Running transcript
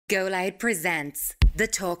Go Loud presents the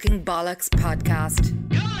Talking Bollox podcast.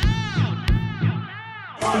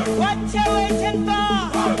 What you waiting for?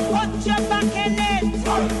 Put your back in it.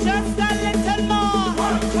 Just a little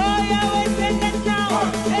more. Throw your weight in it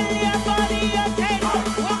now. Tell your body you're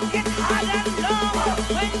tense. Walk it hard and long.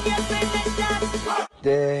 When you finish that,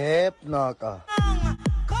 The hip knocker.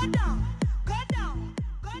 go down, go down,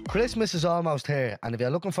 go down. Christmas is almost here, and if you're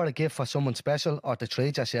looking for a gift for someone special or to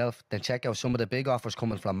treat yourself, then check out some of the big offers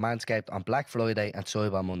coming from Manscaped on Black Friday and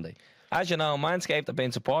Cyber Monday. As you know, Manscaped have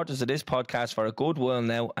been supporters of this podcast for a good while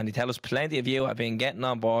now, and they tell us plenty of you have been getting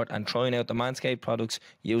on board and trying out the Manscaped products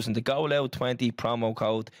using the GoLoud20 promo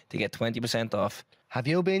code to get 20% off. Have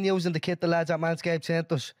you been using the kit the lads at Manscaped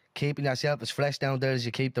sent us, keeping yourself as fresh down there as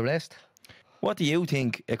you keep the rest? What do you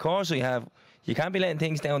think? Of course we have. You can't be letting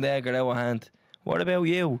things down there get out of hand. What about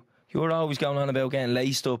you? You're always going on about getting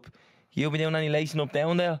laced up. You been doing any lacing up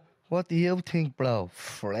down there? What do you think, bro?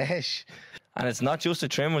 Fresh? And it's not just the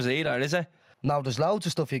trimmers either, is it? Now, there's loads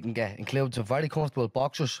of stuff you can get, including some very comfortable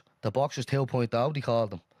boxers. The Boxers 2.0, they call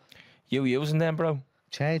them. You using them, bro?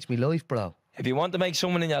 Changed me life, bro. If you want to make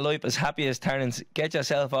someone in your life as happy as Terence, get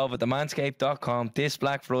yourself over to manscaped.com this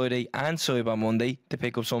Black Friday and Cyber Monday to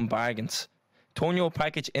pick up some bargains. Turn your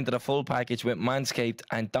package into the full package with Manscaped,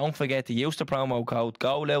 and don't forget to use the promo code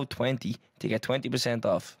GoLoud20 to get 20%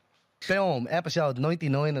 off. Boom, episode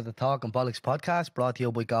 99 of the Talking Bollocks podcast, brought to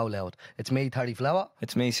you by Go Loud. It's me, Terry Flower,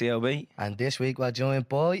 It's me, CLB. and this week we're joined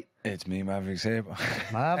by It's me, Maverick Sabre.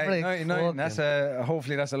 Maverick. Hey, 99,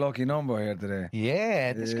 hopefully that's a lucky number here today.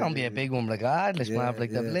 Yeah, this is going to be a big one regardless,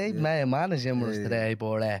 Maverick. The believe man is in with us today,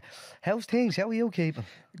 but how's things? How are you keeping?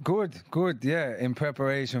 Good, yeah. In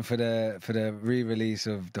preparation for the re-release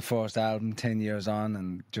of the first album, 10 years on,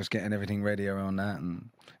 and just getting everything ready around that. And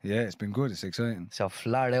yeah, it's been good. It's exciting. So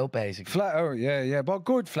flat out, basically. Flat out, yeah, but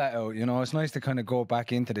good flat out. You know, it's nice to kind of go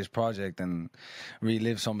back into this project and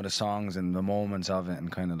relive some of the songs and the moments of it, and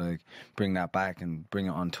kind of like bring that back and bring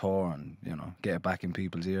it on tour, and you know, get it back in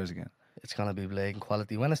people's ears again. It's going to be blatant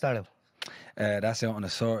quality. When it started? That's out on the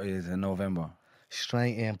 30th of November.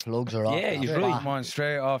 Straight in, plugs are off. Yeah, the you're right. Come on,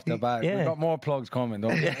 straight off the bat. Yeah. We've got more plugs coming,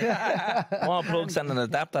 don't we? More plugs and an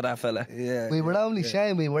adapter, that fella. Yeah. We were only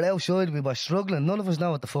saying we were outside, we were struggling. None of us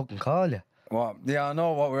know what to fucking call you. Well, yeah, I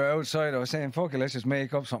know what we're outside. I was saying, fuck it, let's just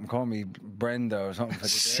make up something. Call me Brenda or something for the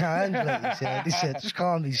day. Sandra, he said. He said, just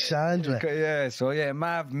call me Sandra. Okay, yeah, so yeah,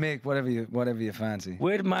 Mav, Mick, whatever you fancy.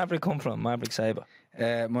 Where did Maverick come from? Maverick Sabre.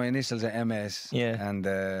 My initials are MS. Yeah.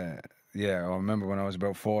 And yeah, I remember when I was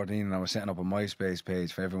about 14 and I was setting up a MySpace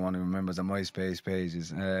page for everyone who remembers the MySpace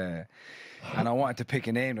pages. And I wanted to pick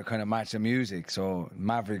a name to kind of match the music. So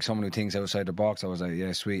Maverick, someone who thinks outside the box, I was like,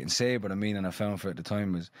 yeah, sweet. And Sabre, the meaning I found for it at the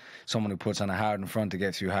time was someone who puts on a hard in front to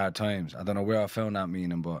get through hard times. I don't know where I found that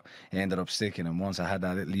meaning, but it ended up sticking. And once I had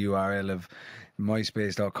that little URL of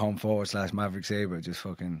myspace.com/Maverick Sabre, it just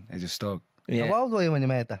stuck. Yeah. How old were you when you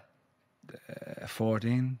made that?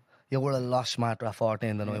 14. You were a lot smarter at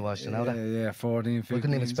 14 than I was, you know that? Yeah, 14, 15. I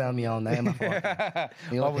couldn't even spell my own name at 14.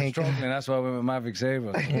 You I know, was struggling, that's why I went with Maverick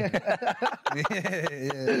Sabre.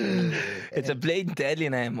 It's a blatant deadly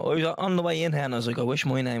name. I was on the way in here and I was like, I wish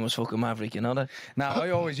my name was fucking Maverick, you know that? Now,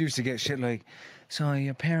 I always used to get shit like, so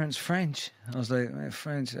your parents French? I was like,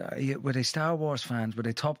 French, were they Star Wars fans? Were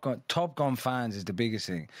they Top Gun fans is the biggest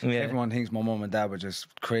thing. Yeah. Everyone thinks my mum and dad were just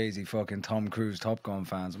crazy fucking Tom Cruise Top Gun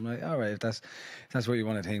fans. I'm like, all right, if that's what you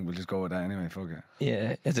want to think, we'll just go with that anyway, fuck it.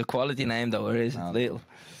 Yeah, it's a quality name though, it is. It's little.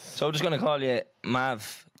 So I'm just going to call you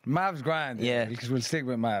Mav. Mav's grand, Yeah. because we'll stick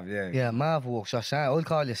with Mav, yeah. Yeah, Mav works. I'll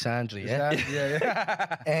call you Sandra, yeah?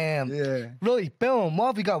 Yeah. Yeah. Right, boom, what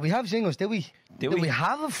have we got? We have singers, did we? Did we we?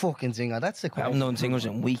 have a fucking singer? That's the I haven't question. done singers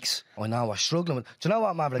in weeks. I know, we're struggling with. Do you know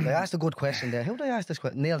what, Maverick? I asked a good question there. Who did I ask this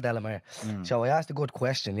question? Neil Delamere. So I asked a good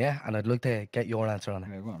question, yeah? And I'd like to get your answer on it.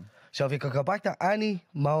 Yeah, go on. So if you could go back to any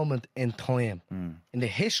moment in time, in the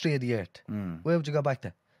history of the earth, where would you go back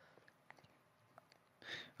to?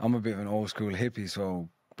 I'm a bit of an old school hippie, so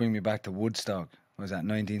bring me back to Woodstock. Was that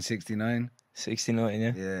 1969? 69,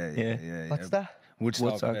 yeah? Yeah. What's that?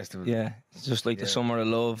 Woodstock Festival. Yeah, it's just like the Summer of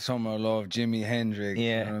Love. Summer of Love, Jimi Hendrix.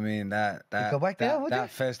 Yeah. You know what I mean? That go back there, would you?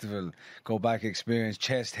 that festival. Go back, experience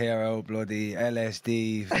chest hair out, bloody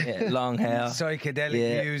LSD, Yeah, long hair.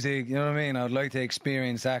 psychedelic music. You know what I mean? I'd like to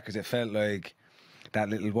experience that because it felt like that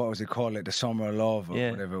little, what was it called, like the Summer of Love or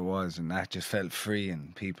whatever it was, and that just felt free,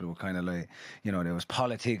 and people were kind of like, you know, there was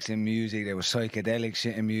politics in music, there was psychedelic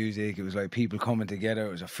shit in music, it was like people coming together, it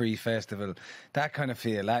was a free festival, that kind of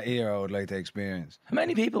feel, that era I would like to experience. How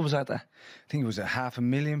many people was at that? I think it was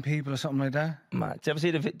 500,000 people or something like that. Man, did you ever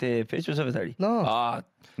see the pictures of it, Terry? No. Ah,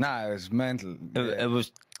 Nah, it was mental. it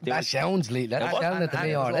was That sounds lit. That sounded to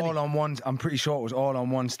me it was already. all on one. I'm pretty sure it was all on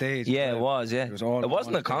one stage. Yeah, it was. Yeah, It was all it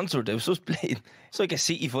wasn't on a concert. It was just playing. It's like a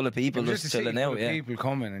city full of people It was just just a chilling city full out. of Yeah, people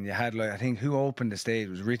coming, and you had like I think who opened the stage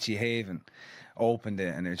was Richie Haven. Opened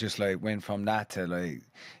it, and it just like went from that to like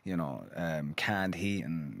Canned Heat,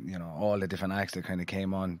 and all the different acts that kind of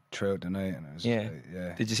came on throughout the night. And it was yeah. like,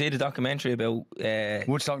 yeah. Did you see the documentary about?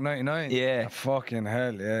 Woodstock '99? Yeah. Fucking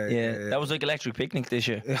hell, yeah. That was like Electric Picnic this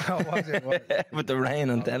year. Oh, was it? With the rain,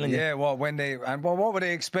 I'm telling you. Yeah, well, what were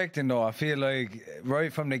they expecting though? I feel like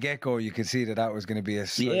right from the get go, you could see that was going to be a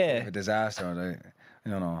disaster. Like,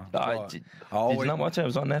 Did you not watch it? It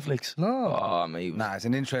was on Netflix. No. Oh, mate. Nah, it's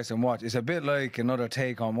an interesting watch. It's a bit like another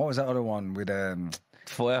take on what was that other one with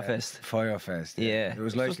Firefest. Firefest. Yeah. It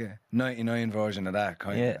was like a '99 version of that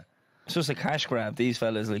kind of. Yeah. It's just a cash grab. These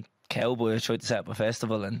fellas, like cowboys, tried to set up a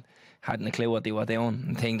festival and hadn't a clue what they were doing.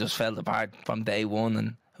 And things just fell apart from day one.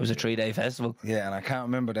 And it was a 3-day festival. Yeah, and I can't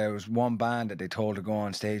remember. There was one band that they told to go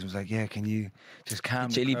on stage and was like, "Yeah, can you just calm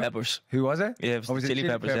the Chili crowd?" Peppers. Who was it? Yeah, it was the Chili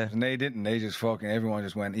Peppers, yeah. And they didn't. They just everyone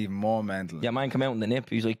just went even more mental. Yeah, man come out in the nip.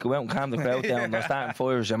 He's like, go out and calm the crowd down. They're starting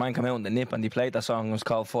fires. Your man come out in the nip, and he played that song. It was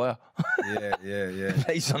called Fire. Yeah.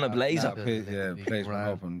 Place on a blazer. Place went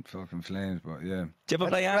up in fucking flames, but yeah. Did you ever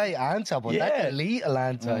play Great answer, but Yeah. that's a little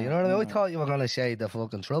answer. You know what I mean? I thought you were going to say the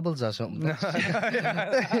fucking Troubles or something.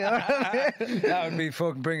 That would be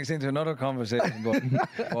fucking bring us into another conversation, but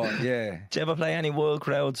yeah. Did you ever play any wild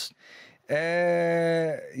crowds?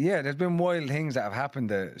 Yeah, there's been wild things that have happened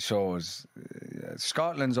at shows.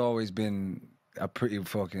 Scotland's always been a pretty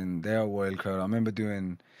fucking, they're a wild crowd. I remember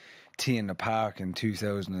doing Tea in the Park in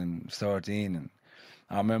 2013, and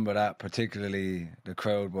I remember that particularly. The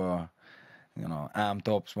crowd were, amped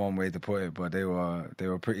up's one way to put it, but they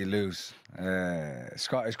were pretty loose.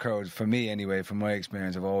 Scottish crowds, for me anyway, from my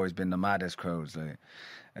experience, have always been the maddest crowds. Like,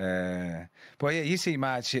 but yeah, you see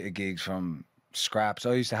mad shit at gigs from scraps.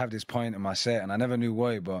 I used to have this point in my set, and I never knew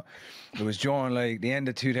why, but it was during like the end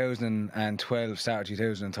of 2012, start of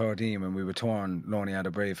 2013, when we were touring Lonely and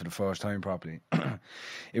the Brave for the first time properly.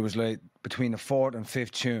 It was like between the fourth and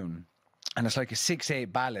fifth tune, and it's like a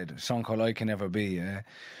 6/8 ballad, a song called I Can Never Be, yeah?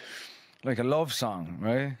 Like a love song,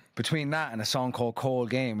 right? Between that and a song called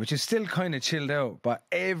Cold Game, which is still kind of chilled out, but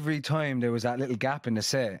every time there was that little gap in the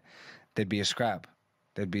set, there'd be a scrap.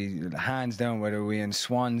 There'd be hands down, whether we in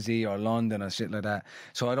Swansea or London or shit like that.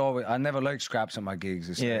 So I never liked scraps at my gigs.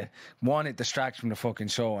 It's like, one, it distracts from the fucking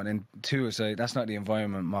show, and then two, it's like that's not the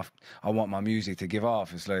environment I want my music to give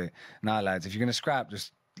off. It's like, nah, lads, if you're gonna scrap,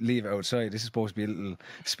 just leave it outside. This is supposed to be a little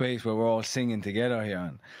space where we're all singing together here.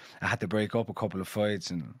 And I had to break up a couple of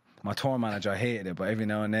fights, and my tour manager hated it, but every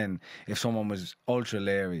now and then, if someone was ultra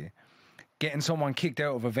leery, getting someone kicked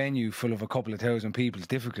out of a venue full of a couple of thousand people is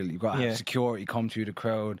difficult. You've got to have security come through the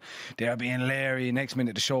crowd. They're being leery. Next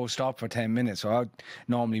minute, the show stopped for 10 minutes. So I'd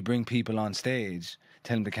normally bring people on stage,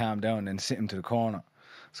 tell them to calm down, and sit them to the corner.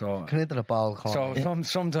 So Come into the ball corner. So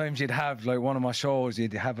sometimes you'd have, like, one of my shows,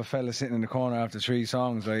 you'd have a fella sitting in the corner after 3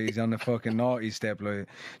 songs, like he's on the fucking naughty step, like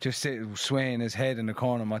just swaying his head in the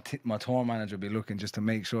corner. My tour manager would be looking just to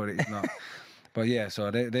make sure that he's not. But yeah, so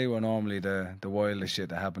they were normally the wildest shit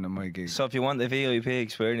that happened at my gig. So if you want the VIP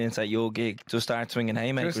experience at your gig, just start swinging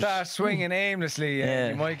haymakers. Just start swinging aimlessly.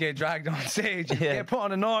 You might get dragged on stage. You get put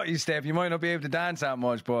on a naughty step. You might not be able to dance that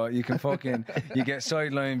much, but you can fucking you get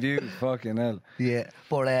sideline views. Fucking hell. Yeah,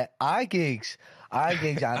 but our gigs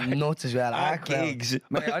are nuts as well. Our gigs.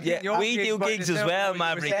 Mate, we do gigs as well,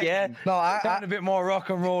 Maverick, yeah. No, Sound a bit more rock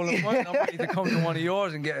and roll. I want you to come to one of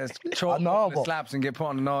yours and get a slaps and get put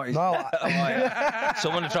on the naughty. No,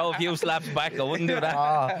 Someone to throw a few slaps back, I wouldn't do that.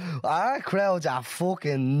 our crowds are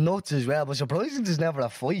fucking nuts as well. But surprisingly, there's never a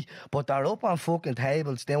fight. But they're up on fucking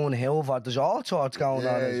tables down Hilver. There's all sorts going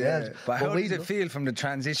on as well. But how does it feel from the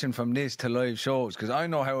transition from this to live shows? Because I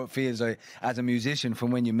know how it feels like as a musician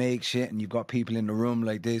from when you make shit and you've got people in the room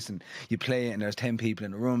like this and you play it and there's 10 people in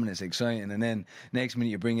the room and it's exciting, and then next minute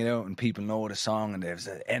you bring it out and people know the song and there's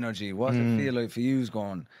the energy. What does it feel like for you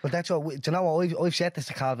going? Well, that's what do you know what I've said this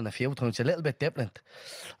to Calvin a few times. It's a little bit different,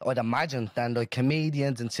 I'd imagine, than like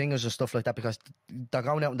comedians and singers and stuff like that, because they're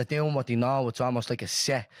going out and they're doing what they know. It's almost like a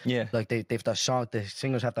set. Yeah, like they've their song. The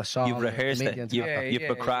singers have their song. You've rehearsed it.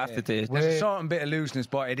 You've crafted it. There's a certain bit of looseness,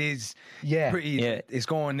 but it is pretty. It's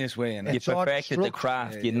going this way, and you perfected the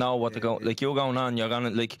craft. You know what to go. Like you're going on. You're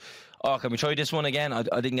gonna like, oh, can we try this one again? I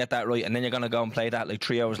didn't get that right, and then you're gonna go and play that like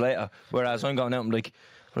 3 hours later. Whereas I'm going out and like,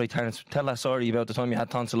 right, Terence, tell that story about the time you had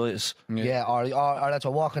tonsillitis. Yeah, or that's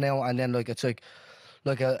what walking out and then like it's like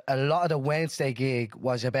like a lot of the Wednesday gig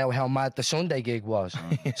was about how mad the Sunday gig was.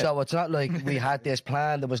 So it's not like we had this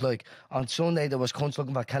plan. There was like on Sunday there was cunts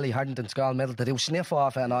looking for Kelly Harrington's gold medal to do sniff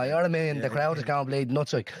off and you know what I mean? The crowd is going bleed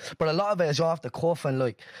nuts like. But a lot of it is off the cuff and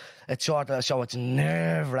like it's sort of so it's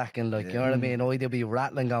nerve wracking, like you know what I mean? Oh, there'll be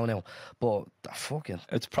rattling going out. But fucking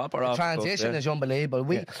It's proper the off the cuff, transition yeah. is unbelievable.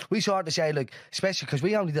 We sort of say like, especially because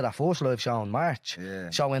we only did our first live show in March. Yeah.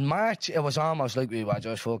 So in March it was almost like we were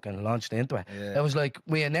just fucking launched into it. Yeah. It was like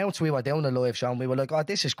we announced we were doing a live show and we were like, oh,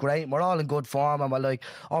 this is great, we're all in good form, and we're like,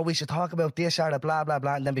 oh, we should talk about this or that, blah blah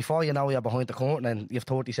blah, and then before you know you're behind the curtain and you've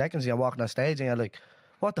 30 seconds and you're walking on stage and you're like,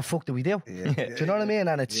 what the fuck do we do? Yeah. Do you know what I mean?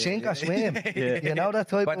 And it's sink or swim. You know that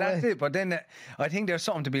type But of that's way. it. But then I think there's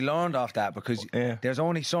something to be learned off that because Yeah. there's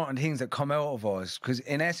only certain things that come out of us. Because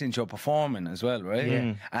in essence, you're performing as well, right?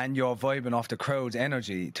 Yeah. And you're vibing off the crowd's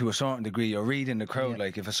energy to a certain degree. You're reading the crowd.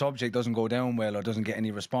 Like if a subject doesn't go down well or doesn't get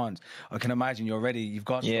any response, I can imagine you're ready. You've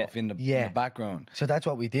got stuff in the background. So that's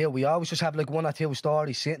what we do. We always just have like one or two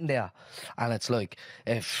stories sitting there, and it's like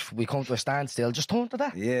if we come to a standstill, just turn to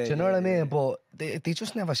that. Yeah, Do you know what I mean? yeah. But they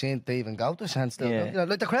just never seem to even go to a standstill. Yeah. You know,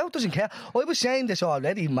 like the crowd doesn't care. I was saying this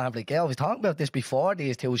already, Maverick. I was talking about this before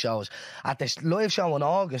these two shows. At this live show in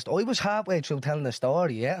August, I was halfway through telling the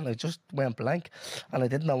story, and I just went blank, and I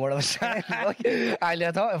didn't know what I was saying. Like, and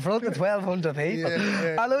I thought in front of 1,200 people,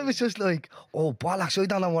 and I was just like, "Oh, bollocks! I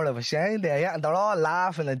don't know what I was saying there." Yeah, and they're all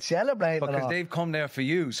laughing and celebrating. Because and all. they've come there for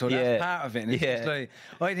you, so that's Yeah. part of it. And it's Yeah. just like,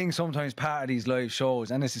 I think sometimes part of these live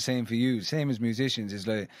shows, and it's the same for you, same as musicians, is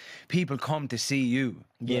like people come to see you.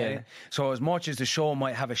 Yeah. Right? So as much as the show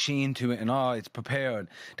might have a sheen to it and it's prepared,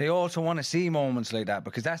 they also want to see moments like that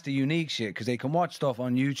because that's the unique shit. Because they can watch stuff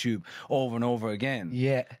on YouTube over and over again.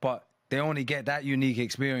 Yeah. But they only get that unique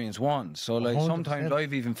experience once. So like 100%. sometimes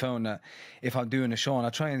I've even found that if I'm doing a show, and I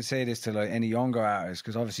try and say this to like any younger artists,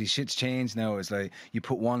 because obviously shit's changed now. It's like you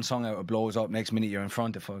put one song out, it blows up. Next minute you're in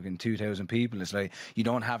front of fucking 2,000 people. It's like you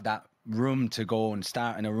don't have that room to go and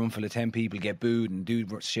start in a room full of 10 people, get booed and do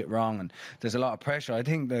shit wrong, and there's a lot of pressure. I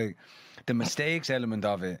think the mistakes element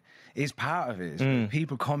of it is part of it. It's like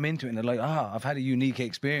people come into it and they're like, I've had a unique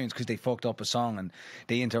experience because they fucked up a song and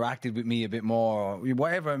they interacted with me a bit more, or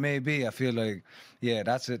whatever it may be. I feel like,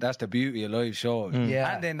 that's the beauty of live shows.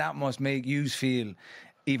 Yeah. And then that must make you feel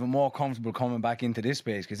even more comfortable coming back into this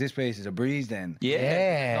space because this space is a breeze then.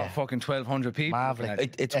 Yeah. Not fucking 1,200 people. Maverick. looking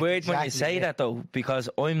at you. It's weird when you Exactly, say yeah. that though, because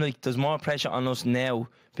I'm like, there's more pressure on us now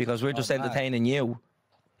because we're just mad. entertaining you,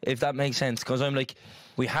 if that makes sense. Because I'm like,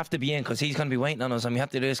 we have to be in because he's going to be waiting on us, and we have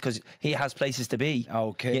to do this because he has places to be.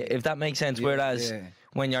 Okay. Yeah, if that makes sense. Yeah, Whereas yeah.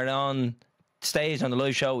 when you're on stage on the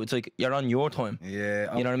live show, it's like you're on your time.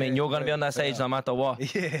 Yeah, You know what I mean? okay, You're going to be on that yeah. stage no matter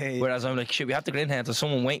what. Yeah. Whereas I'm like, shit, we have to get in here. There's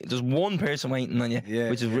someone waiting. There's one person waiting on you.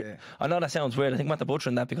 Yeah, Which is, yeah. I know that sounds weird. I think I'm at the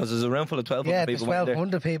butchering that because there's a room full of 1,200 Yeah, there's people. waiting there.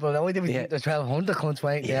 1,200 people. Why do we Yeah. think there's 1,200 cunts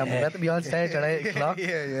waiting there? We better be on stage at 8 o'clock.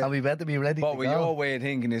 Yeah. And we better be ready But to with go. your way of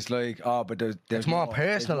thinking, it's like, but there's It's more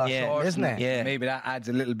personal, Yeah. actually, isn't it? Yeah. Maybe that adds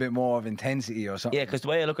a little bit more of intensity or something. Yeah, because the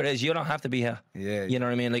way I look at it is you don't have to be here. Yeah, You know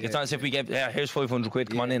what I mean? Like, it's yeah, not as if we get, here's 500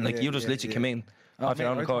 quid, come on in. Like, yeah, you just yeah, literally yeah. come in off your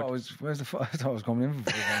own I thought accord. I was, I thought I was coming in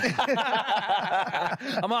for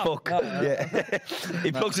I'm out. Fuck. Yeah.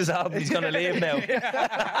 He plugs his album, he's going to leave now.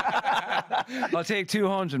 I'll take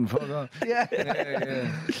 200 and fuck off. Yeah.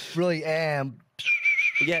 Right,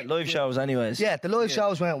 Yeah, live shows anyways. yeah, the live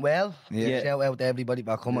shows went well. Yeah. Shout out to everybody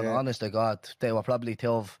for coming. Yeah. Honest to God, they were probably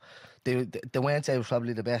tough. The Wednesday was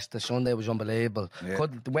probably the best. The Sunday was unbelievable. Yeah.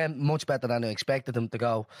 Went much better than I expected them to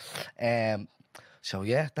go. So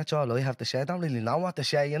yeah, that's all I have to say. I don't really know what to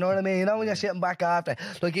say. You know what I mean? You know when you're sitting back after,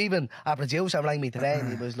 like even our producer rang me today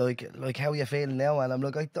and he was like how are you feeling now? And I'm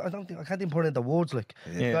like, I don't think I can't even put it into words. Like,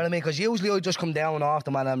 you know what I mean? Because usually I just come down off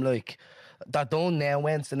them and I'm like, they're done now.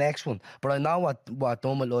 When's the next one? But I know what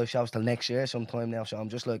done with live shows till next year sometime now. So I'm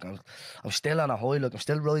just like I'm still on a high. Like I'm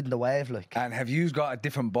still riding the wave. Like And have you got a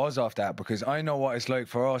different buzz off that? Because I know what it's like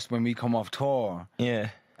for us when we come off tour. Yeah.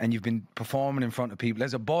 And you've been performing in front of people.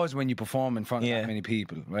 There's a buzz when you perform in front of Yeah. that many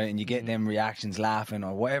people, right? And you get them reactions, laughing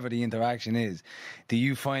or whatever the interaction is. Do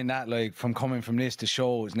you find that, like, from coming from this to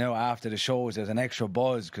shows, now after the shows, there's an extra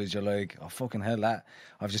buzz because you're like, oh, fucking hell,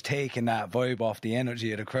 I've just taken that vibe off the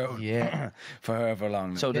energy of the crowd Yeah. for however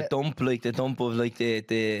long. So the dump of like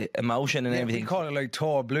the emotion and yeah, we everything. call it like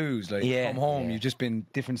tour blues. Like, Yeah. come home, Yeah. you've just been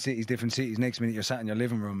different cities. Next minute, you're sat in your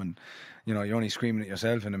living room and, you know, you're only screaming at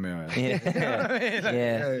yourself in the mirror. Yeah.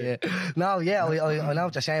 Yeah. yeah. No, yeah, I know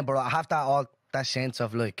what you're saying, but I have that sense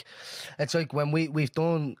of like, it's like when we've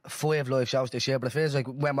done 5 live shows this year, but it feels like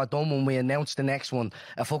when we're done, when we announce the next one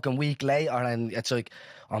a fucking week later, and it's like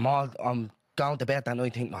I'm going to bed that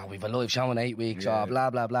night thinking, oh, we've a live show in 8 weeks, or blah,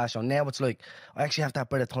 blah, blah. So now it's like, I actually have that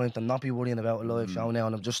bit of time to not be worrying about a live show now,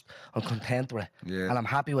 and I'm content with it. Yeah. And I'm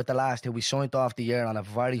happy with the last two. We signed off the year on a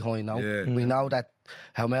very high note. Yeah. We know that,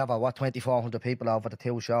 however, 2,400 people over the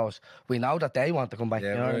 2 shows, we know that they want to come back, Yeah,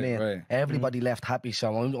 you know what I mean? right. Everybody left happy,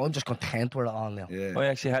 so I'm just content with it all now. Yeah. I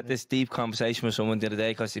actually had this deep conversation with someone the other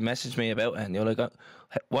day because he messaged me about it, and you're like,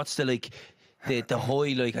 what's the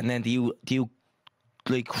high, like, and then do you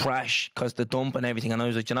like crash because the dump and everything? And I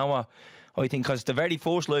was like, you know what, I think because the very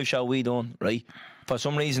first live show we done, right, for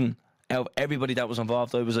some reason out of everybody that was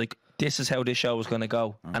involved, I was like, this is how this show was going to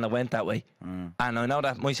go, and it went that way. And I know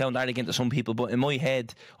that might sound arrogant to some people, but in my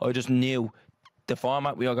head I just knew the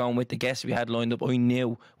format we were going with, the guests we had lined up, I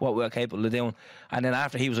knew what we were capable of doing. And then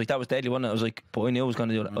after he was like, that was deadly, wasn't it? I was like, but I knew I was going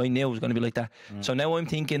to do it. I knew it was going to be like that. So now I'm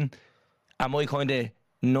thinking, am I kind of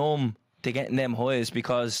numb to getting them highs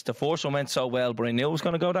because the first one went so well, but I knew it was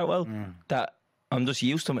going to go that well, that I'm just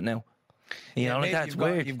used to it now. You know, like that's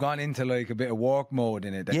weird. You've gone into like a bit of work mode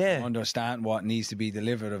in it. That Yeah. you understand what needs to be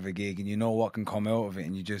delivered of a gig, and you know what can come out of it,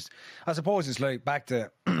 and you just, I suppose it's like back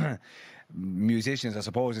to musicians. I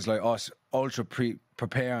suppose it's like us ultra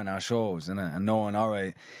preparing our shows and knowing, all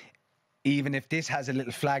right, even if this has a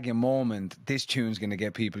little flagging moment, this tune's going to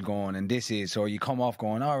get people going, and this is, so you come off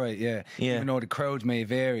going, all right, yeah. Even though the crowds may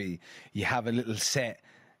vary, you have a little set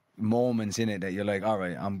moments in it that you're like, all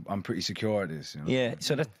right, I'm pretty secure of this. You know? Yeah,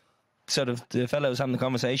 so that sort of the fellow I was having the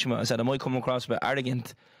conversation with, I said, I might come across a bit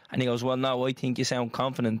arrogant. And he goes, well, no, I think you sound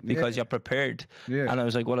confident because you're prepared. Yeah. And I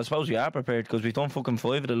was like, well, I suppose we are prepared because we've done fucking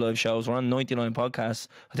 5 of the live shows. We're on 99 podcasts.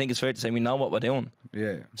 I think it's fair to say we know what we're doing.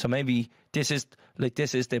 Yeah. So maybe this is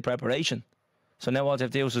the preparation. So now all I have to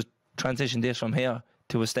do is just transition this from here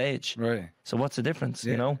to a stage. Right. So what's the difference,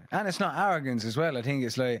 you know? And it's not arrogance as well. I think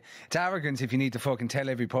it's like, it's arrogance if you need to fucking tell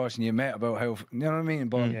every person you met about how, you know what I mean?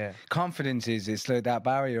 But confidence it's like that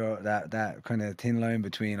barrier, that kind of thin line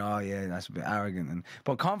between, oh yeah, that's a bit arrogant.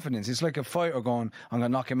 But confidence, it's like a fighter going, I'm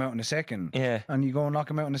going to knock him out in a second. Yeah. And you go and knock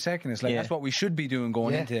him out in a second. It's like, that's what we should be doing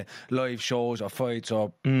going into live shows or fights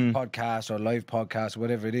or podcasts or live podcasts or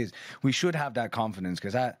whatever it is. We should have that confidence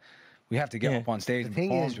because we have to get up on stage and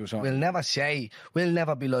perform to something. We'll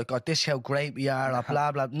never be like, oh, this is how great we are, or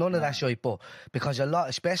blah, blah. None of that shit. But because a lot,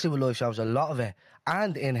 especially with live shows, a lot of it,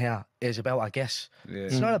 and in here, is about our guests. Yeah.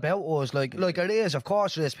 It's not about us. Like it is, of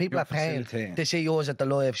course it is. People are paying to see us at the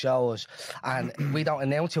live shows, and we don't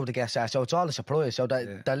announce who the guests are, so it's all a surprise. So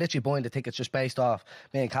they're literally buying the tickets just based off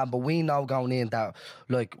me and Cam. But we know going in that,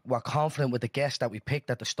 like, we're confident with the guests that we picked,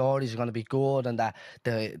 that the stories are going to be good, and that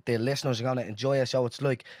the listeners are going to enjoy it. So it's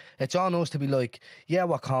like, it's on us to be like, yeah,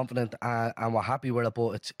 we're confident and we're happy with it,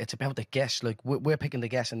 but it's about the guests. Like, we're picking the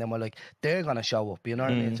guests, and then we're like, they're going to show up, you know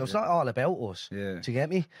what I mean? So it's not all about us. Yeah. Do you get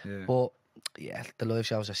me? Yeah. But yeah, the live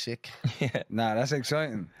shows are sick. Nah, that's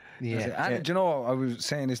exciting. Yeah. And do you know, I was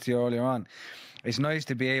saying this to you earlier on, it's nice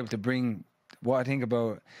to be able to bring what I think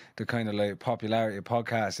about the kind of like popularity of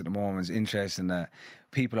podcasts at the moment is interesting, that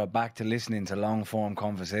people are back to listening to long form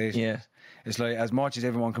conversations. Yeah. It's like, as much as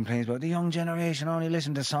everyone complains about the young generation only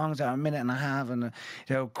listen to songs that are a minute and a half and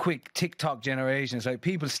quick TikTok generation, it's like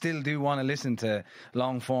people still do want to listen to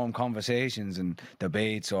long form conversations and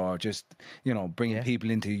debates, or just, you know, bringing people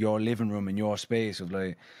into your living room and your space of,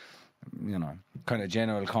 like, you know, kind of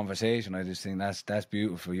general conversation. I just think that's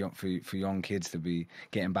beautiful for young kids to be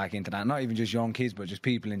getting back into that. Not even just young kids, but just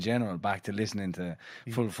people in general back to listening to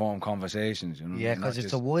full form conversations. You know? Yeah, because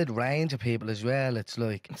it's a wide range of people as well. It's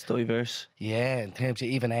like, it's diverse. Yeah, in terms of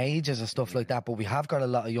even ages and stuff like that. But we have got a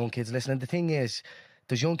lot of young kids listening. The thing is,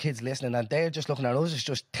 there's young kids listening and they're just looking at us as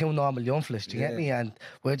just two normal young fellas, do you get me? And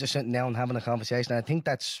we're just sitting down having a conversation. And I think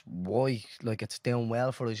that's why, like, it's doing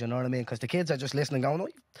well for us, you know what I mean? Because the kids are just listening going, oh,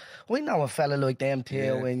 we know a fella like them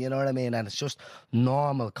too, and you know what I mean? And it's just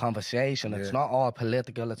normal conversation. It's not all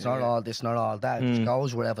political, it's not all this, not all that. It just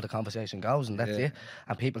goes wherever the conversation goes, and that's it.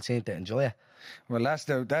 And people seem to enjoy it. Well,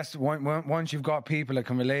 that's once you've got people that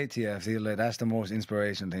can relate to you, I feel like that's the most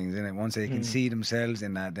inspiration things, isn't it? Once they can see themselves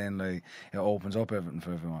in that, then like it opens up everything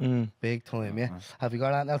for everyone. Big time, yeah. Have you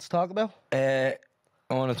got anything else to talk about? I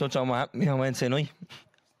want to touch on what happened on Wednesday night.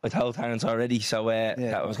 I told Terence already, so that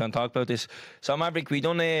I was going to talk about this. So Maverick, we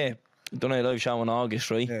done a live show in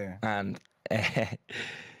August, right? Yeah. And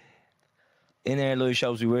in our live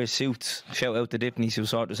shows we wear suits. Shout out to Dipney who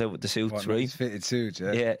sorted us out with the suits, right? Nice fitted suits,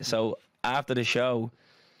 yeah. Yeah. So after the show,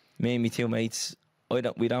 me and my two mates, we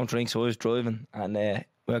don't drink, so I was driving, and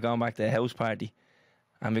we were going back to a house party,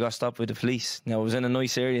 and we got stopped by the police. Now, it was in a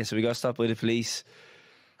nice area, so we got stopped by the police,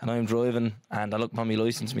 and I'm driving, and I look on my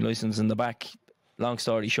licence in the back. Long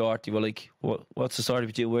story short, they were like, what's the story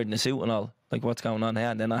with you wearing a suit and all? like, what's going on here?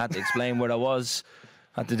 And then I had to explain where I was.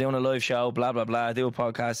 I had to do a live show, blah, blah, blah. Do a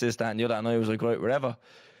podcast, this, that, and the other. And I was like, right, wherever.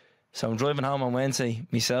 So I'm driving home on Wednesday,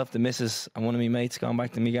 myself, the missus, and one of my mates going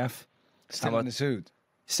back to me gaff. Still in the suit.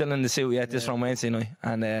 Still in the suit, yeah, just from Wednesday night.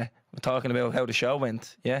 And we're talking about how the show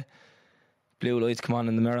went, yeah. Blue lights come on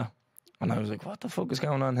in the mirror. And I was like, what the fuck is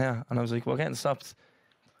going on here? And I was like, we're getting stopped.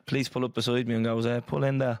 Police pull up beside me and goes, pull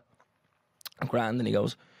in there. Grand. And he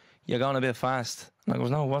goes, you're going a bit fast. And I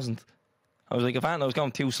goes, no, I wasn't. I was like, I was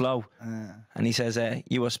going too slow. And he says,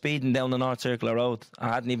 you were speeding down the North Circular Road.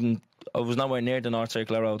 I was nowhere near the North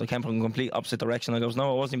Circular Road. I came from a complete opposite direction. I goes,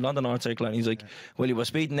 no, I wasn't even on the North Circular. And he's like, well, you were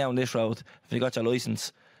speeding down this road. Have you got your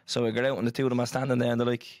licence? So I got out and the two of them are standing there and they're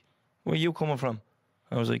like, where are you coming from?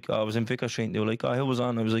 I was like, I was in Vicar Street. And they were like, who was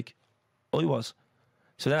on? I was like, I was.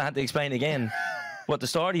 So then I had to explain again what the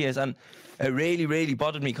story is. And it really, really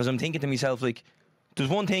bothered me because I'm thinking to myself, like, there's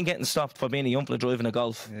one thing getting stopped for being a young fella driving a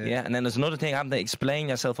Golf. Yeah. And then there's another thing having to explain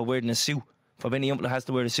yourself for wearing a suit. For being a young fella has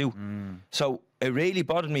to wear a suit. So it really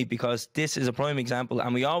bothered me because this is a prime example.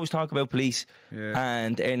 And we always talk about police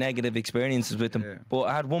and their negative experiences with them. But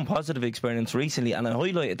I had one positive experience recently and I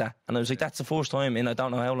highlighted that. And I was like, that's the first time in I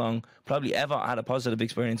don't know how long, probably ever, I had a positive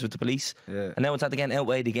experience with the police. And now it's had to get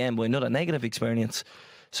outweighed again by another negative experience.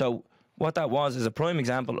 So what that was is a prime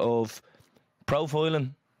example of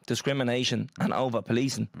profiling, discrimination and over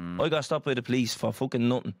policing. I got stopped by the police for fucking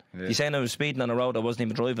nothing. You saying I was speeding on a road I wasn't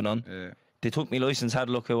even driving on. They took me licence, had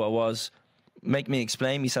a look who I was, make me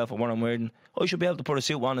explain myself and what I'm wearing. I should be able to put a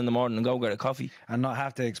suit on in the morning and go get a coffee. And not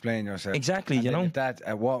have to explain yourself. Exactly, and you know.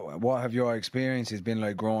 What have your experiences been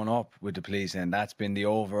like growing up with the police? And that's been the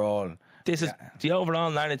overall... This is the overall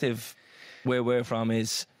narrative where we're from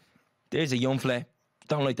is, there's a young fella,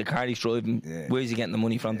 don't like the car he's driving, where's he getting the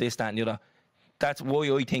money from, this, that and the other. That's why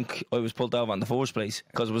I think I was pulled over in the first place,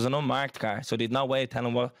 because it was an unmarked car, so they had no way of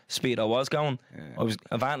telling what speed I was going. I was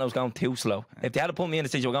going too slow. If they had to put me in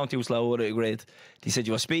and said you were going too slow, I would have agreed. They said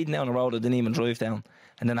you were speeding down the road, I didn't even drive down.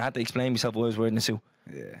 And then I had to explain myself why I was wearing a suit.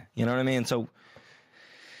 You know what I mean? So,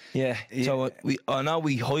 so I know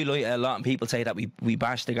we highlight a lot and people say that we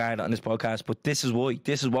bash the guard on this podcast, but this is why.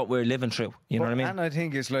 This is what we're living through. You know what I mean? And I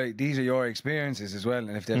think it's like, these are your experiences as well.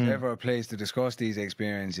 And if there's ever a place to discuss these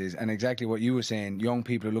experiences, and exactly what you were saying, young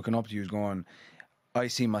people are looking up to you going, I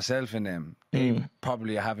see myself in them. They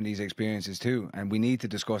probably are having these experiences too. And we need to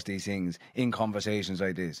discuss these things in conversations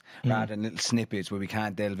like this, rather than little snippets where we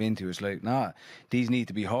can't delve into. It's like, these need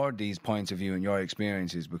to be heard, these points of view and your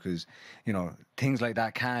experiences, because, you know, things like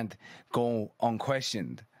that can't go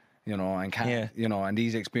unquestioned. You know, and you know, and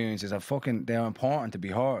these experiences are they're important to be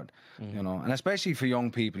heard, you know, and especially for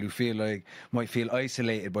young people who might feel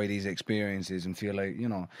isolated by these experiences and feel like, you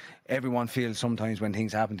know, everyone feels sometimes when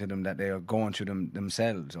things happen to them that they are going through them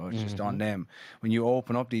themselves, or it's just on them. When you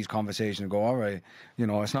open up these conversations and go, all right, you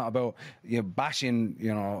know, it's not about bashing,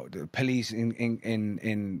 you know, the police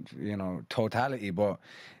in you know, totality, but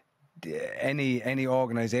any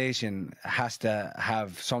organisation has to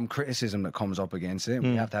have some criticism that comes up against it.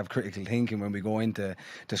 We have to have critical thinking when we go into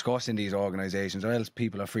discussing these organisations, or else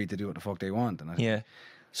people are free to do what the fuck they want. And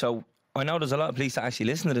So I know there's a lot of police that actually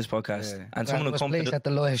listen to this podcast, and some of them come to the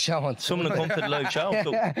live show. Some of them come to the live show. So,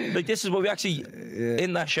 like, this is what we actually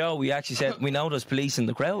in that show we actually said we know there's police in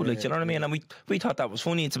the crowd. Like, you know what I mean? And we thought that was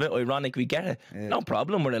funny. It's a bit ironic. We get it. No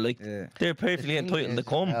problem with it. Like, they're perfectly entitled to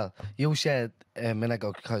come. Well, you said a minute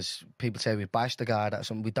ago, because people say we bash the Garda or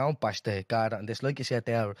something. We don't bash the Garda and this. Like you said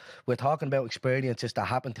there, we're talking about experiences that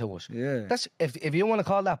happened to us. That's if you want to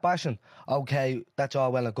call that bashing, okay, that's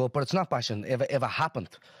all well and good, but it's not bashing if it happened.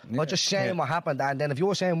 Or just saying what happened. And then if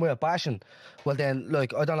you're saying we're bashing, well then,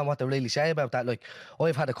 like, I don't know what to really say about that. Like,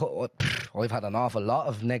 I've had an awful lot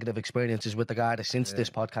of negative experiences with the Garda since this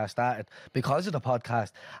podcast started, because of the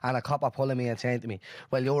podcast, and a cop pulling me and saying to me,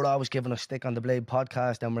 well, you're always giving a stick on the Blade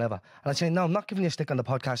podcast and whatever. And I'm saying, no, I'm not giving you a stick on the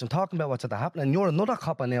podcast. I'm talking about what's happening. You're another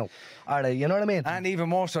copper now. You know what I mean? And even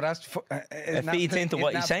more so, it feeds into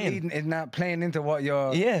what you're saying. It's not playing into what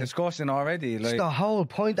you're discussing already. Like, it's the whole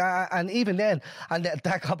point. And even then, and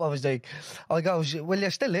that copper was like, I goes, well,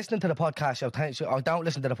 you're still listening to the podcast. I don't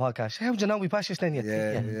listen to the podcast. How do you know we bash this then? You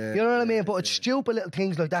know what I mean? But it's stupid little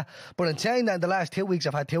things like that. But in saying that, in the last 2 weeks,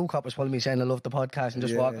 I've had two coppers pulling me saying I love the podcast and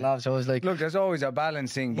just walking off. So I was like, look, there's always a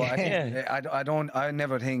balancing, but I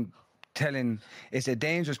never think it's a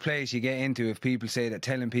dangerous place you get into if people say that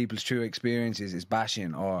telling people's true experiences is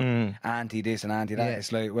bashing or anti this and anti that.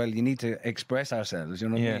 It's like, well, you need to express ourselves, you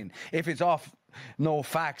know what I mean? If it's off no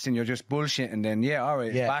facts and you're just bullshitting, then all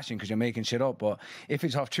right, it's bashing because you're making shit up. But if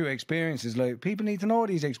it's off true experiences, like, people need to know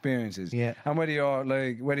these experiences, and whether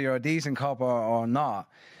you're a decent cop or not,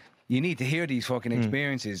 you need to hear these fucking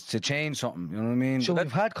experiences to change something. You know what I mean? So we've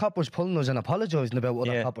had coppers pulling us and apologising about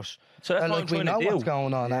other coppers. So that's and what like I'm we trying know to do. what's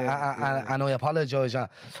going on, and I apologise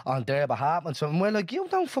on their behalf and something. We're like, you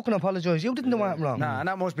don't fucking apologise. You didn't do anything wrong. Nah, and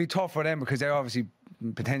that must be tough for them because they're obviously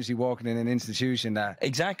potentially working in an institution that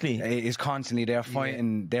Exactly. is constantly they're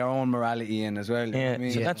fighting their own morality in as well. You know what I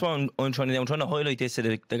mean? So that's what I'm trying to do. I'm trying to highlight this to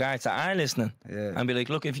the guys that are listening and be like,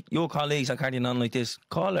 look, if your colleagues are carrying on like this,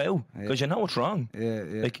 call it out because you know it's wrong.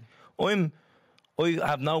 Like I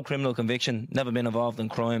have no criminal conviction, never been involved in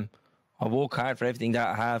crime. I work hard for everything that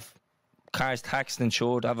I have. Car's taxed,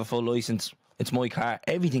 insured, I have a full licence. It's my car,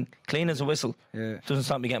 everything clean as a whistle. Doesn't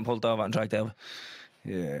stop me getting pulled over and dragged out.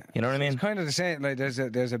 Yeah, you know what I mean. It's kind of the same. Like there's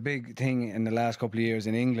a big thing in the last couple of years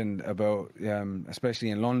in England about, especially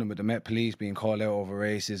in London, with the Met Police being called out over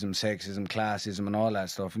racism, sexism, classism, and all that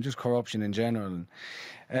stuff, and just corruption in general.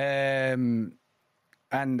 And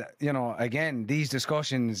you know, again, these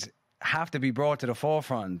discussions have to be brought to the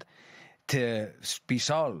forefront to be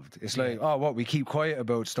solved. It's like, oh, what, we keep quiet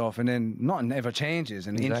about stuff and then nothing ever changes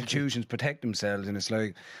and institutions protect themselves, and it's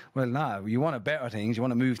like, well, nah, you want to better things, you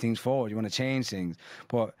want to move things forward, you want to change things,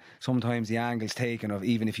 but sometimes the angle's taken of,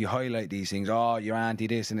 even if you highlight these things, oh, you're anti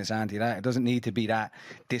this and it's anti that, it doesn't need to be that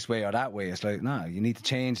this way or that way. It's like, no, you need to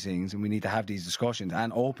change things and we need to have these discussions,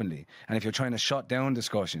 and openly. And if you're trying to shut down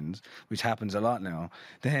discussions, which happens a lot now,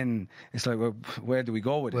 then it's like, well, where do we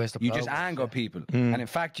go with it? You just anger people, and in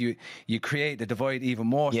fact you create the divide even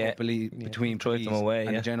more between police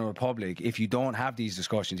and the general public if you don't have these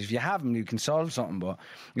discussions. If you have them, you can solve something, but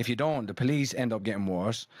if you don't, the police end up getting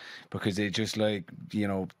worse because they just, like, you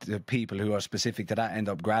know, the people who are specific to that end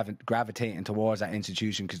up gravitating towards that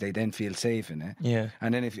institution because they then feel safe in it.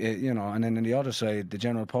 And then if you know, and then on the other side, the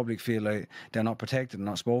general public feel like they're not protected and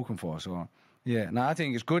not spoken for. So now I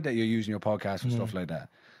think it's good that you're using your podcast for stuff like that.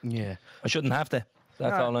 I shouldn't have to.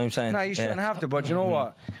 That's all I'm saying. No, you shouldn't have to, but you know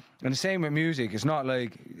what? And the same with music. It's not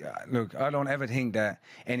like, look, I don't ever think that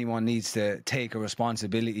anyone needs to take a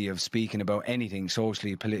responsibility of speaking about anything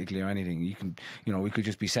socially, politically, or anything. You can, you know, we could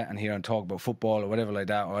just be sitting here and talk about football or whatever like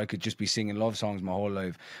that, or I could just be singing love songs my whole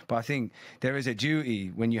life. But I think there is a duty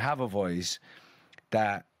when you have a voice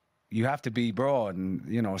that you have to be broad and,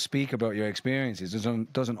 you know, speak about your experiences.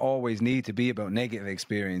 It doesn't always need to be about negative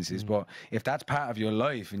experiences, but if that's part of your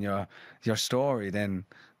life and your story, then,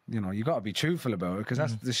 you know, you got to be truthful about it, because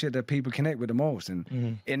that's the shit that people connect with the most.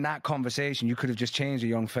 And in that conversation, you could have just changed a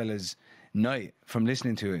young fella's night from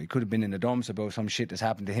listening to it. It could have been in the dumps about some shit that's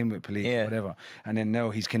happened to him with police or whatever. And then now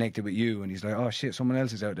he's connected with you and he's like, oh shit, someone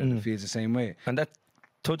else is out there that feels the same way. And that,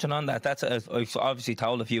 touching on that, that's I've obviously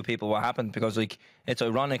told a few people what happened, because, like, it's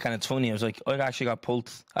ironic and it's funny. I was like, I actually got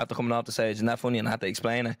pulled after coming off the stage, and that funny, and I had to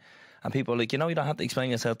explain it. And people were like, you know, you don't have to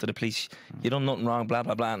explain yourself to the police. You done nothing wrong, blah,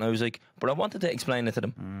 blah, blah. And I was like, but I wanted to explain it to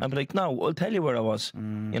them. I'd be like, no, I'll tell you where I was. You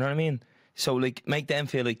know what I mean? So, like, make them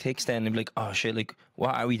feel like ticks then and be like, oh, shit, like,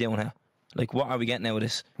 what are we doing here? Like, what are we getting out of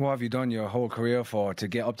this? What have you done your whole career for to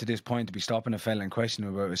get up to this point, to be stopping a fella and questioning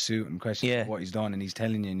him about his suit and questioning what he's done, and he's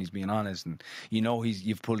telling you and he's being honest, and you know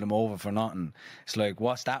you've pulled him over for nothing. It's like,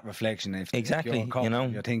 what's that reflection? If you're a cop, you know,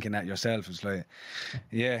 you're thinking that yourself. It's like,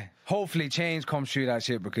 hopefully change comes through that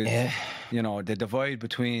shit, because you know, the divide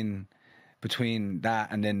between that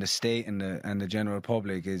and then the state and the general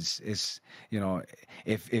public is, you know,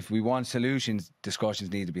 if we want solutions,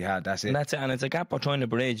 discussions need to be had. That's it. And that's it, and it's a gap we're trying to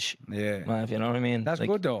bridge. If you know what I mean. That's, like,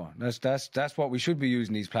 good though. That's what we should be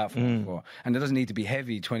using these platforms for. And it doesn't need to be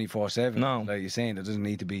heavy 24/7. No, like you're saying, it doesn't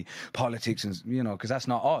need to be politics, and, you know, because that's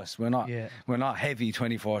not us. We're not heavy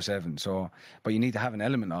 24/7. So, but you need to have an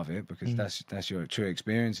element of it, because that's your true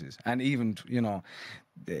experiences. And even, you know,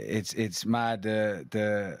 it's mad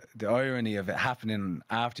the irony of it happening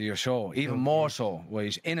after your show, even more so, where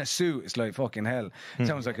he's in a suit. It's like, fucking hell,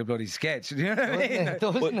 sounds like a bloody sketch. You know what I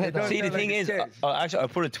mean? See, the thing is, I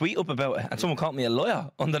put a tweet up about it, and someone called me a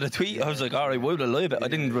liar under the tweet. I was like, all right, why would I lie about it? I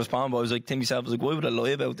didn't respond, but I was like, to myself, I was like, why would I lie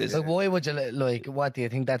about this? Like, why would you, like, what do you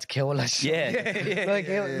think that's cool? Like, if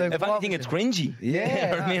anything, it's cringy. You know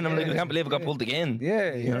what I mean? I'm like, I can't believe I got pulled again.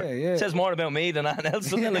 It says more about me than anything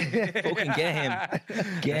else. Like, fucking get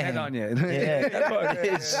him. Head on you. That's what it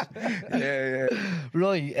is.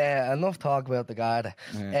 Right, enough talk about the Garda.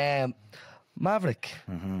 Maverick,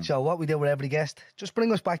 so what we do with every guest, just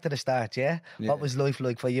bring us back to the start, What was life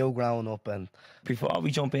like for you growing up? And before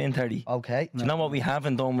we jump in, Terry, okay, do you know what we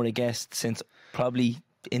haven't done with a guest since probably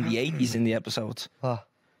in the 80s in the episodes?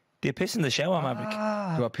 Do you piss in the shower, Maverick?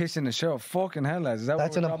 Do I piss in the shower? Fucking hell, lads. Is that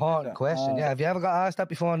That's what an we're talking important about? question. Yeah, have you ever got asked that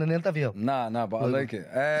before in an interview? Nah, but I like it.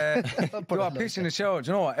 Do I piss in the shower?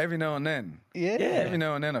 Do you know what? Every now and then. Yeah. Every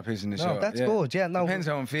now and then I piss in the shower. No, that's yeah. good. Yeah, no. Depends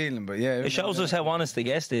how I'm feeling, but yeah. It shows us how honest the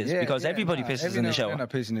guest is, because everybody pisses every in the now and shower. then I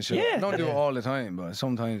piss in the shower. Yeah. I don't do it all the time, but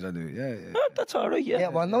sometimes I do. Yeah. Oh, that's all right, Yeah,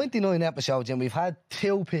 well, 99 episodes, and we've had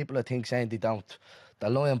 2 people, I think, saying they don't. The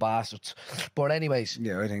lying bastards. But anyways,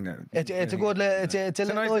 Yeah, I think that. it's a good, it's a It's a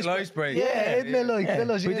nice little icebreaker. Yeah, isn't it? Like,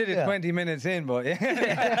 fill us We in, did it yeah. 20 minutes in, but yeah.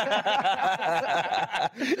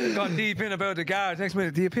 Got deep in about the guards. Next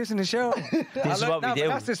minute, do you piss in the shower? This is what we do.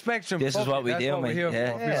 That's the spectrum. This is Fuck what it, we that's do, what we're mate. here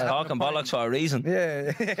Yeah. for. We're talking bollocks for a reason.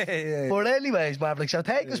 Yeah. But anyways, Maverick, so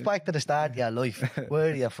take us back to the start of your life. Where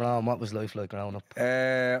are you from? What was life like growing up?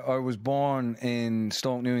 I was born in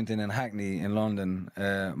Stoke Newington in Hackney in London.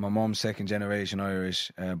 My mum's second generation Irish,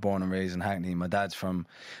 born and raised in Hackney. My dad's from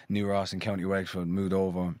New Ross in County Wexford, moved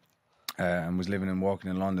over and was living and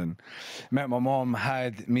working in London. Met my mum,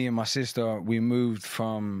 had me and my sister. We moved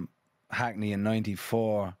from Hackney in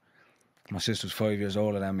 94. My sister was 5 years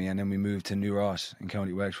older than me, and then we moved to New Ross in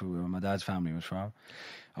County Wexford, where my dad's family was from.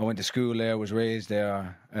 I went to school there, was raised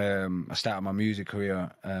there. I started my music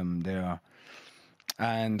career there.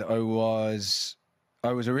 And I was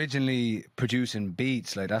originally producing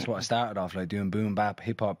beats, like that's what I started off, like doing boom bap,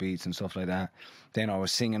 hip hop beats and stuff like that. Then I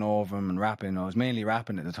was singing over them and rapping. I was mainly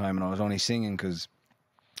rapping at the time, and I was only singing because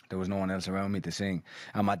there was no one else around me to sing.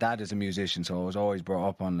 And my dad is a musician, so I was always brought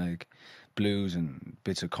up on like blues and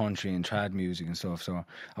bits of country and trad music and stuff. So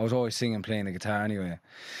I was always singing, playing the guitar anyway.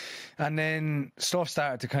 And then stuff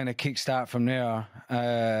started to kind of kickstart from there.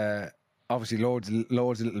 Obviously, loads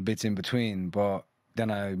of little bits in between, but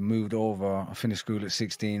then I moved over. I finished school at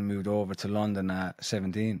 16, moved over to London at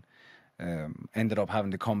 17. Ended up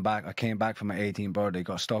having to come back. I came back for my 18th birthday,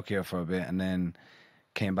 got stuck here for a bit, and then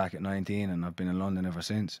came back at 19, and I've been in London ever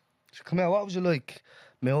since. So come here, what was it like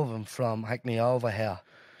moving from Hackney over here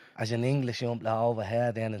as an English young lad over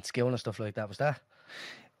here then in school and stuff like that? Was that?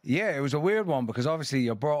 Yeah, it was a weird one because obviously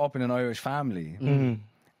you're brought up in an Irish family.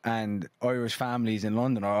 And Irish families in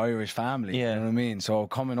London are Irish families, Yeah. you know what I mean? So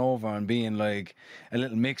coming over and being like a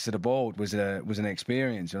little mix of the both was an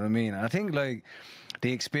experience, you know what I mean? And I think like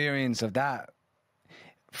the experience of that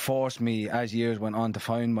forced me as years went on to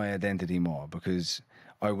find my identity more, because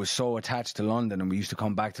I was so attached to London, and we used to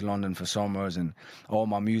come back to London for summers, and all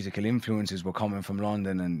my musical influences were coming from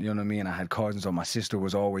London, and you know what I mean? I had cousins, or my sister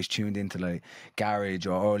was always tuned into like garage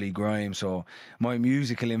or early grime, so my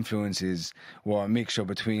musical influences were a mixture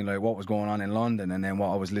between like what was going on in London and then what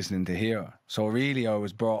I was listening to here. So really I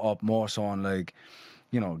was brought up more so on like,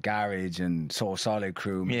 you know, garage and Soul Solid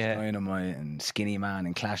Crew, Yeah. Dynamite and Skinny Man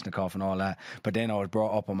and Kalashnikov and all that. But then I was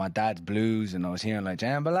brought up on my dad's blues, and I was hearing like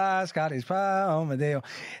Jambalaya, Scotty's Palmadeo,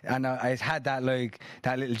 and I had that like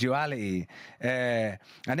that little duality. And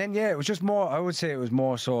then yeah, it was just more. I would say it was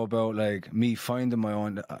more so about like me finding my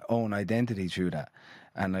own identity through that.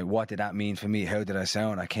 And like, what did that mean for me? How did I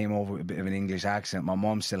sound? I came over with a bit of an English accent. My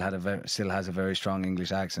mum still has a very strong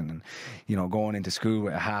English accent, and you know, going into school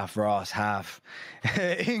with a half Ross, half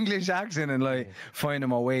English accent, and like finding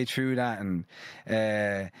my way through that. And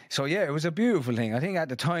so yeah, it was a beautiful thing. I think at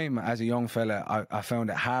the time, as a young fella, I found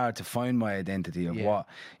it hard to find my identity of what,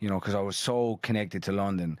 you know, because I was so connected to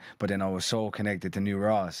London, but then I was so connected to New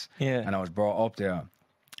Ross, and I was brought up there.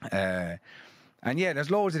 And yeah,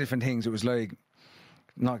 there's loads of different things. It was like,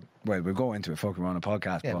 we'll go into it, fuck, we're on a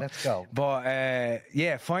podcast. Yeah, let's go. But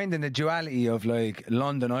yeah, finding the duality of like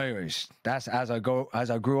London Irish, that's as I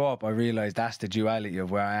grew up, I realised that's the duality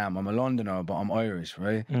of where I am. I'm a Londoner, but I'm Irish,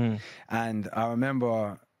 right? And I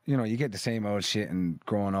remember, you know, you get the same old shit and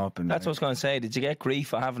growing up. And That's what I was going to say. Did you get grief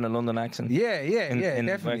for having a London accent? Yeah, in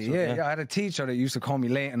definitely. Wexford, Yeah. I had a teacher that used to call me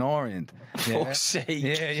Leighton Orient. Fuck's sake.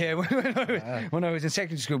 Yeah. When I was in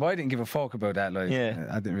secondary school, but I didn't give a fuck about that. Like, Yeah.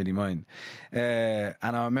 I didn't really mind. And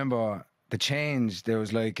I remember the change. There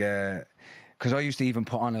was like, because I used to even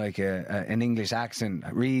put on like an English accent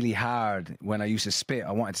really hard when I used to spit.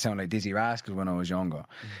 I wanted to sound like Dizzy Rascal when I was younger,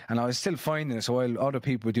 and I was still finding it. So while other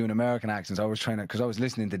people were doing American accents, I was trying to, because I was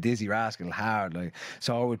listening to Dizzy Rascal hard, like,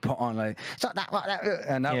 so I would put on like, so that,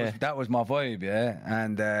 and that was my vibe, yeah.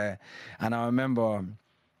 And I remember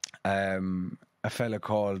a fella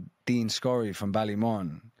called Dean Scurry from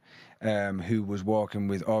Ballymun, who was working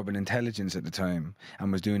with Urban Intelligence at the time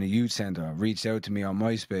and was doing a youth centre, reached out to me on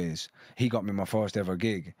MySpace. He got me my first ever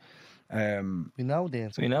gig. We know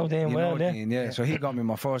Dan. We know Dan well, yeah. Dean, yeah. So he got me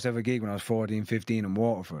my first ever gig when I was 14, 15 in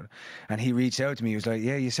Waterford. And he reached out to me. He was like,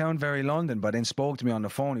 yeah, you sound very London, but then spoke to me on the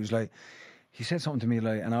phone. He was like, he said something to me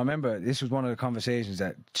like, and I remember this was one of the conversations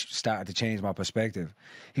that started to change my perspective.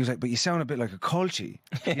 He was like, but you sound a bit like a culture.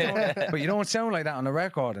 But you don't sound like that on the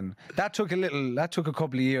record. And that took a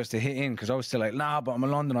couple of years to hit in, because I was still like, nah, but I'm a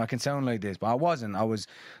Londoner, I can sound like this. But I wasn't. I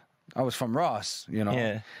was from Ross, you know.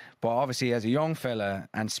 Yeah. But obviously, as a young fella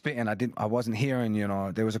and spitting, I wasn't hearing, you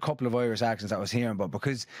know, there was a couple of Irish accents I was hearing, but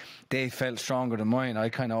because they felt stronger than mine, I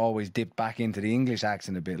kind of always dipped back into the English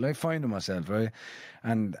accent a bit, like finding myself, right?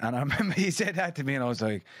 And I remember he said that to me, and I was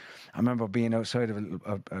like, I remember being outside of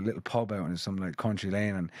a little pub out in some like country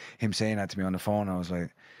lane, and him saying that to me on the phone. I was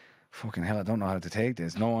like, fucking hell, I don't know how to take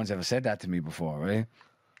this. No one's ever said that to me before, right?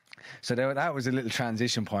 So that was a little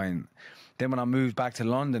transition point. Then when I moved back to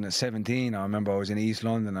London at 17, I remember I was in East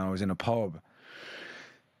London, I was in a pub.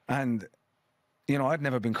 And, you know, I'd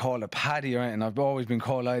never been called a paddy or anything. I've always been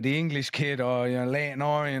called like the English kid, or, you know, Leighton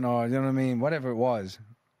Orient, or, you know what I mean, whatever it was.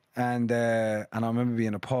 And I remember being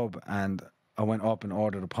in a pub, and I went up and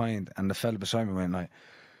ordered a pint, and the fella beside me went like,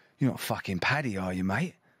 "You're not fucking paddy, are you,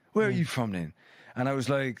 mate? Where are you from then?" And I was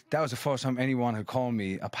like, that was the first time anyone had called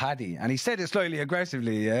me a paddy. And he said it slightly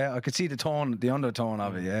aggressively, yeah. I could see the undertone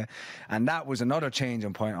of it, yeah. And that was another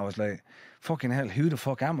changing point. I was like, fucking hell, who the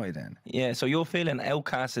fuck am I then? Yeah, so you're feeling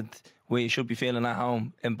outcasted where you should be feeling at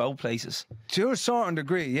home in both places. To a certain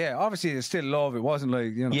degree, yeah. Obviously, there's still love. It wasn't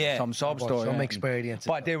like, you know, some sob story. Some experience.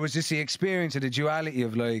 But there was just the experience of the duality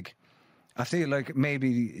of like, I feel like maybe,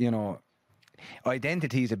 you know,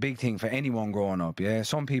 identity is a big thing for anyone growing up, yeah.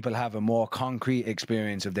 Some people have a more concrete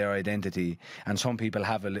experience of their identity, and some people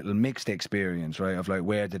have a little mixed experience, right, of like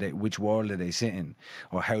which world do they sit in,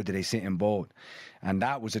 or how do they sit in both. And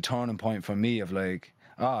that was a turning point for me of like,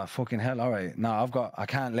 fucking hell, all right, I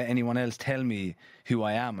can't let anyone else tell me who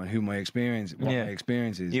I am and who my experience, what my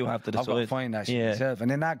experience is. You have to decide. I've got to find that shit myself.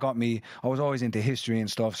 And then that got me, I was always into history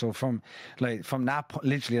and stuff, so from that,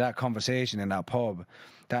 literally that conversation in that pub,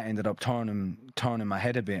 that ended up turning my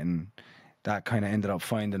head a bit, and that kind of ended up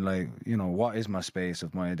finding, like, you know, what is my space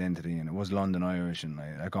of my identity, and it was London Irish, and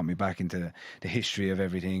like, that got me back into the history of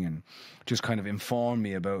everything, and just kind of informed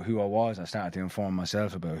me about who I was. I started to inform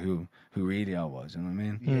myself about who really I was, you know what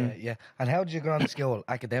I mean? Yeah. And how did you go on to school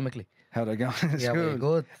academically? How did I get on to school? Yeah,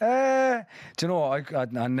 good. Do you know what?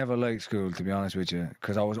 I never liked school, to be honest with you,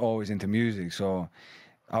 because I was always into music, so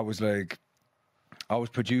I was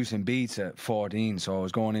producing beats at 14, so I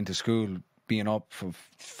was going into school, being up for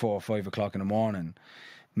 4 or 5 o'clock in the morning,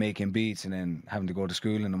 making beats, and then having to go to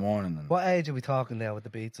school in the morning. And what age are we talking now with the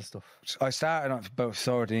beats and stuff? I started at about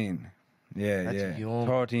 13. Yeah, That's young.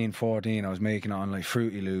 13, 14. I was making it on like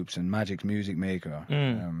Fruity Loops and Magic's Music Maker,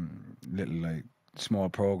 little like small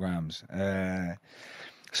programs.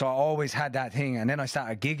 So I always had that thing, and then I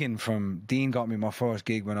started gigging. Dean got me my first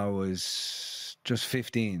gig when I was just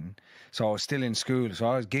 15. So I was still in school. So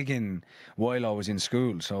I was gigging while I was in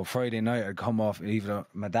school. So Friday night I'd come off, either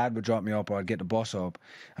my dad would drop me up or I'd get the bus up.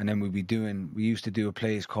 And then we used to do a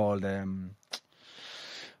place called,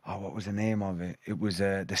 what was the name of it? It was,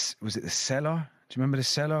 was it The Cellar? Do you remember The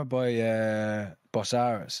Cellar by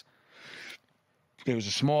Bossaris? There was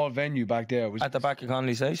a small venue back there. At the back of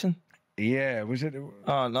Connolly Station? Yeah, was it?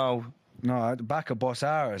 Oh, no. No, at the back of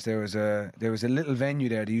Bossaris, there was a little venue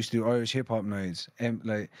there. They used to do Irish hip hop nights,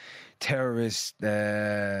 like Terrorist,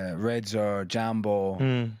 Redzor,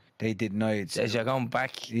 Jambo. They did nights. As you're going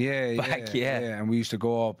back, yeah. And we used to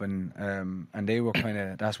go up, and they were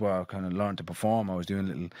that's where I kind of learned to perform. I was doing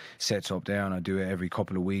little sets up there, and I'd do it every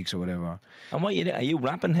couple of weeks or whatever. And what are you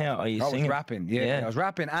rapping here? Or are you singing? I was rapping, yeah. I was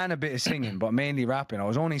rapping and a bit of singing, but mainly rapping. I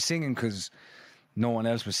was only singing because no one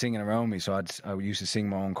else was singing around me, so I used to sing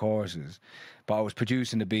my own choruses. But I was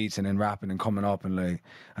producing the beats and then rapping and coming up, and like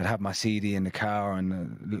I'd have my CD in the car and a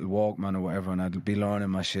little Walkman or whatever, and I'd be learning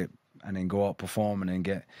my shit, and then go up perform and then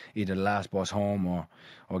get either the last bus home or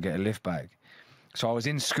get a lift bag. So I was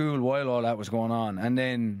in school while all that was going on, and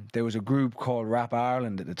then there was a group called Rap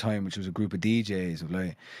Ireland at the time, which was a group of DJs of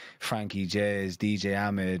like Frankie J's, DJ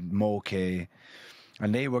Ahmed, Moke, and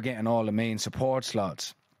they were getting all the main support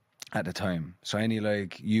slots at the time. So any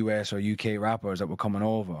like US or UK rappers that were coming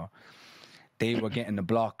over, they were getting the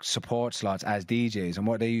block support slots as DJs. And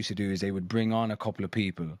what they used to do is they would bring on a couple of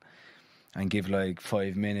people and give like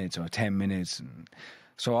 5 minutes or 10 minutes. And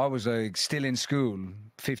so I was like still in school,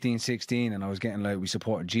 15, 16, and I was getting like, we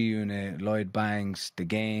supported G-Unit, Lloyd Banks, The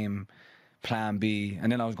Game, Plan B,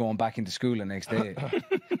 and then I was going back into school the next day.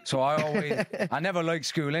 So I never liked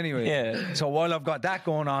school anyway. Yeah. So while I've got that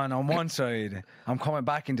going on one side, I'm coming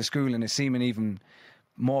back into school and it's seeming even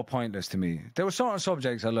more pointless to me. There were certain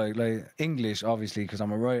subjects I like English, obviously, because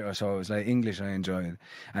I'm a writer, so it was like English I enjoyed,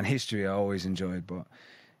 and history I always enjoyed. But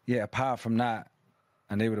yeah, apart from that,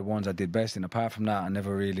 and they were the ones I did best in. Apart from that,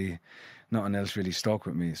 nothing else really stuck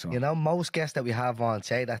with me. So You know, most guests that we have on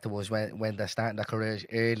say that to us when they're starting their careers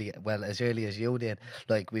early, well, as early as you did.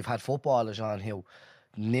 Like, we've had footballers on who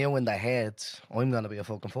knew in their heads, I'm going to be a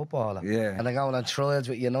fucking footballer. Yeah. And they're going on trials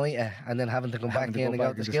with United and then having to come back to in go and go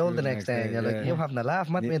back to into school school the next day. And you're like, you're having a laugh.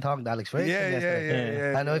 Man, been talking to Alex Ferguson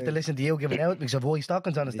yesterday. And I have to listen to you giving out because of white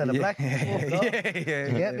stockings on instead of black.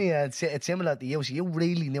 You get me? It's similar to you. So you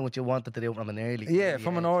really knew what you wanted to do from an early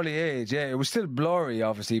from an early age. Yeah, it was still blurry,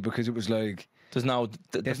 obviously, because it was like There's no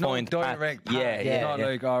defined direct path. Yeah, It's not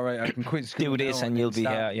like, all right, I can quit school. Do this now and you'll be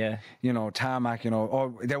start, here. Yeah. You know, tarmac. You know,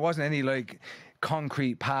 or there wasn't any like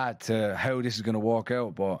concrete path to how this is going to work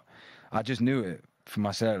out. But I just knew it for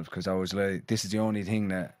myself because I was like, this is the only thing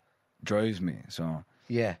that drives me. So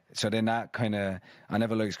So then that kind of, I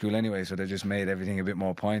never liked school anyway, so they just made everything a bit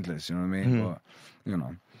more pointless. You know what I mean? But you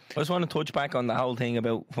know, I just want to touch back on the whole thing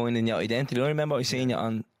about finding your identity. I remember I seen you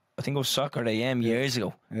on, I think it was Soccer AM years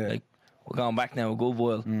ago. Yeah. Like, we're going back now a good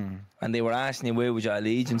while. And they were asking you where would your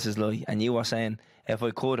allegiances lie, and you were saying, if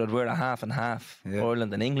I could, I'd wear a half and half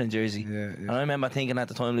Ireland and England jersey. And I remember thinking at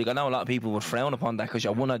the time, like, I know a lot of people would frown upon that because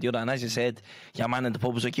you're one or the other, and as you said, your man in the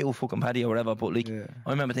pub was like, you fucking Paddy or whatever, but like,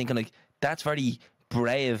 I remember thinking like, that's very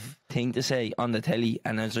brave thing to say on the telly,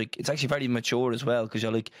 and it's like, it's actually very mature as well, because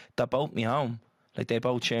you're like, they're both me home, like they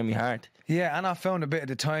both share me heart. Yeah, and I found a bit of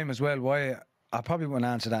the time as well why I probably wouldn't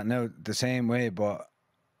answer that now the same way, but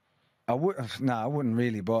I wouldn't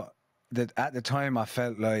really, but at the time I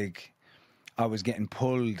felt like I was getting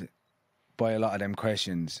pulled by a lot of them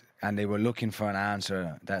questions, and they were looking for an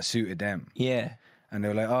answer that suited them. Yeah. And they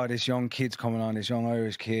were like, oh, this young kid's coming on, this young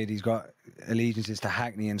Irish kid, he's got allegiances to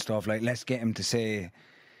Hackney and stuff, like, let's get him to say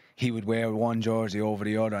he would wear one jersey over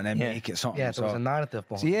the other and then make it something. Yeah, there was a narrative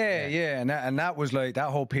behind it. And that was like, that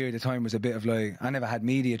whole period of time was a bit of like, I never had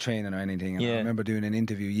media training or anything. And I remember doing an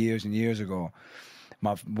interview years and years ago,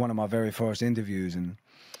 one of my very first interviews, and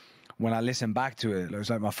when I listened back to it was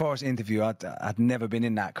like my first interview. I'd never been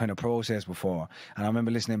in that kind of process before, and I remember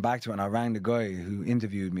listening back to it, and I rang the guy who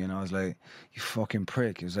interviewed me, and I was like, you fucking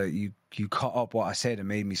prick. It was like, you cut up what I said and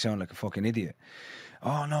made me sound like a fucking idiot.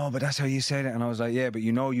 Oh no, but that's how you said it. And I was like, yeah, but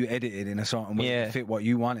you know, you edited in a certain way to fit what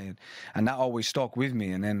you wanted, and that always stuck with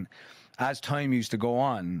me. And then as time used to go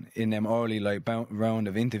on in them early like round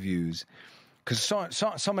of interviews, because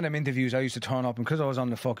some of them interviews I used to turn up, and because I was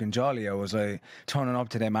on the fucking jolly, I was like turning up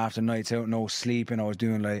to them after nights out, no sleeping. I was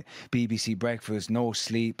doing like BBC breakfast, no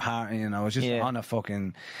sleep, partying. I was just on a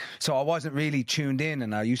fucking, so I wasn't really tuned in,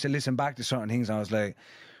 and I used to listen back to certain things, and I was like,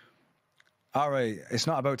 all right, it's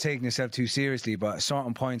not about taking yourself too seriously, but at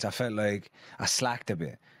certain points I felt like I slacked a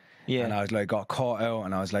bit. Yeah. And I was like, got caught out,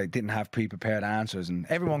 and I was like, didn't have pre-prepared answers. And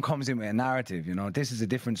everyone comes in with a narrative, you know. This is a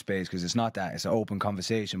different space because it's not that. It's an open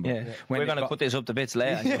conversation. But we're going to put this up to bits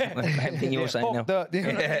later. Everything you were saying now.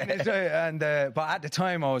 And but at the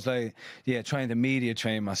time, I was like, trying to media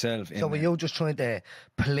train myself. So were you just trying to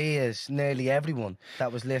please nearly everyone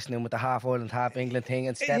that was listening with the half Ireland, half England thing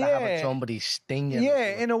instead of having somebody sting you?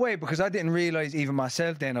 Yeah, in a way, because I didn't realise even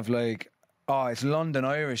myself then of like, oh, it's London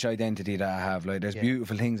Irish identity that I have. Like, there's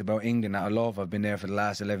beautiful things about England that I love. I've been there for the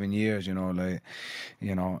last 11 years, you know, like,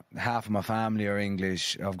 you know, half of my family are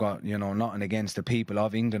English. I've got, you know, nothing against the people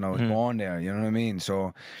of England. I was born there, you know what I mean?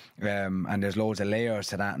 So, and there's loads of layers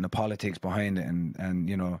to that and the politics behind it, and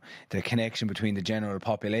you know, the connection between the general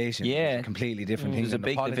population. Yeah. Is a completely different thing. There's a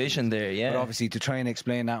big division there, But obviously to try and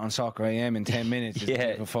explain that on Soccer AM in 10 minutes is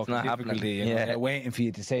a fucking difficulty. You know? They're waiting for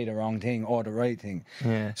you to say the wrong thing or the right thing.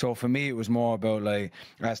 Yeah. So for me, it was more about like,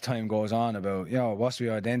 as time goes on, about, what's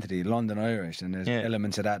your identity? London Irish, and there's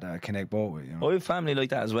elements of that I connect both with. You know? I have family like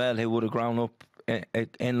that as well who would have grown up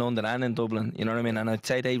in London and in Dublin, you know what I mean? And I'd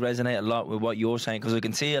say they resonate a lot with what you're saying, because I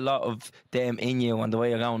can see a lot of them in you and the way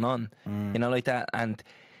you're going on, you know, like that. And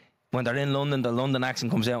when they're in London, the London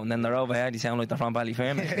accent comes out, and then they're over here, they sound like they're from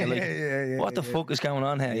Ballyfermot. You're like, what the fuck is going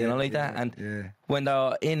on here? You know, like that. And when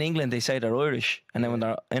they're in England, they say they're Irish, and then when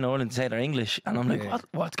they're in Ireland, they say they're English. And I'm like,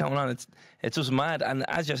 what's going on? It's just mad. And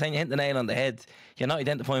as you're saying, you hit the nail on the head. You're not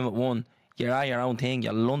identifying with one. You're your own thing.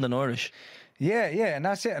 You're London Irish. Yeah, and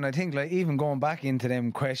that's it. And I think, like, even going back into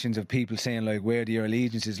them questions of people saying, like, where do your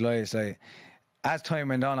allegiances lie? It's like, as time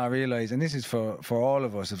went on, I realised, and this is for all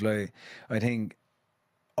of us, of like, I think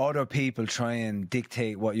other people try and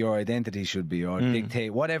dictate what your identity should be, or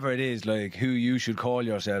dictate whatever it is, like who you should call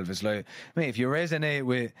yourself. It's like, mate, if you resonate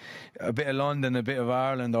with a bit of London, a bit of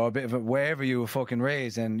Ireland, or a bit of wherever you were fucking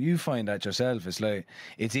raised, and you find that yourself. It's like,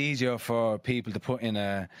 it's easier for people to put in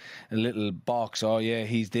a little box, oh yeah,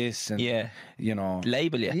 he's this, and you know,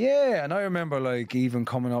 label you. Yeah, and I remember like even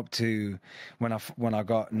coming up to when I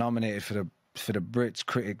got nominated for the Brits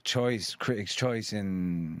Critics' Choice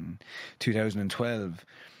in 2012,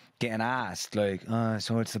 getting asked like,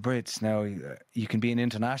 so it's the Brits now. You can be an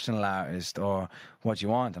international artist, or what do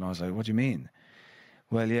you want? And I was like, what do you mean?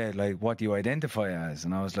 Well, yeah, like, what do you identify as?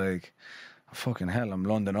 And I was like, fucking hell, I'm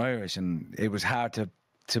London Irish. And it was hard to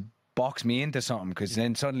box me into something, because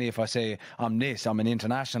then suddenly if I say I'm this, I'm an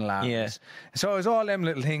international artist. So it was all them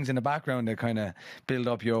little things in the background that kind of build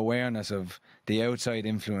up your awareness of the outside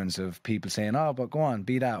influence of people saying, oh, but go on,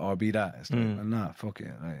 be that or be that. It's like, well, nah, fuck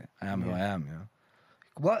it, like, I am who I am, you know.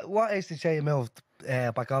 What age did you say you moved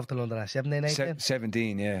back over to London at? 17, 18?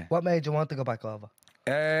 17, yeah. What made you want to go back over?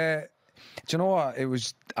 Do you know what? It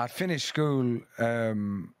was, I finished school,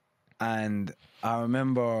 and I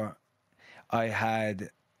remember I had,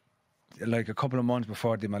 like, a couple of months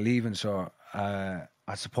before I did my leaving, so I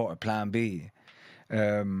supported Plan B,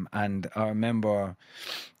 and I remember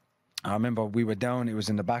we were down. It was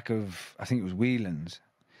in the back of, I think it was Whelan's.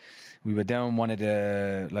 We were down one of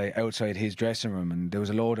the, like, outside his dressing room, and there was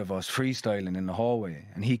a load of us freestyling in the hallway,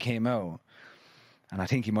 and he came out, and I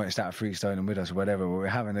think he might have started freestyling with us or whatever. We were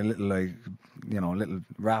having a little, like, you know, little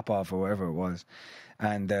rap off or whatever it was,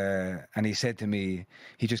 and he said to me,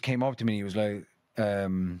 he just came up to me, he was like, yeah,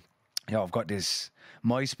 I've got this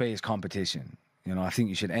MySpace competition, you know, I think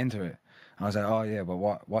you should enter it. And I was like, oh yeah, but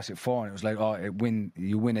what's it for? And it was like, oh,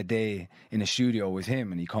 you win a day in a studio with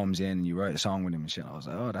him, and he comes in and you write a song with him and shit. I was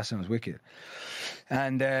like, oh, that sounds wicked.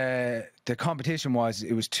 And the competition was 2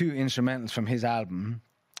 instrumentals from his album.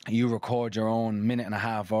 You record your own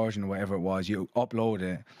 1.5-minute version or whatever it was, you upload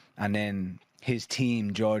it, and then his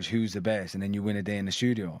team judge who's the best, and then you win a day in the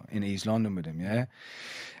studio in East London with him, yeah?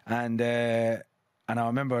 And I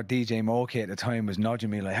remember DJ Moke at the time was nudging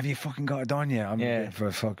me like, have you fucking got it done yet? I'm for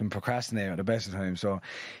a fucking procrastinator at the best of times. So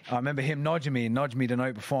I remember him nudging me the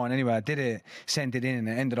night before. And anyway, I did it, sent it in, and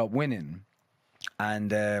I ended up winning.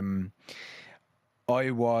 And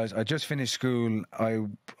I just finished school. I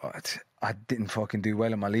didn't fucking do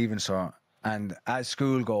well in my leaving cert. And as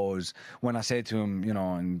school goes, when I said to him, you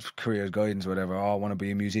know, in careers guidance or whatever, oh, I want to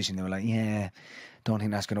be a musician, they were like, yeah, don't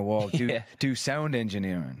think that's going to work. Do sound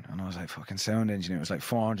engineering. And I was like, fucking sound engineering. It was like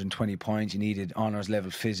 420 points. You needed honours level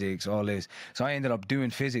physics, all this. So I ended up doing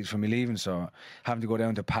physics for me leaving, so having to go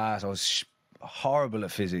down to pass. I was horrible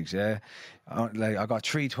at physics, yeah. Like, I got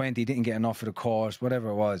 320, didn't get enough for the course, whatever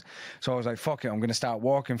it was. So I was like, fuck it, I'm going to start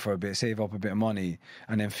working for a bit, save up a bit of money,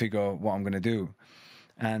 and then figure out what I'm going to do.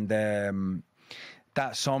 And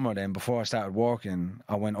that summer then, before I started working,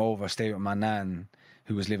 I went over, stayed with my nan,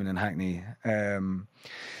 who was living in Hackney. And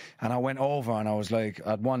I went over, and I was like,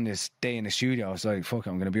 I'd won this day in the studio. I was like, fuck it,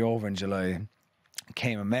 I'm going to be over in July.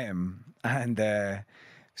 Came and met him. And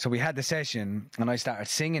so we had the session, and I started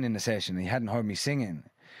singing in the session. He hadn't heard me singing.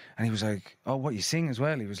 And he was like, oh, what, you sing as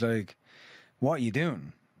well? He was like, what are you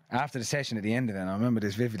doing? After the session at the end of it, and I remember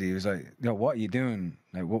this vividly, he was like, yo, what are you doing?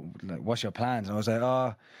 Like, what's your plans? And I was like,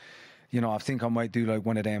 oh, you know, I think I might do like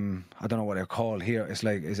one of them, I don't know what they're called here. It's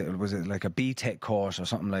like, was it like a B-Tech course or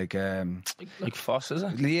something like... like FOSS, is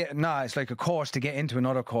it? Yeah, no, it's like a course to get into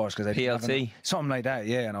another course. Cause PLC? Something like that,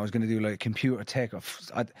 yeah. And I was going to do like computer tech.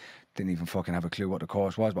 I didn't even fucking have a clue what the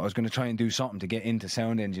course was, but I was going to try and do something to get into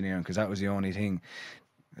sound engineering, because that was the only thing,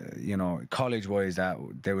 you know, college-wise that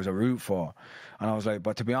there was a route for. And I was like,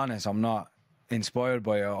 but to be honest, I'm not inspired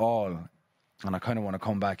by it at all. And I kind of want to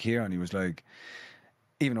come back here. And he was like...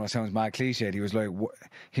 even though it sounds mad cliched, he was like,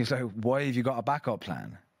 why have you got a backup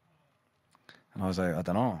plan? And I was like, I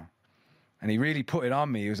don't know. And he really put it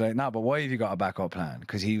on me. He was like, nah, but why have you got a backup plan?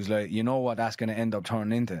 Because he was like, you know what that's going to end up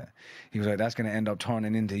turning into? He was like, that's going to end up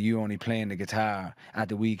turning into you only playing the guitar at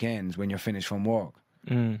the weekends when you're finished from work.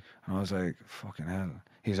 And I was like, fucking hell.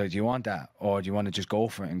 He was like, do you want that? Or do you want to just go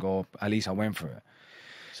for it and go, at least I went for it?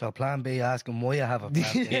 So plan B, ask him why you have a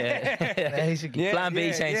plan B. Basically. Plan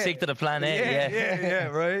B saying stick to the plan A.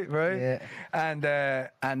 Right. Yeah.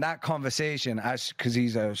 And that conversation, because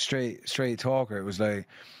he's a straight talker, it was like,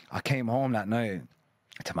 I came home that night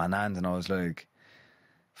to my nan and I was like,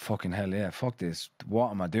 fucking hell yeah, fuck this.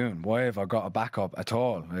 What am I doing? Why have I got a backup at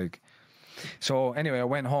all? Like, so anyway, I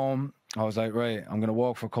went home. I was like, right, I'm going to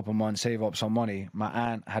work for a couple of months, save up some money. My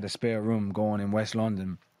aunt had a spare room going in West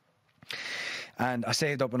London. And I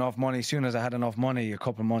saved up enough money. As soon as I had enough money, a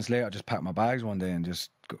couple of months later, I just packed my bags one day and just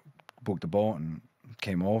booked a boat and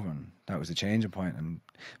came over. And that was the changing point. And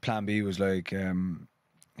plan B was like,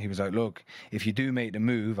 he was like, look, if you do make the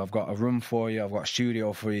move, I've got a room for you. I've got a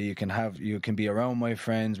studio for you. You can be around my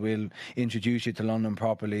friends. We'll introduce you to London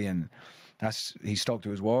properly. And he stuck to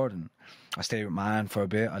his word. And I stayed with my aunt for a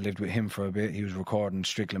bit. I lived with him for a bit. He was recording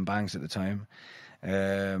Strickland Banks at the time.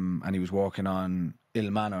 and he was working on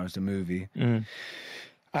Ill Manners, the movie.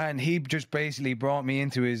 And he just basically brought me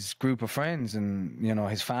into his group of friends and, you know,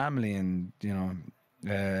 his family and, you know,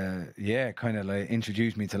 kind of like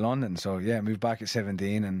introduced me to London. So, yeah, moved back at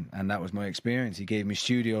 17 and that was my experience. He gave me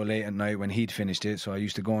studio late at night when he'd finished it. So I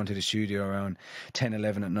used to go into the studio around 10,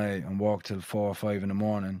 11 at night and work till 4 or 5 in the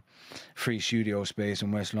morning. Free studio space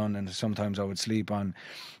in West London. Sometimes I would sleep on,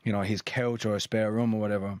 you know, his couch or a spare room or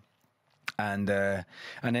whatever. And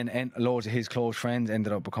then loads of his close friends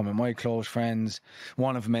ended up becoming my close friends.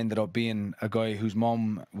 One of them ended up being a guy whose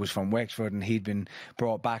mum was from Wexford, and he'd been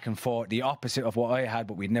brought back and forth, the opposite of what I had,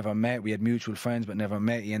 but we'd never met. We had mutual friends but never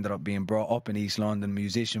met. He ended up being brought up in East London,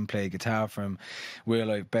 musician, played guitar for him. We're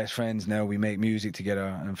like best friends now. We make music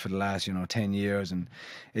together, and for the last, you know, 10 years, and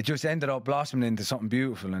it just ended up blossoming into something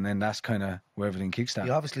beautiful. And then that's kind of where everything kickstarted.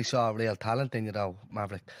 You obviously saw real talent in you though,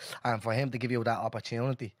 Maverick, and for him to give you that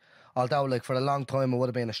opportunity, although like for a long time it would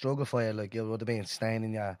have been a struggle for you, like you would have been staying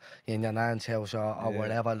in your nan's house or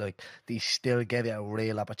whatever, like they still gave you a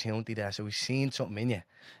real opportunity there. So we've seen something in you,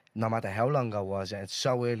 no matter how long ago it was, and it's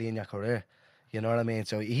so early in your career. You know what I mean?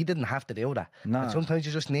 So he didn't have to do that. No. And sometimes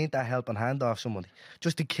you just need that helping hand off somebody,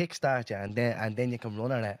 just to kickstart you, and then you can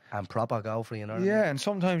run on it and proper go for it, you know what I mean? Yeah, and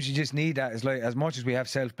sometimes you just need that. It's like, as much as we have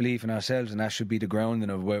self-belief in ourselves, and that should be the grounding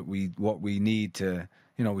of what we need to,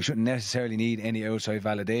 you know, we shouldn't necessarily need any outside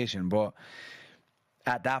validation, but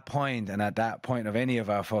at that point, and at that point of any of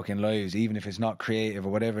our fucking lives, even if it's not creative or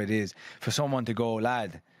whatever it is, for someone to go,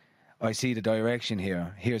 lad, I see the direction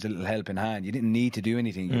here, here's a little helping hand. You didn't need to do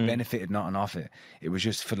anything. You benefited nothing off it. It was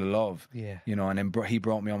just for the love. Yeah. You know, and then he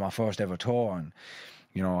brought me on my first ever tour, and,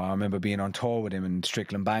 you know, I remember being on tour with him, and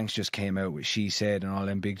Strickland Banks just came out with She Said and all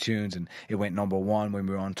them big tunes, and it went #1 when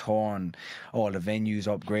we were on tour, and all the venues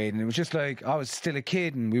upgraded. And it was just like, I was still a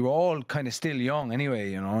kid, and we were all kind of still young anyway,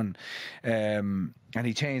 you know. And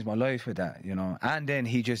he changed my life with that, you know. And then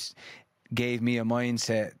he just gave me a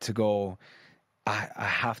mindset to go, I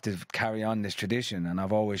have to carry on this tradition. And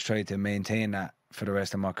I've always tried to maintain that for the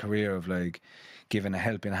rest of my career, of like giving a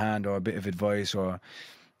helping hand or a bit of advice or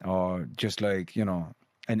just like, you know,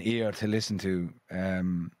 an ear to listen to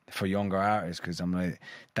for younger artists, because I'm like,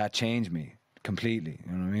 that changed me completely,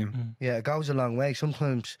 you know what I mean? Yeah, it goes a long way.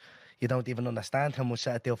 Sometimes you don't even understand how much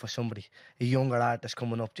that do for somebody, a younger artist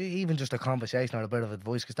coming up, even just a conversation or a bit of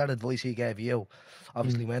advice, because that advice he gave you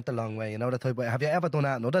obviously went a long way, you know, the type of, have you ever done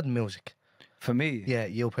that other than music? For me? Yeah,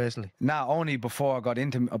 you personally. Not only before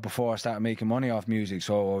I started making money off music.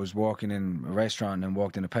 So I was working in a restaurant and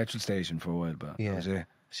worked in a petrol station for a while, but that was it.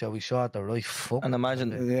 So we saw the right fuck. And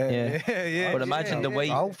imagine, but imagine the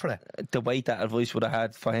weight that advice would have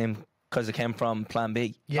had for him, because it came from Plan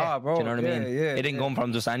B. Yeah, bro. Do you know what I mean? Yeah, it didn't come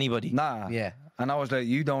from just anybody. Nah. Yeah. And I was like,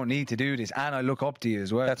 you don't need to do this, and I look up to you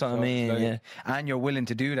as well. That's what I mean. Like, yeah. And you're willing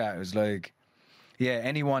to do that. It was like, yeah,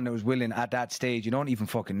 anyone that was willing at that stage, you don't even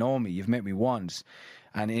fucking know me. You've met me once,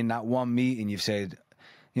 and in that one meeting, you've said,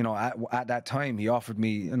 you know, at that time, he offered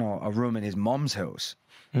me, you know, a room in his mum's house.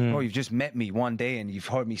 Oh, you've just met me one day and you've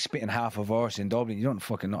heard me spitting half a verse in Dublin. You don't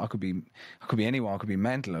fucking know. I could be anyone. I could be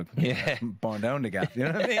mental. I could burn down the gap. You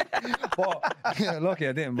know what I mean? But lucky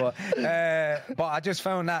I didn't. But I just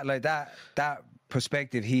found that, like, that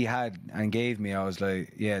perspective he had and gave me, I was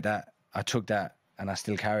like, yeah, that I took that and I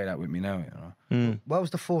still carry that with me now. You know. What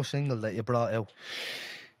was the first single that you brought out?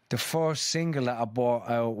 The first single that I brought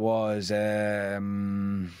out was what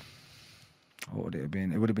would it have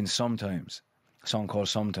been? It would have been Sometimes. A song called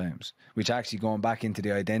Sometimes, which actually, going back into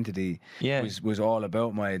the identity, was all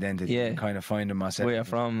about my identity and kind of finding myself. Where you're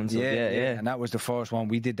from and stuff. Yeah. And that was the first one.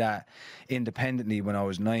 We did that independently when I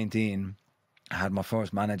was 19. I had my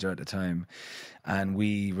first manager at the time, and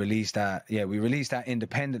we released that. Yeah, we released that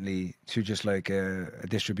independently to just like a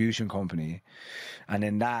distribution company, and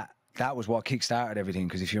then that was what kickstarted everything.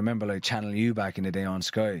 Because if you remember, like Channel U back in the day on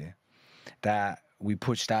Sky, that we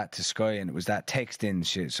pushed that to Sky, and it was that texting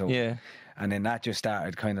shit. So and then that just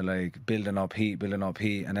started kind of like building up heat,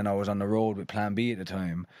 and then I was on the road with Plan B at the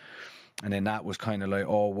time, and then that was kind of like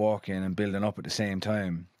all working and building up at the same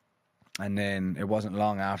time. And then it wasn't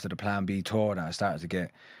long after the Plan B tour that I started to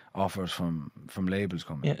get offers from labels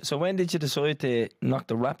coming. Yeah. So when did you decide to knock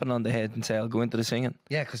the rapping on the head and say, I'll go into the singing?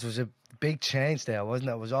 Yeah, because there was a big change there, wasn't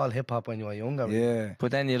it? It was all hip-hop when you were younger. Really. Yeah.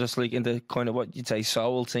 But then you're just like into kind of what you'd say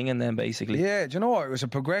soul singing then, basically. Yeah, do you know what? It was a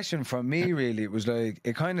progression from me, really. It was like,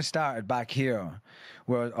 it kind of started back here,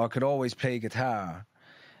 where I could always play guitar.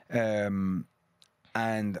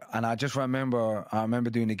 And I just remember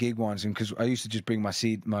doing a gig once, and because I used to just bring my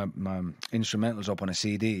instrumentals up on a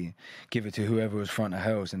CD, give it to whoever was front of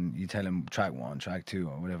house, and you tell them track 1, track 2,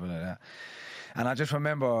 or whatever like that. And I just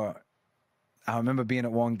remember I remember being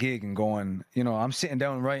at one gig and going, you know, I'm sitting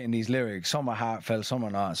down writing these lyrics. Some are heartfelt, some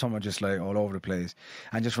are not. Some are just like all over the place.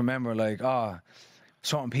 And just remember like,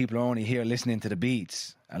 certain people are only here listening to the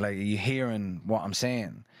beats. And like, are you hearing what I'm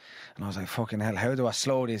saying? And I was like, fucking hell, how do I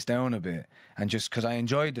slow this down a bit? And just because I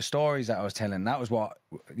enjoyed the stories that I was telling, that was what,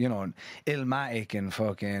 you know, Illmatic and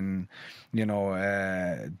fucking, you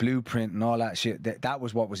know, Blueprint and all that shit, that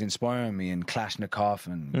was what was inspiring me, and Kalashnikov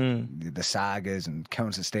and the Sagas and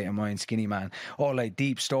Council State of Mind, Skinny Man, all like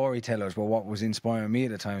deep storytellers were what was inspiring me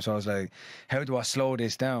at the time. So I was like, how do I slow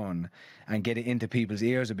this down and get it into people's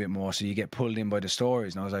ears a bit more so you get pulled in by the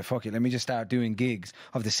stories? And I was like, fuck it, let me just start doing gigs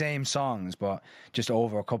of the same songs but just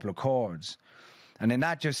over a couple of chords. And then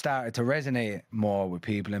that just started to resonate more with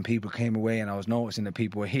people, and people came away, and I was noticing that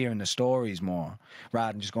people were hearing the stories more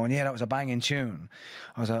rather than just going, yeah, that was a banging tune.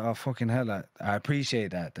 I was like, oh, fucking hell, I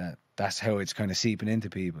appreciate that's how it's kind of seeping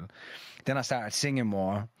into people. Then I started singing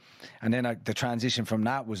more, and then the transition from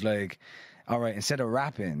that was like, all right, instead of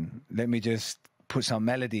rapping, let me just put some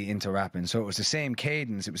melody into rapping. So it was the same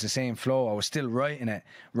cadence, it was the same flow. I was still writing it,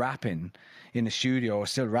 rapping in the studio, I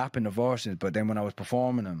was still rapping the verses, but then when I was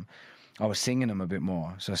performing them, I was singing them a bit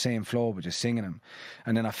more. So same flow, but just singing them.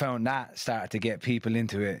 And then I found that started to get people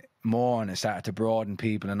into it more, and it started to broaden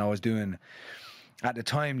people. And I was doing, at the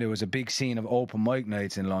time, there was a big scene of open mic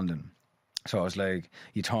nights in London. So I was like,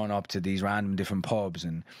 you turn up to these random different pubs,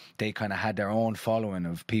 and they kind of had their own following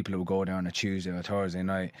of people who would go there on a Tuesday or Thursday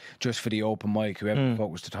night just for the open mic, whoever the fuck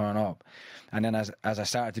was to turn up. And then as I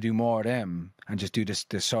started to do more of them and just do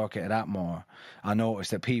the circuit of that more, I noticed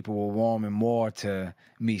that people were warming more to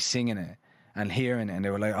me singing it and hearing it. And they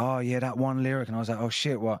were like, oh yeah, that one lyric. And I was like, oh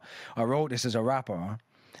shit, well, I wrote this as a rapper,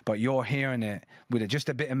 but you're hearing it with just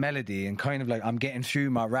a bit of melody, and kind of like I'm getting through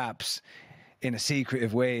my raps in a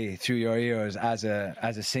secretive way through your ears as a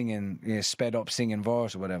singing, you know, sped up singing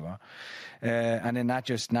verse or whatever. And then that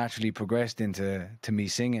just naturally progressed into me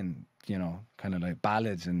singing, you know, kind of like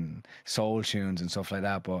ballads and soul tunes and stuff like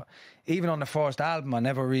that. But even on the first album, I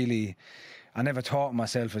never taught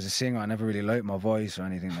myself as a singer. I never really liked my voice or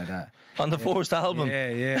anything like that. On the first album?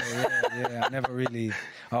 Yeah. I never really,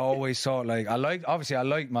 I always thought like,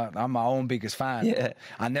 I'm my own biggest fan. Yeah.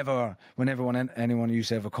 Whenever anyone used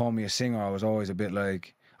to ever call me a singer, I was always a bit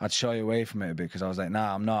like, I'd shy away from it a bit, because I was like,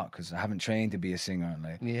 nah, I'm not, because I haven't trained to be a singer. And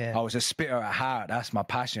like, I was a spitter at heart. That's my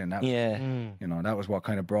passion. You know, that was what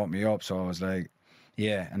kind of brought me up. So I was like,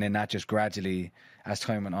 yeah. And then that just gradually, as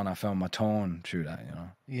time went on, I found my tone through that, you know.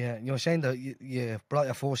 Yeah, you were saying that you brought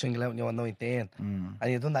your first single out when you were 19,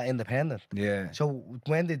 and you've done that independent. Yeah. So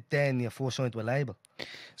when did then you first sign to a label?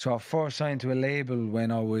 So I first signed to a label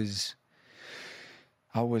when I was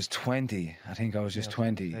 20. I think I was just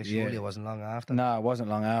 20. Surely it wasn't long after. No, it wasn't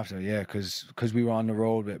long after, yeah, because we were on the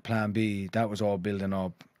road with Plan B. That was all building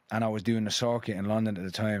up. And I was doing the circuit in London at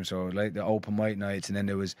the time, so like the open mic nights, and then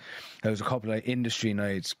there was a couple of industry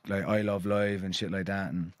nights, like I Love Live and shit like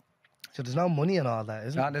that. And so there's no money in all that,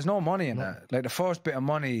 isn't there? There's no money in that. Like the first bit of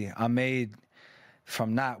money I made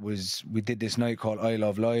from that was, we did this night called I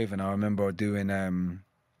Love Live, and I remember doing,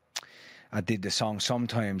 I did the song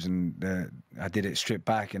Sometimes, and I did it stripped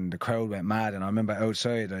back, and the crowd went mad. And I remember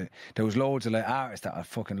outside, there was loads of like artists that I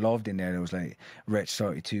fucking loved in there. There was like Wretch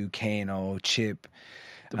 32, Kano, Chip.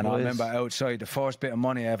 And I remember outside, the first bit of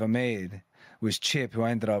money I ever made was Chip, who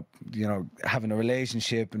I ended up, you know, having a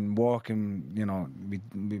relationship and working, you know, we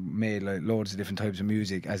made like loads of different types of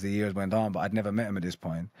music as the years went on, but I'd never met him at this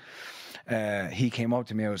point. He came up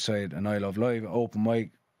to me outside an I Love Live open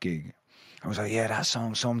mic gig. I was like, yeah, that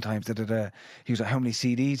song Sometimes, da-da-da. He was like, how many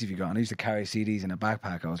CDs have you got? And I used to carry CDs in a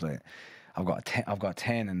backpack. I was like, I've got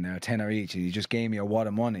 10 in there, 10 each. And he just gave me a wad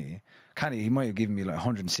of money. He might have given me like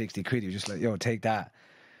 160 quid. He was just like, yo, take that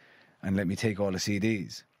and let me take all the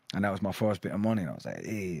CDs. And that was my first bit of money. And I was like,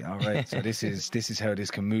 hey, all right, so this is how this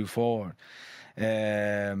can move forward.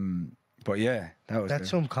 But yeah, that's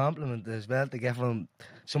some compliment as well to get from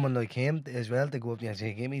someone like him as well, to go up there and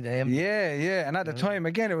say, give me them. Yeah. And at the time,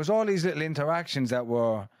 again, it was all these little interactions that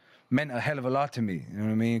meant a hell of a lot to me. You know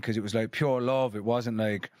what I mean? Because it was like pure love. It wasn't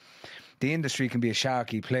like, the industry can be a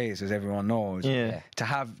sharky place, as everyone knows. Yeah.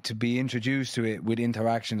 To be introduced to it with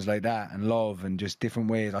interactions like that and love and just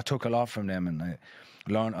different ways, I took a lot from them, and I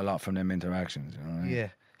learned a lot from them interactions. You know what I mean? Yeah.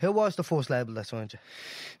 Who was the first label that signed you?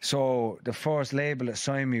 So the first label that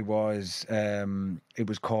signed me was, it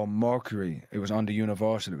was called Mercury. It was under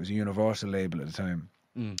Universal. It was a Universal label at the time.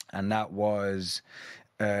 And that was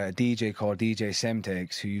a DJ called DJ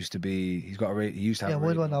Semtex, who used to have yeah,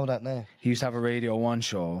 why do I know that now? He used to have a Radio 1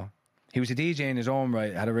 show. He was a DJ in his own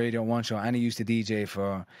right, had a Radio 1 show, and he used to DJ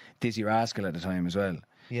for Dizzy Rascal at the time as well.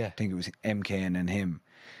 Yeah. I think it was MK and then him.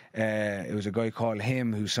 It was a guy called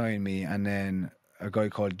Him who signed me, and then a guy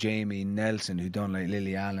called Jamie Nelson who done like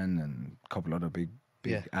Lily Allen and a couple other big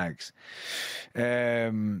acts.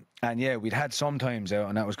 And yeah, we'd had some times out,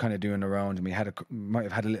 and that was kind of doing the rounds. And we might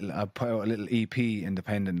have had I put out a little EP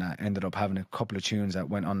independent that ended up having a couple of tunes that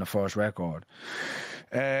went on the first record.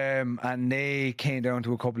 And they came down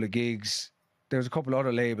to a couple of gigs. There was a couple of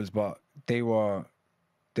other labels, but they were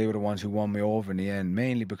the ones who won me over in the end,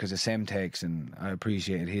 mainly because of Semtex, and I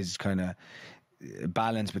appreciated his kind of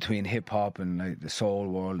balance between hip hop and like the soul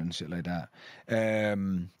world and shit like that.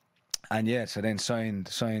 And yeah, so then signed.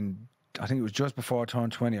 I think it was just before I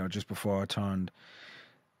turned 20 or just before I turned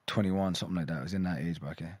 21, something like that. I was in that age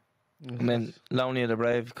back then. And then Lonely and the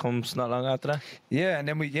Brave comes not long after that. Yeah, and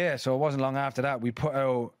then so it wasn't long after that. We put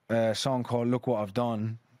out a song called Look What I've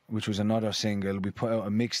Done, which was another single. We put out a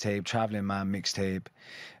mixtape, Traveling Man mixtape.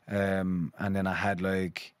 And then I had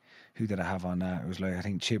like, who did I have on that? It was like, I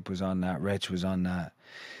think Chip was on that, Wretch was on that.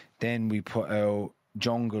 Then we put out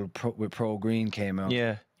Jungle with Pro Green came out.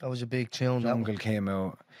 Yeah. That was a big tune. Jungle came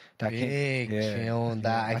out. Big tune.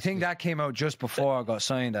 That I think that came out just before I got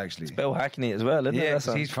signed, actually. It's Bill Hackney as well, isn't it? Yeah, That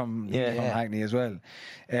song? he's from Hackney as well.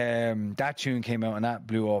 That tune came out and that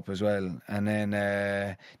blew up as well. And then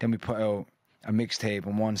we put out a mixtape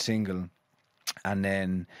and one single, and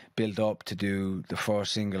then built up to do the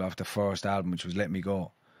first single off the first album, which was Let Me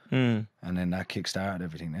Go. And then that kick-started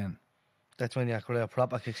everything then. That's when your career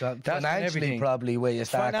proper kicks off. That's Financially, probably where you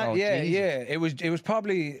start going. Yeah. It was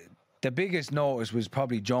probably the biggest notice was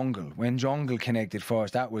probably Jungle. When Jungle connected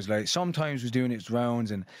first, that was like, sometimes was doing its rounds,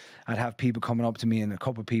 and I'd have people coming up to me, and a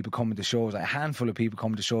couple of people coming to shows, like a handful of people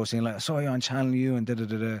coming to shows saying like, I saw you on Channel U and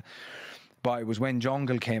da-da-da-da. But it was when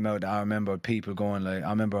Jungle came out that I remember people going like, I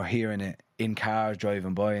remember hearing it in cars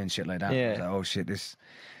driving by and shit like that. Yeah. I was like, oh shit,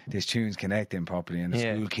 this tune's connecting properly, and the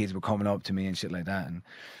school kids were coming up to me and shit like that.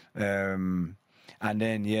 And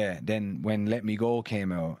then when Let Me Go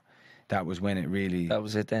came out, that was when it really. That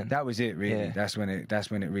was it then. That was it really. Yeah. That's when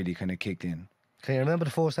it really kind of kicked in. Can you remember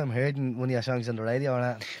the first time hearing one of your songs on the radio or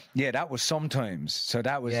not? Yeah, that was sometimes. So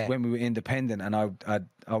that was when we were independent, and I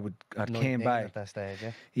came back at that stage.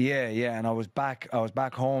 Yeah, and I was back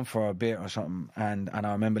home for a bit or something, and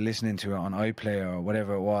I remember listening to it on iPlayer or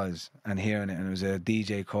whatever it was, and hearing it, and it was a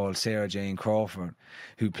DJ called Sarah Jane Crawford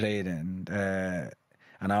who played it,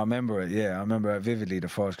 and I remember it. Yeah, I remember it vividly the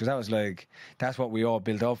first, because that was like, that's what we all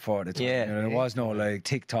built up for at the time. Yeah, there was no like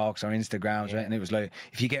TikToks or Instagrams, right? And it was like,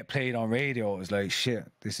 if you get played on radio, it was like, shit,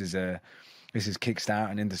 this is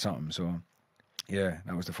kick-starting into something. So yeah,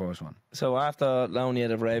 that was the first one. So after Lonely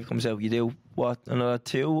and the Brave comes out, you do what, another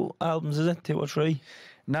 2 albums, is it? 2 or 3?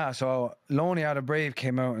 Nah, so Lonely Out of Brave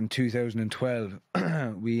came out in 2012.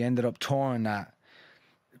 We ended up touring that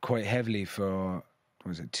quite heavily for,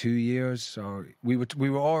 was it 2 years? So we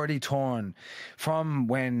were already touring from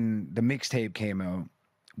when the mixtape came out.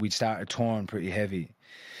 We'd started touring pretty heavy.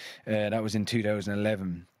 That was in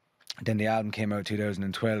 2011. Then the album came out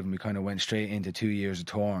 2012, and we kind of went straight into 2 years of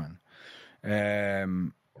touring.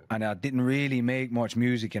 And I didn't really make much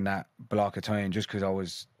music in that block of time, just because I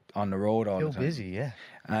was on the road all the time. Busy, yeah.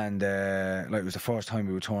 And like, it was the first time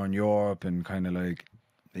we were touring Europe, and kind of like,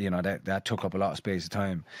 you know, that took up a lot of space of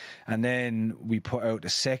time. And then we put out the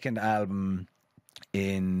second album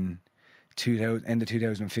in end of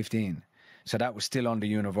 2015. So that was still under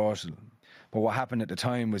Universal. But what happened at the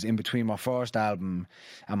time was, in between my first album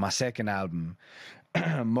and my second album,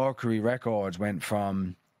 Mercury Records went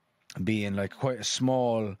from being like quite a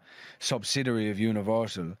small subsidiary of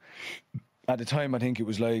Universal. At the time, I think it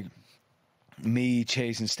was like me,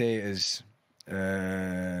 Chasing Status,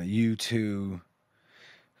 U2,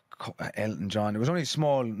 Elton John. There was only a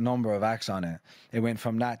small number of acts on it. It went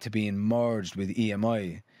from that to being merged with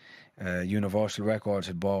EMI. Universal Records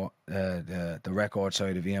had bought the record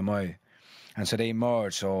side of EMI, and so they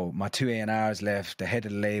merged. So my 2 A&Rs left, the head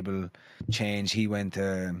of the label changed, he went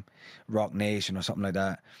to Rock Nation or something like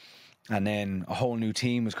that, and then a whole new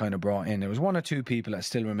team was kind of brought in. There was 1 or 2 people that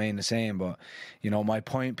still remained the same, but you know, my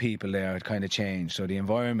point people there had kind of changed, so the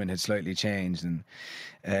environment had slightly changed.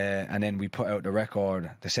 And then we put out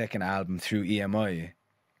the second album through EMI,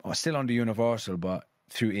 still under Universal, but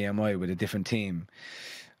through EMI with a different team.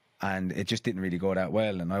 And it just didn't really go that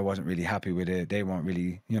well, and I wasn't really happy with it. They weren't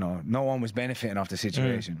really, you know, no one was benefiting off the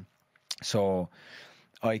situation. So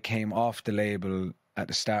I came off the label at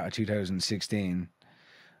the start of 2016.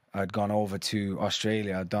 I'd gone over to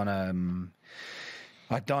Australia. I'd done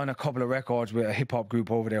a couple of records with a hip hop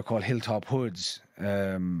group over there called Hilltop Hoods,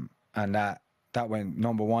 and that went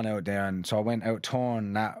 #1 out there. And so I went out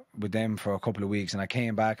touring that with them for a couple of weeks, and I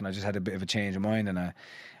came back and I just had a bit of a change of mind, and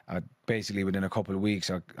I basically within a couple of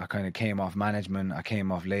weeks, I kind of came off management, I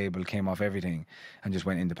came off label, came off everything, and just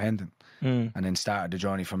went independent. And then started the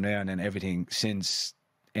journey from there. And then everything since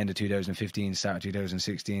end of 2015, start of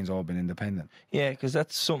 2016 has all been independent. Yeah, because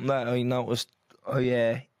that's something that I noticed.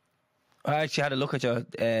 I actually had a look at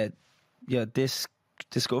your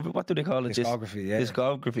discovery. What do they call it? Discography, yeah.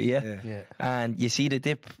 Discography, yeah. Yeah. And you see the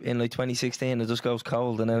dip in like 2016, it just goes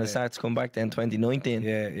cold, and then it starts to come back then 2019.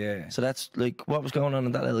 Yeah. So that's like, what was going on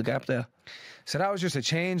in that little gap there? So that was just a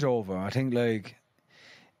changeover. I think like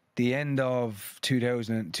the end of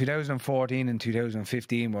 2014 and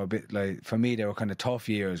 2015 were a bit like, for me, they were kind of tough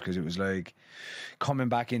years because it was like coming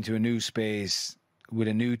back into a new space with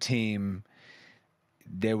a new team.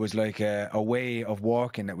 There was like a way of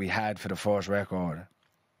working that we had for the first record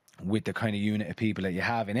with the kind of unit of people that you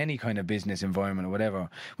have in any kind of business environment or whatever.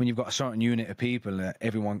 When you've got a certain unit of people that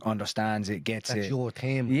everyone understands it, gets That's it. your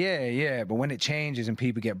team. Yeah. But when it changes and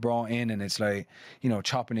people get brought in and it's like, you know,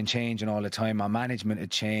 chopping and changing all the time. My management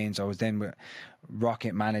had changed. I was then with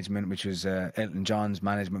Rocket Management, which was Elton John's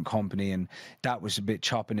management company, and that was a bit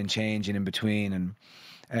chopping and changing in between.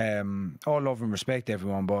 And all love and respect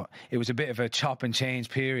everyone, but it was a bit of a chop and change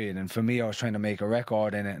period. And for me, I was trying to make a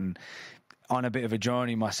record in it and on a bit of a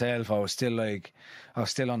journey myself. I was still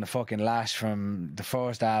on the fucking lash from the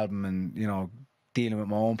first album and, you know, dealing with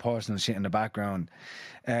my own personal shit in the background.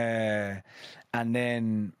 And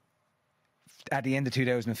then at the end of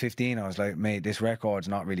 2015, I was like, mate, this record's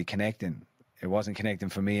not really connecting. It wasn't connecting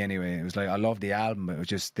for me anyway. It was like, I loved the album, but it was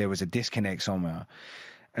just, there was a disconnect somewhere.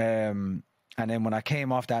 And then when I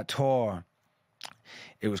came off that tour,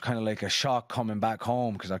 it was kind of like a shock coming back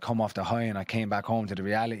home because I come off the high and I came back home to the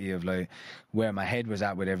reality of like where my head was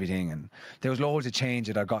at with everything. And there was loads of change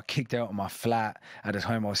that I got kicked out of my flat at the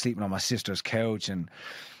time. I was sleeping on my sister's couch and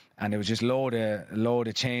there was just load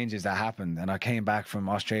of changes that happened. And I came back from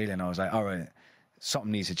Australia and I was like, all right,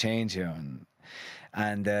 something needs to change here.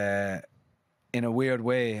 And in a weird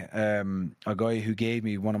way, a guy who gave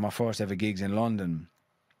me one of my first ever gigs in London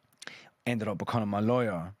ended up becoming my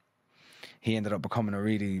lawyer. He ended up becoming a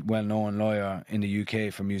really well-known lawyer in the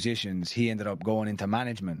UK for musicians. He ended up going into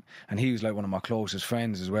management, and he was like one of my closest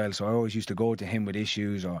friends as well. So I always used to go to him with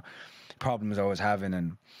issues or problems I was having,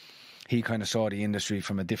 and he kind of saw the industry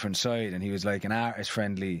from a different side, and he was like an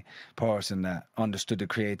artist-friendly person that understood the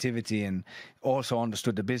creativity and also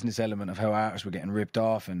understood the business element of how artists were getting ripped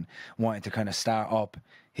off and wanted to kind of start up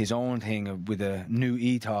his own thing with a new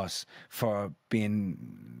ethos for being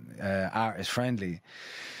artist-friendly.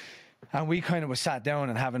 And we kind of were sat down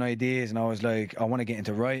and having ideas, and I was like, I want to get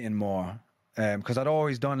into writing more. Because I'd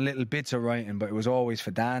always done little bits of writing, but it was always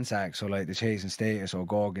for dance acts, so like the Chasing Status or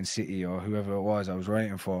Gorgon City or whoever it was I was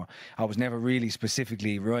writing for. I was never really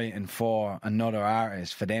specifically writing for another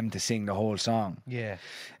artist for them to sing the whole song. Yeah.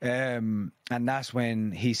 And that's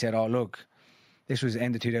when he said, oh, look, this was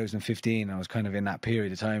end of 2015. I was kind of in that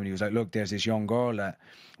period of time, and he was like, look, there's this young girl that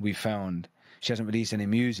we found. She hasn't released any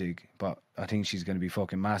music, but I think she's going to be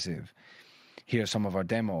fucking massive. Here's some of her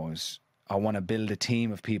demos. I want to build a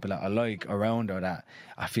team of people that I like around her that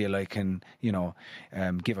I feel like can, you know,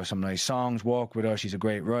 give her some nice songs, walk with her. She's a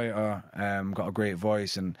great writer, got a great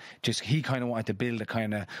voice, and just he kind of wanted to build a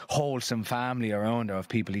kind of wholesome family around her of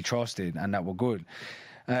people he trusted and that were good.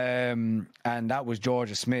 And that was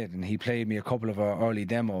Georgia Smith, and he played me a couple of her early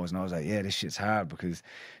demos, and I was like, yeah, this shit's hard, because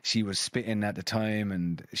she was spitting at the time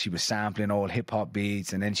and she was sampling old hip-hop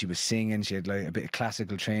beats, and then she was singing. She had like a bit of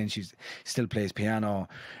classical training. She still plays piano,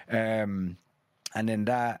 and then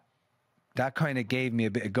that kind of gave me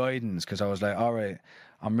a bit of guidance, because I was like, all right,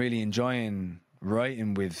 I'm really enjoying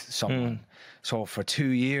writing with someone. So for 2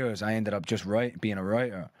 years I ended up just being a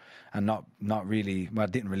writer and not really, well, I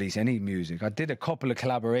didn't release any music. I did a couple of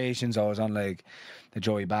collaborations. I was on like the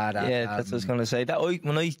Joey Badass Yeah, album. that's what I was going to say. That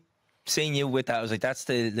when I seen you with that, I was like, that's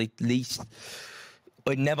the least.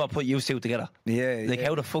 I'd never put you two together. Yeah, like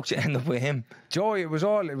how the fuck did you end up with him? Joey, it was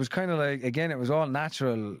kind of like, again, it was all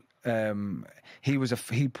natural. He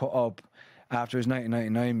put up, after his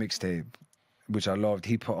 1999 mixtape, which I loved,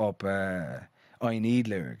 he put up I Need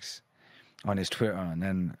lyrics on his Twitter, and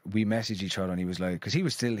then we messaged each other, and he was like, because he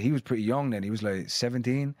was pretty young then, he was like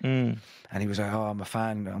 17, and he was like, oh, I'm a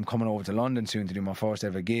fan, I'm coming over to London soon to do my first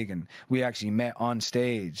ever gig. And we actually met on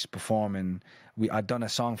stage performing. I'd done a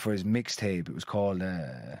song for his mixtape. It was called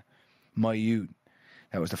My Youth.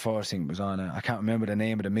 That was the first thing that was on it. I can't remember the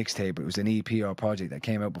name of the mixtape, but it was an EP or project that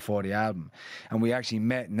came out before the album. And we actually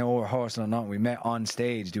met, no rehearsal or nothing, we met on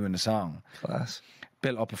stage doing the song. Class.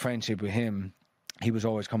 Built up a friendship with him. He was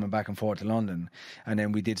always coming back and forth to London. And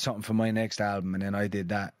then we did something for my next album, and then I did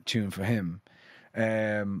that tune for him.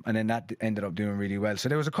 And then that ended up doing really well. So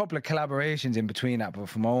there was a couple of collaborations in between that, but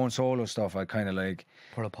for my own solo stuff, I kind of like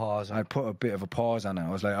Put a pause. I put a bit of a pause on it. I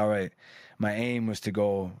was like, all right, my aim was to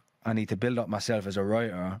go, I need to build up myself as a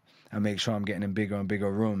writer and make sure I'm getting in bigger and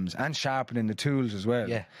bigger rooms and sharpening the tools as well.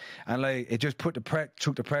 Yeah. And like, it just took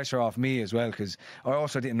the pressure off me as well, because I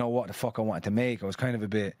also didn't know what the fuck I wanted to make. I was kind of a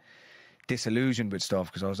bit disillusioned with stuff,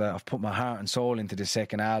 because I was like, I've put my heart and soul into the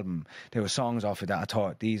second album. There were songs off it that I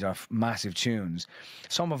thought, these are massive tunes.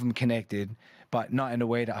 Some of them connected, but not in the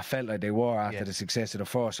way that I felt like they were after the success of the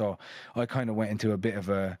first. So I kind of went into a bit of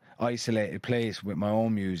a isolated place with my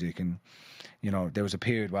own music. And you know, there was a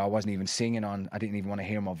period where I wasn't even singing on, I didn't even want to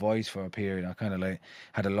hear my voice for a period. I kind of like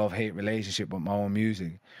had a love-hate relationship with my own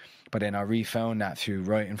music. But then I refound that through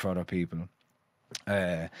writing for other people.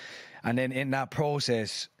 And then in that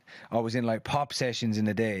process, I was in like pop sessions in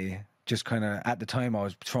the day. Just kind of, at the time, I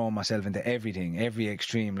was throwing myself into everything, every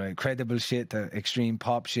extreme, like credible shit to extreme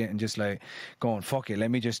pop shit, and just like going, fuck it,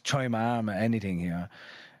 let me just try my arm at anything here.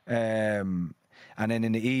 And then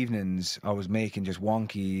in the evenings, I was making just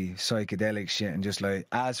wonky psychedelic shit and just like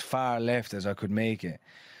as far left as I could make it.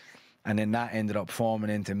 And then that ended up forming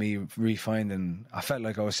into me refinding. I felt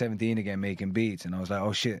like I was 17 again making beats, and I was like,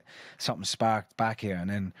 oh shit, something sparked back here. And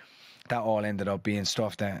then that all ended up being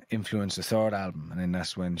stuff that influenced the third album, and then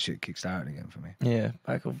that's when shit kick-started again for me. Yeah,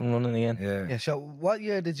 back up and running again. Yeah, so what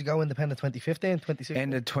year did you go independent? 2015, 2016?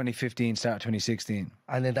 Ended 2015, start 2016.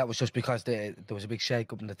 And then that was just because there was a big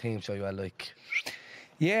shake-up in the team, so you were like...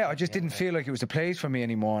 Yeah, I just didn't feel like it was the place for me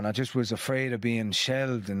anymore, and I just was afraid of being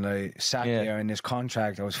shelved and like sat there in this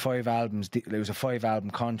contract. I was 5 albums, it was a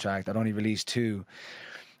 5-album contract. I'd only released 2,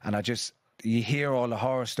 and I just... You hear all the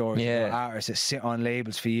horror stories about artists that sit on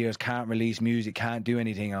labels for years, can't release music, can't do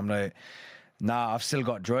anything. I'm like, nah, I've still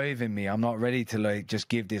got drive in me. I'm not ready to like just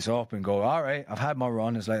give this up and go, all right, I've had my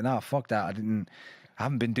run. It's like, nah, fuck that. I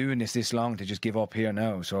haven't been doing this long to just give up here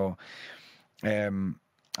now. So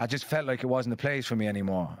I just felt like it wasn't the place for me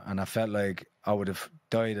anymore, and I felt like I would have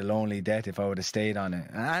died a lonely death if I would have stayed on it.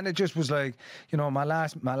 And it just was like, you know, my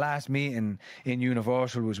last meeting in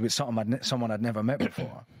Universal was with someone I'd never met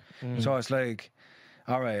before. So it's like,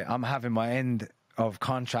 all right, I'm having my end of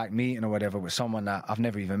contract meeting or whatever with someone that I've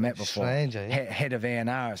never even met before. Strange, yeah. Head of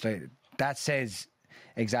A&R. It's like, that says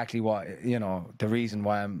exactly what, you know, the reason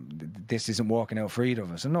why this isn't working out for either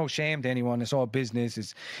of us. And no shame to anyone. It's all business.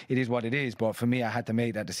 It is what it is. But for me, I had to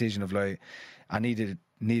make that decision of like, I needed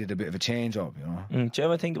a bit of a change up, you know. Do you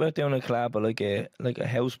ever think about doing a collab or like a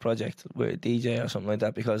house project with a DJ or something like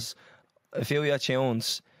that? Because a few of your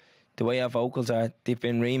tunes, the way our vocals are, they've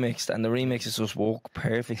been remixed, and the remixes just work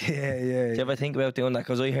perfect. Yeah. Do you ever think about doing that?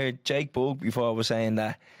 Because I heard Jake Bug before was saying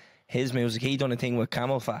that his music, he done a thing with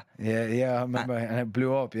Camel Fat. Yeah, I remember, and it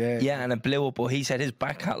blew up, Yeah, and it blew up, but he said his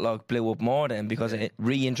back catalogue blew up more then because it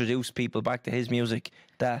reintroduced people back to his music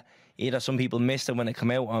that either some people missed it when it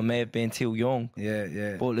came out or may have been too young.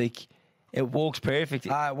 Yeah. But like, it works perfectly.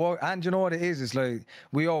 And you know what it is? It's like,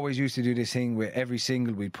 we always used to do this thing where every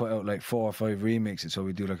single we'd put out like 4 or 5 remixes. So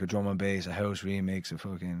we'd do like a drum and bass, a house remix, a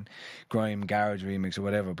fucking grime garage remix or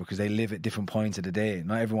whatever, because they live at different points of the day.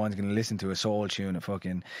 Not everyone's going to listen to a soul tune at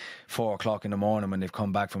fucking 4 o'clock in the morning when they've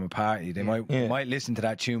come back from a party. They might listen to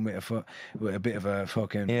that tune with a bit of a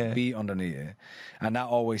fucking beat underneath it. And that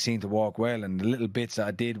always seemed to work well. And the little bits that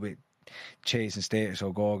I did with Chase and Status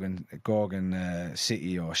or Gorgon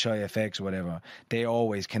City or Shy FX or whatever, they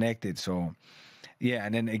always connected. So yeah,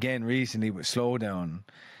 and then again recently with Slowdown,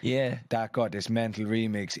 that got this mental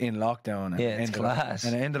remix in lockdown, and it's class,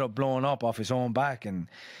 and it ended up blowing up off its own back. And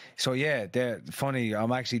so yeah, they're funny.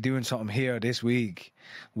 I'm actually doing something here this week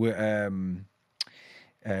with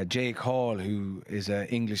Jake Hall, who is an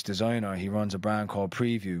English designer. He runs a brand called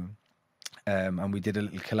Preview. And we did a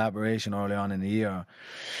little collaboration early on in the year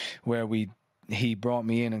where he brought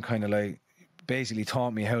me in and kind of like basically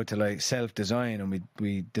taught me how to like self-design, and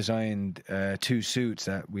we designed 2 suits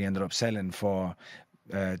that we ended up selling for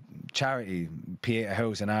charity, Pieta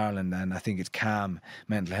House in Ireland, and I think it's Calm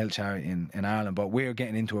mental health charity in Ireland. But we're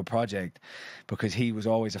getting into a project because he was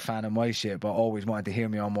always a fan of my shit but always wanted to hear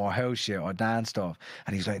me on more house shit or dance stuff,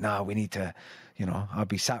 and he's like, nah, we need to, you know, I'll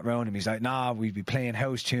be sat around him, he's like, nah, we'd be playing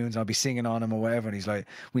house tunes, I'll be singing on them or whatever, and he's like,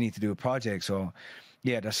 we need to do a project. So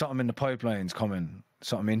yeah, there's something in the pipelines coming,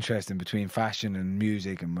 something interesting between fashion and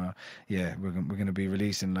music, and we're going to be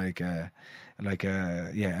releasing a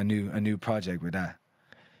new project with that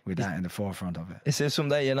in the forefront of it. Is this something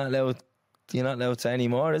that you're not allowed to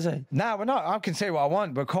anymore, is it? Nah, we're not. I can say what I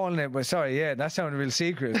want, but calling it, but sorry, that sounded real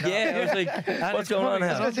secret. No. Yeah, I was like, what's going on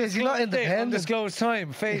here? You're not independent. Undisclosed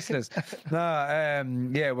time, faceless.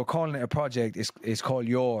 We're calling it a project. It's called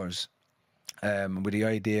Yours. with the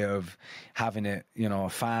idea of having it, you know, a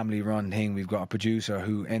family-run thing. We've got a producer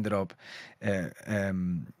who ended up,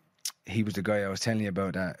 he was the guy I was telling you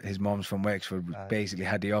about, that his mum's from Wexford, basically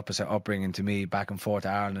had the opposite upbringing to me, back and forth to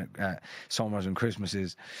Ireland at summers and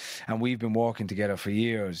Christmases. And we've been working together for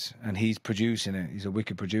years, and he's producing it. He's a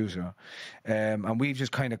wicked producer. And we've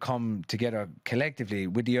just kind of come together collectively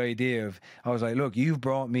with the idea of, I was like, look, you've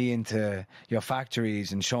brought me into your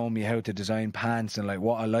factories and shown me how to design pants and like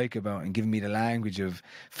what I like about, and giving me the language of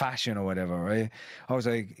fashion or whatever, right? I was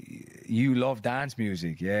like, you love dance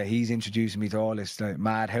music, yeah? He's introducing me to all this like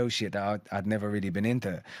mad house shit that I'd never really been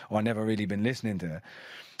into, or never really been listening to.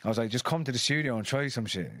 I was like, just come to the studio and try some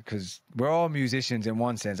shit, because we're all musicians in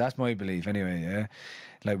one sense. That's my belief anyway, yeah?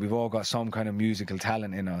 Like, we've all got some kind of musical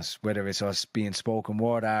talent in us, whether it's us being spoken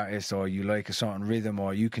word artists, or you like a certain rhythm,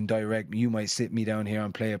 or you can direct, you might sit me down here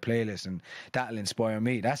and play a playlist and that'll inspire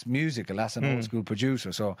me. That's musical. That's an old school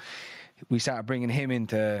producer. So we started bringing him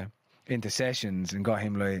into sessions and got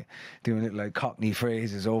him like doing it like Cockney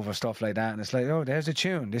phrases over stuff like that, and it's like, oh, there's a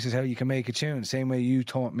tune, this is how you can make a tune, same way you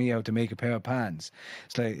taught me how to make a pair of pants.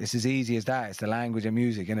 It's like, it's as easy as that. It's the language of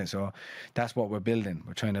music, innit? So that's what we're building.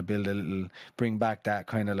 We're trying to build a little, bring back that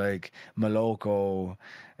kind of like Moloko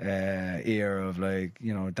era of like,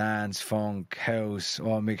 you know, dance, funk, house,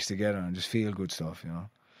 all mixed together, and just feel good stuff, you know.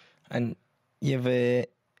 And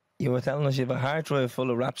you were telling us you have a hard drive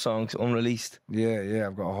full of rap songs unreleased. Yeah,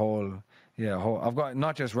 I've got a whole, I've got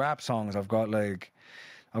not just rap songs, I've got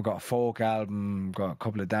a folk album, got a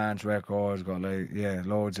couple of dance records, got like,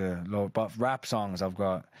 loads, but rap songs, I've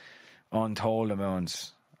got untold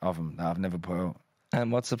amounts of them that I've never put out. And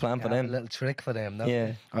what's the plan for them? A little trick for them, no?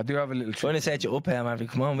 Yeah. I do have a little trick. Trying to set you up here,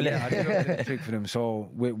 Maverick. Come on, will you? I do have a little trick for them. So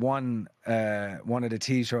with one of the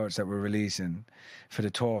T-shirts that we're releasing for the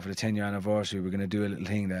tour, for the 10-year anniversary, we're going to do a little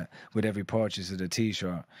thing that with every purchase of the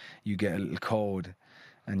T-shirt, you get a little code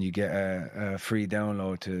and you get a free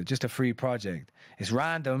download to just a free project. It's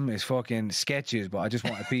random, it's fucking sketches, but I just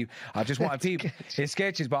wanted people. It's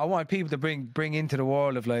sketches, but I wanted people to bring into the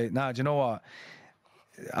world of like, nah, do you know what?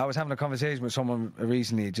 I was having a conversation with someone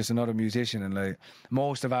recently, just another musician, and like,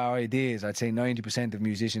 most of our ideas, I'd say 90% of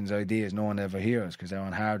musicians' ideas, no one ever hears because they're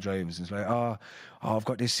on hard drives. It's like, oh, I've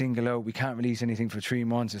got this single out, we can't release anything for 3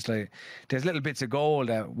 months. It's like, there's little bits of gold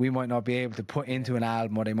that we might not be able to put into an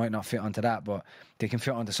album, or they might not fit onto that, but they can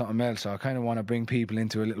fit onto something else. So I kind of want to bring people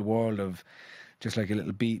into a little world of just like a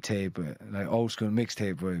little beat tape, like old school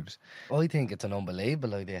mixtape vibes. I think it's an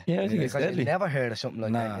unbelievable idea. Yeah, I think it's because deadly. you've never heard of something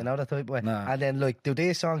like that, you know, the type of way. Nah. And then, like, do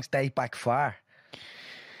these songs date back far?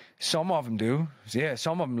 Some of them do. Yeah,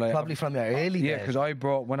 some of them like Probably from your early Yeah, days.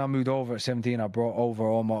 because when I moved over at 17, I brought over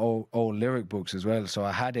all my old lyric books as well. So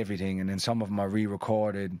I had everything, and then some of them I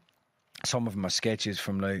re-recorded. Some of them are sketches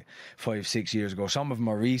from like 5-6 years ago. Some of them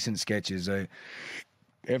are recent sketches.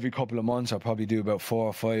 Every couple of months I probably do about 4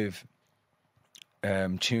 or 5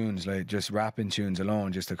 tunes, like just rapping tunes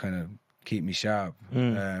alone, just to kind of keep me sharp.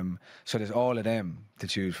 So there's all of them to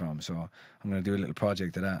choose from. So I'm going to do a little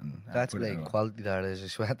project of that. And That's put it big out. quality, that is. I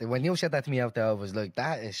swear. When you said that to me out there, I was like,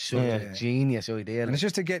 that is such a genius idea. And it's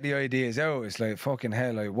just to get the ideas out. It's like, fucking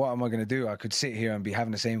hell, like, what am I going to do? I could sit here and be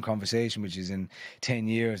having the same conversation, which is in 10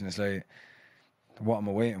 years, and it's like, what am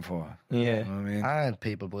I waiting for? Yeah. You know what I mean? And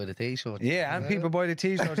people buy the T-shirts. Yeah, and people buy the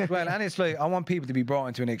T-shirts as well. And it's like, I want people to be brought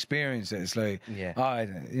into an experience that it's like,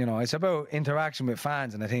 you know, it's about interaction with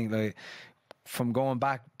fans. And I think, like, from going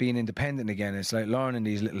back, being independent again, it's like learning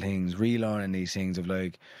these little things, relearning these things of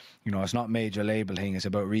like, you know, it's not major label thing. It's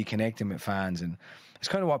about reconnecting with fans. And it's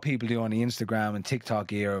kind of what people do on the Instagram and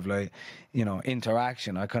TikTok era of like, you know,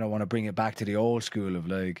 interaction. I kind of want to bring it back to the old school of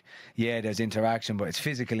like, yeah, there's interaction, but it's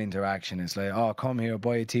physical interaction. It's like, oh, come here,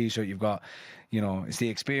 buy a T-shirt. You've got, you know, it's the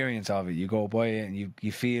experience of it. You go buy it and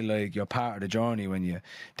you feel like you're part of the journey when you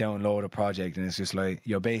download a project. And it's just like,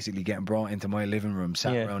 you're basically getting brought into my living room,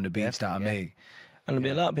 sat around the beats that I make. And there'll be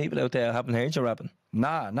a lot of people out there who haven't heard you rapping.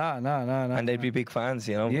 Nah. And they'd be big fans,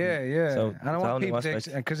 you know. Yeah. So and I want people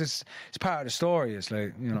to, because it's part of the story. It's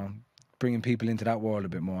like, you know, bringing people into that world a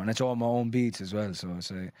bit more. And it's all my own beats as well. So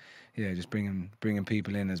it's like, yeah, just bringing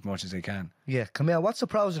people in as much as they can. Yeah, Camille, what's the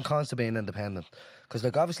pros and cons to being independent? Because,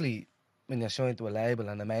 like, obviously, when you're signed to a label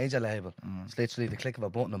and a major label, it's literally the click of a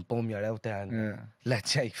button and boom, you're out there and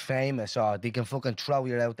let's say famous, or they can fucking throw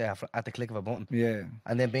you out there at the click of a button. Yeah.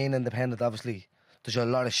 And then being independent, obviously, there's a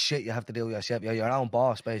lot of shit you have to do yourself. You're your own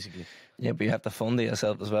boss, basically. Yeah, but you have to fund it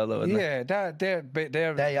yourself as well, though, isn't it? Yeah, they're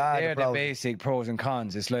the basic pros and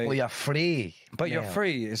cons. It's like, well, you're free. But you're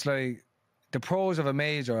free. It's like, the pros of a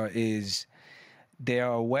major is they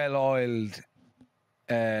are well-oiled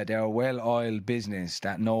they're a well-oiled business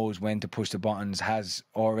that knows when to push the buttons, has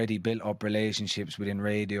already built up relationships within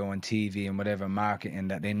radio and TV and whatever marketing,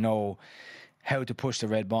 that they know how to push the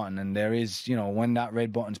red button. And there is, you know, when that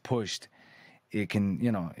red button's pushed, it can,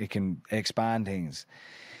 you know, it can expand things.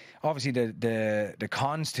 Obviously, the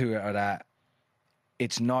cons to it are that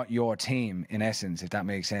it's not your team, in essence, if that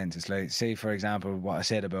makes sense. It's like, say, for example, what I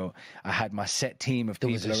said about I had my set team of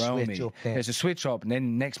people around me. There's a switch up, and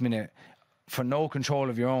then next minute, for no control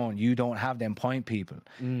of your own, you don't have them point people.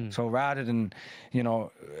 So rather than, you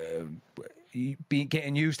know,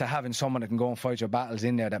 getting used to having someone that can go and fight your battles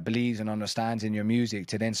in there, that believes and understands in your music,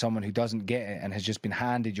 to then someone who doesn't get it and has just been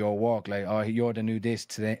handed your work, like, oh, you're the new this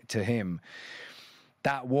to him,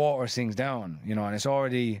 that waters things down, you know. And it's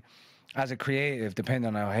already, as a creative, depending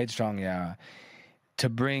on how headstrong you are, to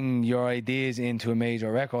bring your ideas into a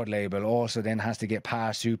major record label also then has to get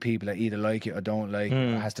passed through people that either like it or don't like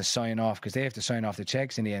it, or has to sign off, because they have to sign off the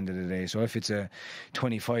checks in the end of the day. So if it's a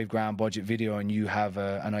 25 grand budget video and you have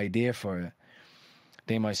an idea for it,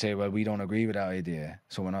 they might say, well, we don't agree with that idea,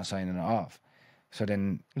 so we're not signing it off. So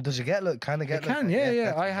then, does it get kind of get? It can,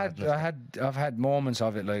 yeah. I've had moments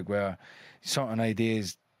of it, like, where certain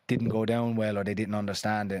ideas didn't go down well, or they didn't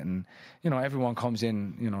understand it, and, you know, everyone comes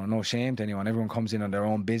in, you know, no shame to anyone, everyone comes in on their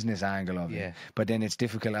own business angle of it. But then it's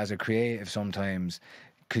difficult as a creative sometimes,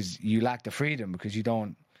 because you lack the freedom, because you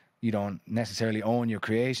don't necessarily own your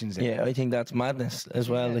creations. Yeah, I think that's madness as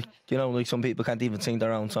well. Like, you know, like, some people can't even sing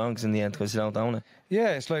their own songs in the end because they don't own it. Yeah,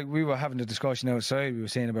 it's like, we were having a discussion outside. We were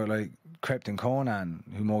saying about, like, Crept and Conan,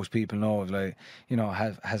 who most people know, like, you know,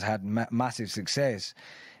 has had massive success.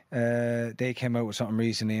 They came out with something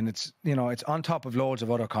recently, and it's, you know, it's on top of loads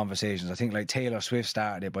of other conversations. I think, like, Taylor Swift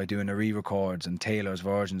started it by doing the re-records and Taylor's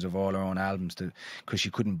versions of all her own albums, because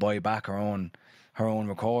she couldn't buy back her own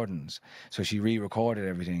recordings, so she re-recorded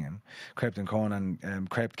everything. And Crept and Conan,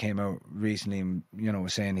 Crept came out recently and, you know,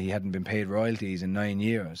 was saying he hadn't been paid royalties in 9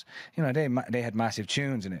 years. You know, they had massive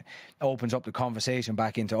tunes, and it opens up the conversation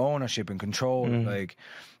back into ownership and control. Like,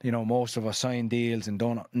 you know, most of us sign deals and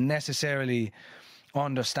don't necessarily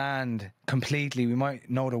understand completely. We might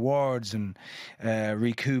know the words and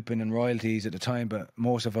recouping and royalties at the time, but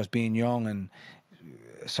most of us being young, and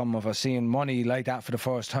some of us seeing money like that for the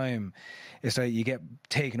first time, it's like you get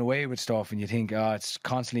taken away with stuff and you think, oh, it's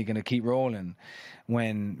constantly going to keep rolling,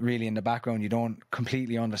 when really in the background you don't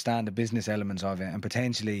completely understand the business elements of it, and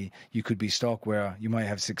potentially you could be stuck where you might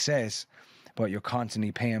have success, but you're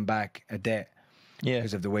constantly paying back a debt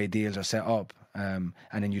because of the way deals are set up. And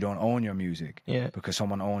then you don't own your music because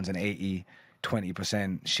someone owns an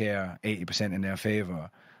 20% share, 80% in their favour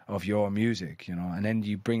of your music, you know. And then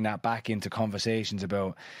you bring that back into conversations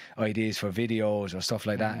about ideas for videos or stuff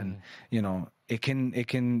like that, and, you know, it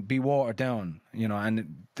can be watered down, you know.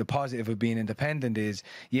 And the positive of being independent is,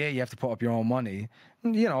 you have to put up your own money.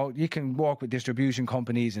 You know, you can work with distribution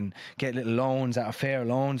companies and get little loans that are fair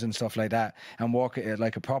loans and stuff like that, and work it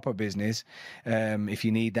like a proper business, if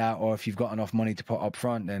you need that, or if you've got enough money to put up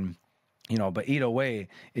front, then, you know. But either way,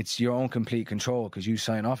 it's your own complete control, because you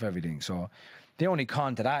sign off everything. So the only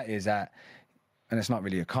con to that is that, and it's not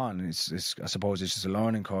really a con, it's I suppose it's just a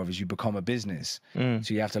learning curve, is you become a business. So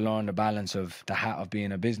you have to learn the balance of the hat of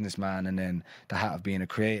being a businessman and then the hat of being a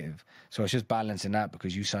creative. So it's just balancing that,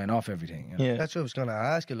 because you sign off everything, you know? That's what I was going to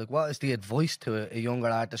ask you. Like, what is the advice to a younger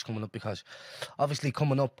artist coming up? Because obviously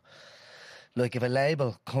coming up, like, if a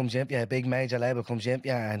label comes in, a big major label comes in,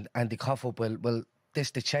 and they cough up, well,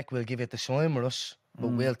 this the check we'll give it to sign with us, but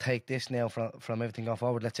we'll take this now from everything going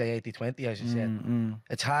forward. Let's say 80-20, as you said.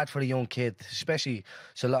 It's hard for a young kid, especially,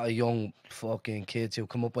 it's a lot of young fucking kids who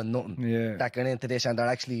come up with nothing that get into this, and they're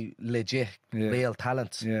actually legit, real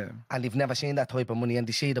talents. And they've never seen that type of money, and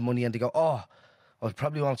they see the money and they go, oh, I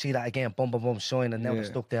probably won't see that again, bum, sign, and now they're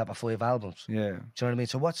stuck there for 5 albums. Do you know what I mean?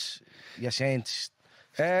 So what's you're saying?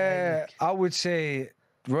 I would say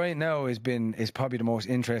right now is probably the most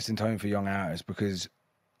interesting time for young artists, because,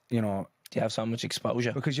 you know, you have so much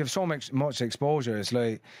exposure. Because you have so much exposure. It's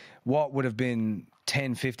like, what would have been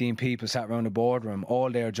 10, 15 people sat around the boardroom, all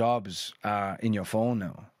their jobs are in your phone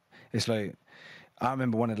now. It's like, I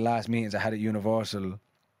remember one of the last meetings I had at Universal,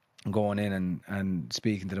 going in and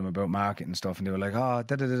speaking to them about marketing and stuff, and they were like, oh,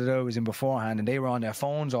 it was in beforehand, and they were on their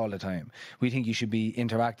phones all the time. We think you should be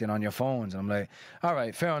interacting on your phones. And I'm like, all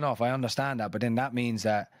right, fair enough, I understand that, but then that means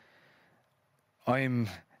that I'm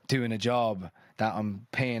doing a job that I'm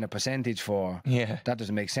paying a percentage for. That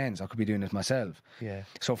doesn't make sense. I could be doing this myself.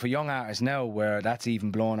 So for young artists now, where that's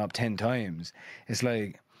even blown up 10 times, it's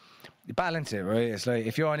like, balance it, right? It's like,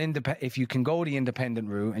 if you're if you can go the independent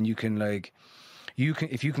route, and you can, like,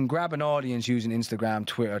 if you can grab an audience using Instagram,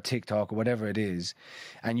 Twitter, TikTok, or whatever it is,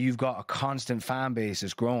 and you've got a constant fan base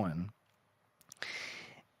that's growing,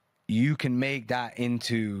 you can make that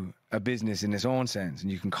into a business in its own sense,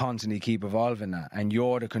 and you can constantly keep evolving that, and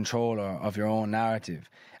you're the controller of your own narrative,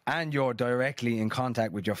 and you're directly in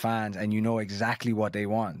contact with your fans, and you know exactly what they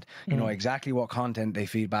want. You know exactly what content they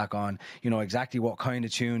feed back on. You know exactly what kind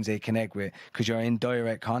of tunes they connect with, because you're in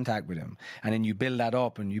direct contact with them. And then you build that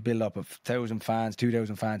up, and you build up 1,000 fans,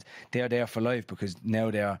 2,000 fans. They're there for life because now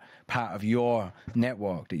they're part of your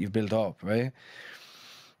network that you've built up, right?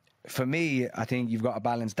 For me, I think you've got to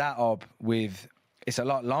balance that up with, it's a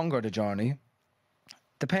lot longer, the journey.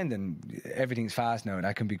 Depending, everything's fast now,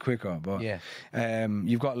 that can be quicker. But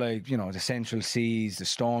you've got, like, you know, the Central Seas, the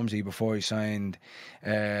Stormzy before he signed,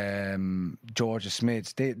 Georgia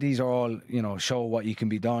Smiths. These are all, you know, show what can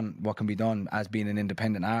be done as being an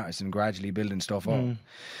independent artist and gradually building stuff up.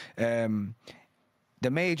 The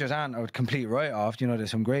majors aren't a complete write-off. You know, there's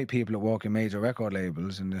some great people that work in major record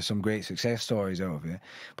labels, and there's some great success stories out of it.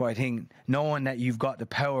 But I think knowing that you've got the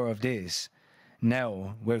power of this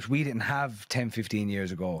now, which we didn't have 10, 15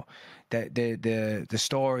 years ago, the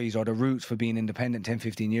stories or the roots for being independent 10,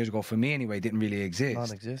 15 years ago, for me anyway, didn't really exist.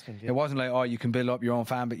 Non-existent, It wasn't like, oh, you can build up your own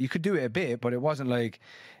fan, but you could do it a bit, but it wasn't like,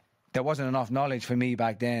 there wasn't enough knowledge for me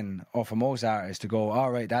back then, or for most artists, to go, all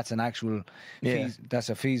right, that's an actual, that's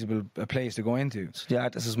a feasible place to go into. So the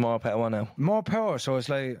artist is more power now. More power. So it's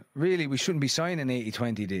like, really, we shouldn't be signing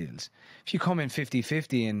 80-20 deals. If you come in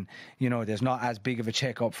 50-50 and, you know, there's not as big of a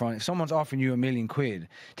check up front, if someone's offering you £1 million,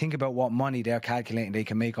 think about what money they're calculating they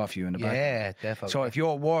can make off you in the back. Yeah, definitely. So if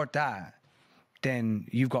you're worth that, then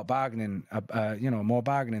you've got bargaining, more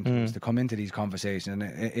bargaining tools to come into these conversations, and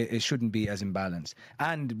it shouldn't be as imbalanced.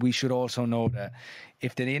 And we should also know that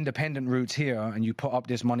if the independent route's here and you put up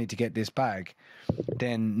this money to get this bag,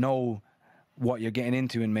 then know what you're getting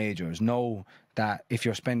into in majors. Know that if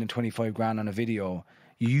you're spending 25 grand on a video,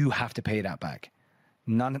 you have to pay that back.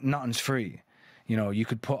 Nothing's free. You know, you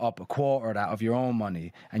could put up a quarter of that of your own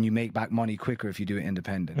money, and you make back money quicker if you do it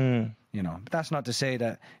independent. You know, but that's not to say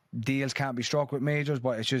that deals can't be struck with majors,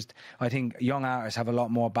 but it's just, I think young artists have a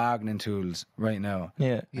lot more bargaining tools right now.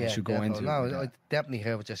 Yeah, should go definitely. into. No, I definitely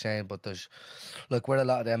hear what you're saying, but there's, look, where a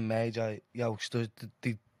lot of them major youngsters,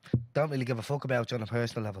 they don't really give a fuck about you on a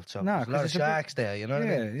personal level. So No, there's a lot of sharks there, you know what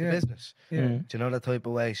I mean? It's a business. Do you know that type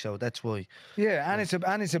of way? So that's why. Yeah, and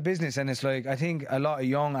it's a business, and it's like, I think a lot of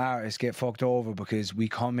young artists get fucked over because we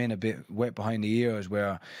come in a bit wet behind the ears,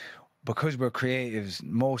 where because we're creatives,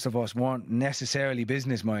 most of us weren't necessarily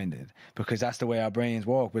business minded, because that's the way our brains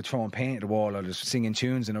work. We're throwing paint at the wall or just singing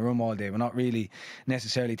tunes in a room all day. We're not really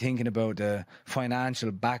necessarily thinking about the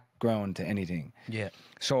financial background to anything. Yeah.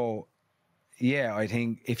 So, yeah, I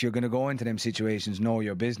think if you're going to go into them situations, know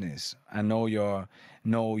your business and know your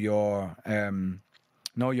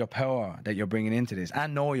power that you're bringing into this,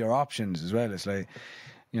 and know your options as well. It's like,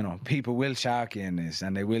 you know, people will shark you in this,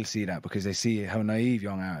 and they will see that because they see how naive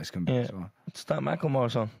young artists can be. Yeah. So. It's that Macklemore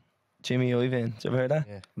song, Jimmy Iovine. Did you ever hear that?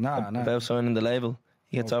 Yeah. Nah. About signing the label.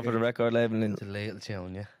 He gets up with a record label. It's a little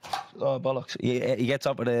tune, yeah. Oh, bollocks. He gets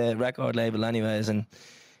up with a record label anyways, and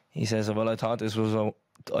he says, well, I thought this was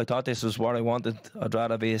what I wanted. I'd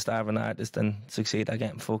rather be a starving artist than succeed at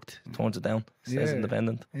getting fucked. Turns it down. Says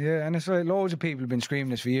independent. Yeah, and it's like loads of people have been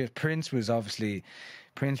screaming this for years.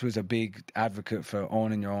 Prince was a big advocate for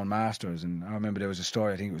owning your own masters, and I remember there was a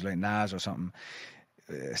story, I think it was like Nas or something,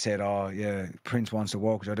 said, oh yeah, Prince wants to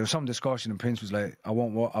work with you. There was some discussion, and Prince was like, I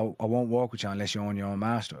won't work with you unless you own your own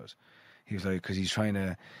masters. He was like, because he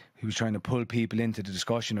was trying to pull people into the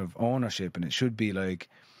discussion of ownership, and it should be like,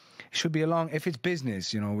 if it's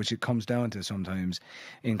business, you know, which it comes down to sometimes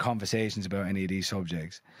in conversations about any of these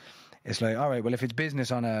subjects. It's like, all right, well, if it's business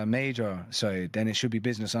on a major side, then it should be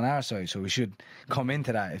business on our side. So we should come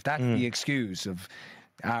into that. If that's the excuse of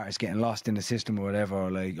artists getting lost in the system or whatever, or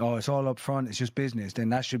like, oh, it's all up front, it's just business, then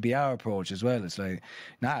that should be our approach as well. It's like,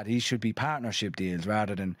 nah, these should be partnership deals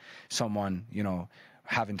rather than someone, you know,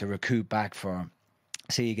 having to recoup back for,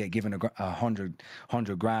 say you get given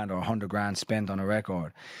 $100 grand or 100 grand spent on a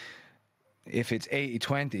record. If it's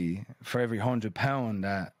 80-20 for every £100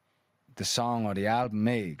 that the song or the album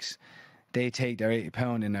makes, they take their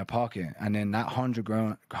 £80 in their pocket, and then that 100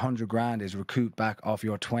 grand is recouped back off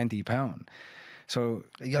your £20. So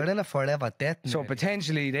you're in a forever debt. So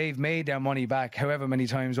potentially they've made their money back however many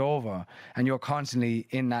times over, and you're constantly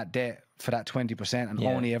in that debt for that 20% and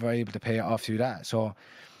only ever able to pay it off through that. So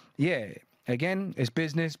yeah, again, it's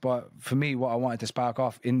business, but for me, what I wanted to spark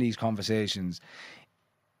off in these conversations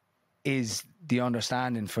is the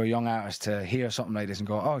understanding for young artists to hear something like this and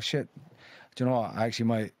go, oh shit, do you know what, I actually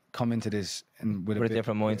might come into this and with a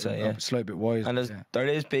different mindset, yeah. a slight bit wiser. And there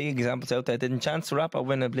is big examples out there. Didn't Chance the Rapper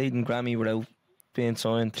win a bleeding Grammy without being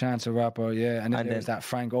signed? Chance the Rapper, yeah. And then there was that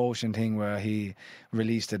Frank Ocean thing where he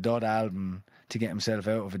released a dud album to get himself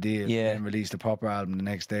out of a deal, and released a proper album the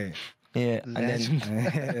next day. Yeah, and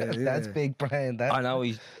then that's big brain. That. I know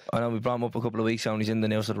we brought him up a couple of weeks ago, and he's in the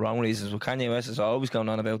news for the wrong reasons. But Kanye West is always going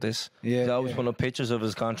on about this. He's always putting up pictures of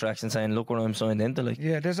his contracts and saying, "Look what I'm signed into." Like,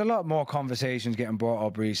 yeah, there's a lot more conversations getting brought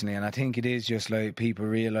up recently, and I think it is just like people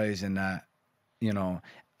realizing that, you know,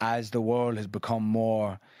 as the world has become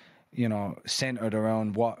more, you know, centered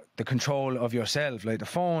around what the control of yourself, like the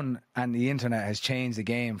phone and the internet has changed the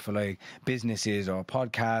game for like businesses or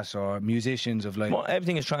podcasts or musicians of like. Well,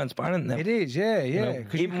 everything is transparent now. It is, yeah. You know,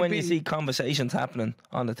 even when you see conversations happening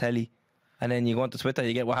on the telly, and then you go onto Twitter,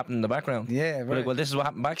 you get what happened in the background. Yeah, right. You're like, well, this is what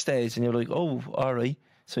happened backstage, and you're like, oh, all right.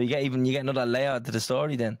 So you get another layer to the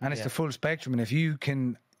story then. And it's the full spectrum, and if you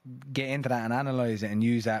can get into that and analyze it and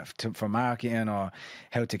use that for marketing or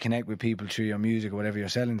how to connect with people through your music or whatever you're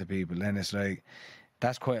selling to people, then it's like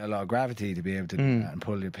that's quite a lot of gravity to be able to do that and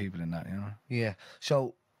pull your people in that, you know. Yeah.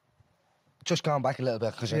 So just going back a little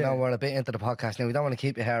bit, because I know we're a bit into the podcast now. We don't want to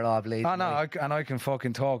keep your hair off, late. Oh no, I can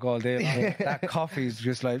fucking talk all day. That coffee's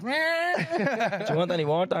just like. Do you want any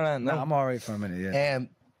water? No, I'm all right for a minute. Yeah.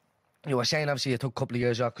 You were saying obviously you took a couple of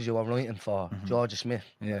years off because you were writing for Georgia Smith.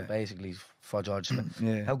 Yeah. Basically for Georgia Smith.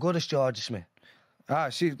 Yeah. How good is Georgia Smith?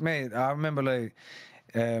 Mate, I remember like,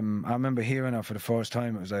 I remember hearing her for the first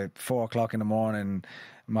time. It was like 4:00 in the morning.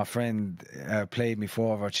 My friend played me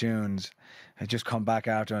 4 of her tunes. I just come back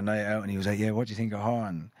after a night out, and he was like, "Yeah, what do you think of her?"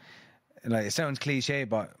 And like, it sounds cliche,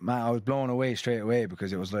 but man, I was blown away straight away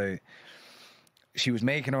because it was like she was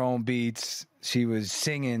making her own beats. She was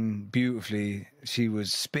singing beautifully. She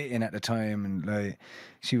was spitting at the time, and like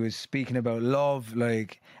she was speaking about love,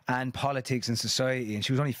 like, and politics and society. And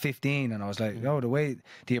she was only 15, and I was like, "Oh,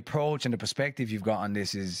 the approach and the perspective you've got on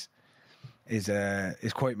this is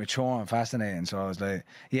quite mature and fascinating." So I was like,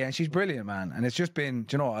 "Yeah," and she's brilliant, man. And it's just been,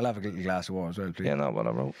 do you know what? I'll have a little glass of water as well, please. Yeah, no, what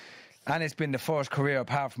I wrote. And it's been the first career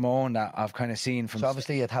apart from my own that I've kind of seen from. So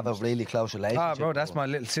obviously you'd have a really close relationship. Ah, bro, that's my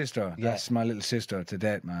little sister. Yeah. That's my little sister to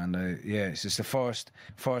death, man. Yeah, it's just the first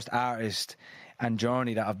artist and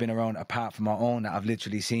journey that I've been around apart from my own that I've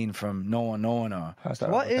literally seen from no one knowing her.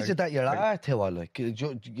 What is it that you're at to? Like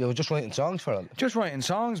you're just writing songs for her? Just writing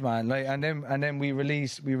songs, man. Like, and then we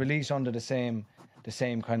release under the same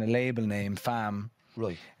kind of label name, Fam.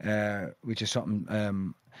 Right. Which is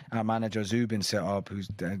something our manager Zubin set up.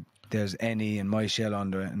 There's Annie and Michelle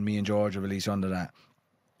under it, and me and Georgia release under that.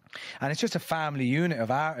 And it's just a family unit of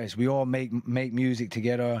artists. We all make music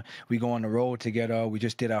together. We go on the road together. We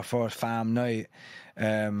just did our first Fam night.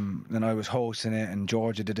 And I was hosting it, and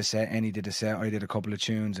Georgia did a set, Annie did a set, I did a couple of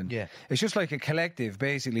tunes. And it's just like a collective,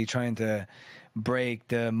 basically trying to break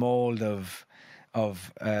the mold of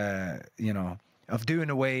you know, of doing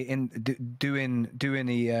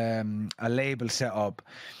a label setup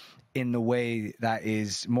in the way that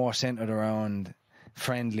is more centered around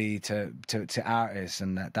friendly to artists,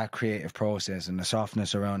 and that creative process and the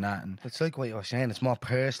softness around that. And it's like what you were saying, it's more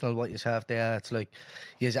personal what you have there. It's like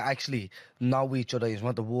you actually know each other, you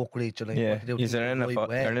want to work with each other. Yeah, you're in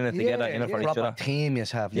it together, in it for each other. Proper team you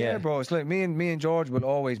have. Yeah, bro, it's like me and George will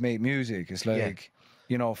always make music. It's like,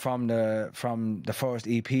 you know, from the first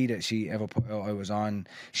EP that she ever put out, I was on,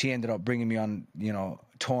 she ended up bringing me on, you know,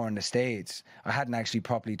 touring the States. I hadn't actually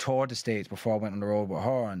properly toured the States before I went on the road with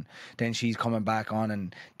her, and then she's coming back on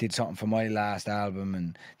and did something for my last album,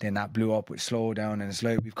 and then that blew up with Slow Down. And it's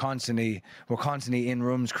like we're constantly in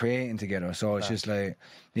rooms creating together. So it's just like,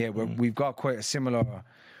 yeah, we've got quite a similar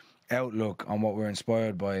outlook on what we're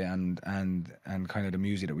inspired by and kind of the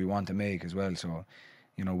music that we want to make as well. So,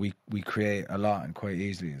 you know, we create a lot and quite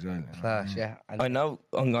easily as well. Class, yeah. I know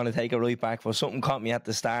I'm going to take it right back, but something caught me at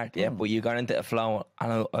the start, but you got into a flow,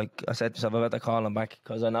 and I said to myself, I better call him back,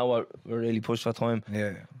 because I know we're really pushed for time.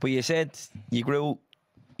 Yeah. But you said you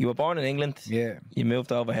were born in England. Yeah. You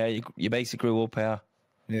moved over here. You basically grew up here.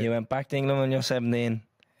 Yeah. You went back to England when you were 17.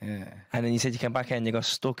 Yeah. And then you said you came back here and you got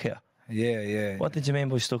stuck here. Yeah. What did you mean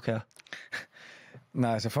by stuck here?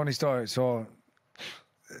 Nah, it's a funny story. So,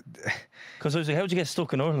 because I was like, how'd you get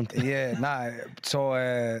stuck in Ireland? So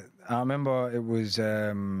I remember it was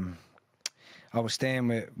I was staying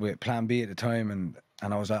with Plan B at the time, and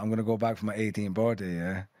I was like, I'm gonna go back for my 18th birthday,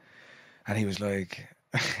 yeah. And he was like,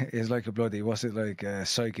 it's like a bloody, what's it, like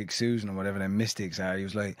Psychic Susan or whatever them mystics are.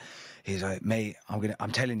 He's like, mate,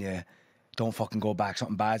 I'm telling you, don't fucking go back.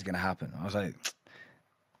 Something bad's gonna happen. I was like,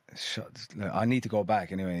 I need to go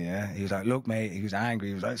back anyway, yeah. He was like, look, mate, he was angry.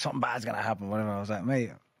 He was like, something bad's gonna happen, whatever. I was like,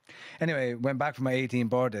 mate, Anyway, went back for my 18th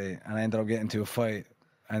birthday, and I ended up getting into a fight.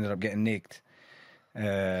 I ended up getting nicked.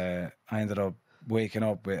 I ended up waking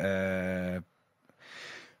up with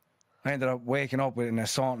an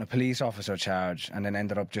assault and a police officer charge, and then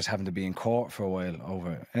ended up just having to be in court for a while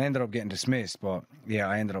over it. I ended up getting dismissed, but yeah,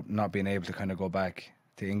 I ended up not being able to kind of go back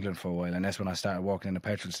to England for a while, and that's when I started working in the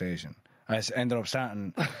petrol station. I ended up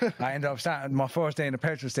starting my first day in the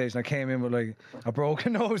petrol station. I came in with like a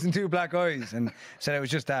broken nose and 2 black eyes, and so it was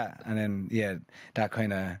just that. And then yeah, that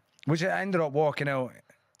kind of, which I ended up working out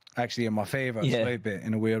actually in my favour a slight bit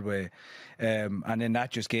in a weird way. And then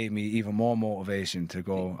that just gave me even more motivation to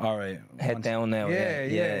go, all right, Head down now.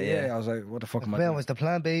 Yeah. I was like, what the fuck am I Well, doing? was the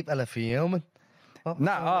plan B a fuming?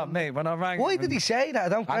 Nah, mate, when I rang... Why did he say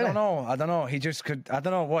that? I don't know. He just could... I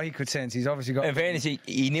don't know what he could sense. He's obviously got... In fairness,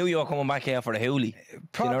 he knew you were coming back here for the hoolie.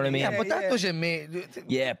 Do you know what I mean? Yeah, but that doesn't mean...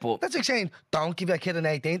 Yeah, but... That's like saying, don't give your kid an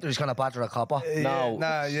 18th or he's going to batter a copper. No.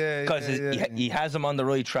 Nah, yeah. Because he has him on the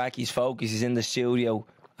right track, he's focused, he's in the studio,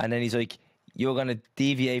 and then he's like, you're going to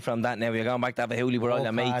deviate from that now, you're going back to have a hoolie with all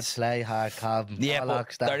your Hard mates. slay, hard calving, Yeah, but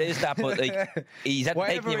bollocks, there is that, but like, he's had to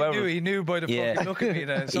take Whatever you over. he knew by the fucking look at me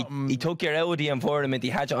that something... He took you out of the environment, he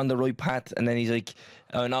had you on the right path, and then he's like,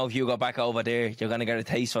 oh no, if you go back over there, you're going to get a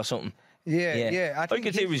taste for something. Yeah. I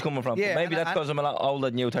can see where he's coming from. Yeah, Maybe that's because I'm a lot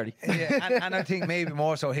older than you, 30. Yeah, and I think maybe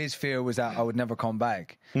more so his fear was that I would never come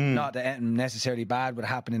back. Not that anything necessarily bad would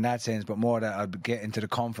happen in that sense, but more that I'd get into the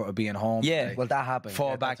comfort of being home. Yeah. like, Well, that happened.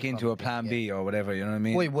 fall Yeah, back that's into a problem. plan B or whatever, you know what I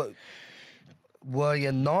mean? Wait, what? Were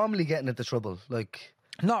you normally getting into trouble? Like...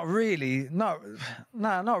 Not really. Not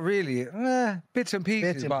really. Bits and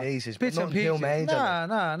pieces. Bits and but pieces, but Bits and nothing too pieces. major,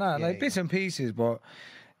 Nah. Yeah, Like bits and pieces, but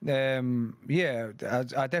yeah,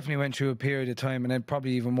 I definitely went through a period of time, and then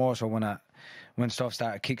probably even more so when stuff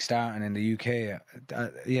started kickstarting in the UK.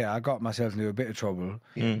 I got myself into a bit of trouble,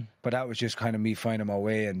 but that was just kind of me finding my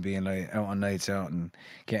way and being like out on nights out and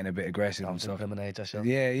getting a bit aggressive and Don't stuff. incriminate yourself.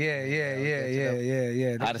 Yeah.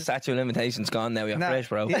 The statute of limitations gone now, you're fresh,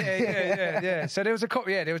 bro. Yeah. So there was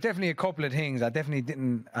definitely a couple of things. I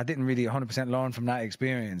didn't really 100% learn from that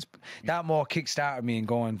experience. That more kickstarted me and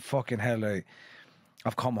going, fucking hell, like,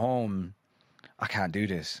 I've come home, I can't do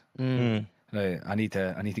this. Like, I need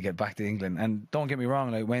to get back to England. And don't get me wrong,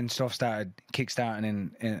 like when stuff started kickstarting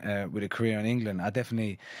in with a career in England, I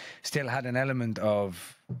definitely still had an element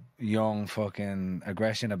of young fucking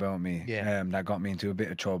aggression about me. Yeah. That got me into a bit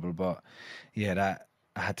of trouble. But yeah, that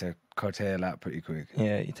I had to curtail that pretty quick.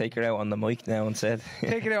 Yeah, you take her out on the mic now and said.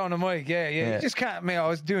 Take it out on the mic, yeah. You just can't, man. I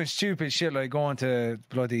was doing stupid shit like going to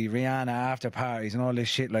bloody Rihanna after parties and all this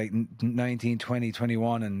shit like 19, 20,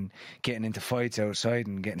 21 and getting into fights outside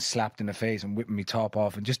and getting slapped in the face and whipping me top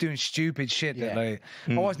off and just doing stupid shit that like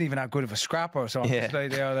I wasn't even that good of a scrapper, so I'm just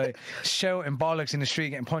like there like shouting bollocks in the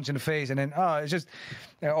street, getting punched in the face, and then it's just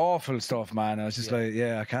awful stuff, man. I was just like,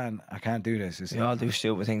 I can't do this. We all do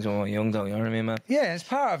stupid things when we're young, though. You know what I mean, man? Yeah, it's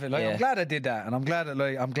part of it. Like Yeah. I'm glad I did that, and I'm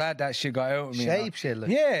glad that shit got out of me. Shape shit,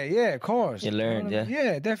 like. Yeah, of course. You learned,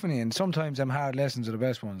 Yeah, definitely. And sometimes them hard lessons are the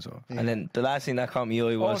best ones. So. And then the last thing that caught me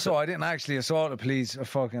eye was. Also, I didn't actually assault a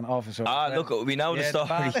fucking officer. Look, we know the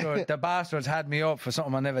story. The bastards had me up for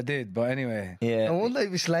something I never did. But anyway. Yeah. I wonder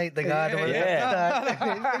if we slate the guy.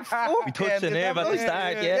 We touched the nerve at the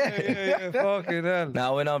start, Yeah, fucking hell.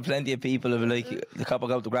 Now, I know plenty of people who are like, the cop will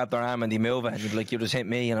go to grab their arm and they move it, and they'd be like, you just hit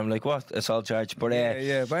me. And I'm like, what? Assault charge. But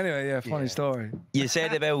But anyway, funny story. you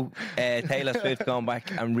said about Taylor Swift going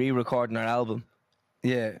back and re-recording her album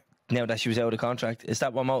Yeah. now that she was out of contract. Is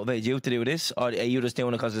that what motivated you to do this, or are you just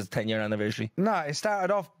doing it because it's a 10-year anniversary? No, it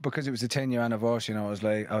started off because it was a 10-year anniversary, and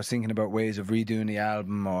I was thinking about ways of redoing the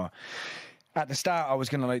album, or at the start I was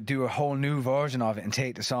gonna like do a whole new version of it and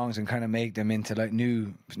take the songs and kind of make them into like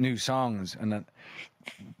new songs, and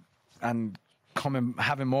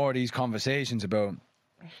having more of these conversations about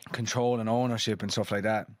control and ownership and stuff like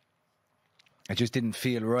that. It just didn't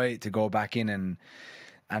feel right to go back in and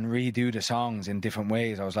redo the songs in different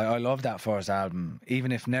ways. I was like, I love that first album.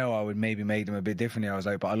 Even if now I would maybe make them a bit differently, I was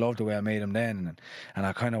like, but I love the way I made them then. And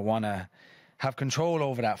I kind of want to have control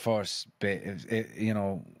over that first bit,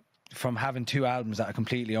 from having 2 albums that I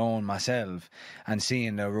completely own myself and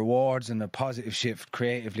seeing the rewards and the positive shift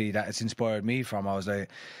creatively that it's inspired me from. I was like,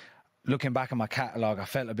 looking back at my catalogue, I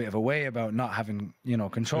felt a bit of a way about not having,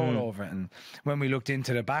 control over it. And when we looked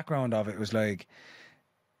into the background of it, it was like,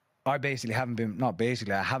 I haven't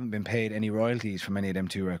been paid any royalties from any of them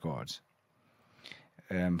 2 records.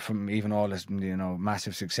 From even all this,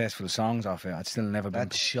 massive successful songs off it, I'd still never been.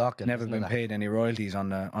 That's shocking. Never been paid any royalties on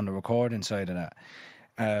the recording side of that.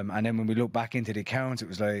 And then when we look back into the accounts, it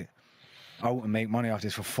was like, I wouldn't make money off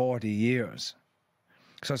this for 40 years.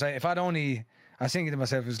 So it's like, if I'd only I was thinking to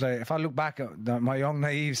myself, it's like, if I look back at my young,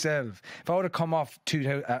 naive self, if I would have come off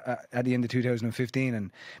at the end of 2015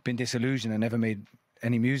 and been disillusioned and never made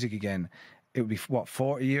any music again, it would be,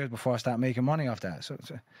 40 years before I start making money off that. So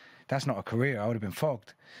that's not a career. I would have been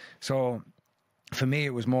fucked. So for me,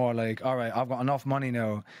 it was more like, all right, I've got enough money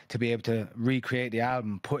now to be able to recreate the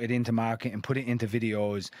album, put it into marketing, put it into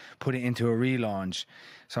videos, put it into a relaunch.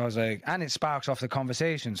 So I was like, and it sparks off the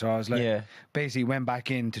conversation. So I was like, basically went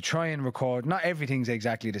back in to try and record. Not everything's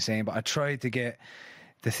exactly the same, but I tried to get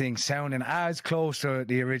the thing sounding as close to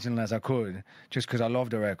the original as I could, just because I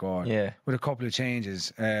love the record, with a couple of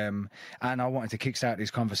changes. And I wanted to kickstart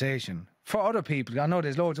this conversation. For other people, I know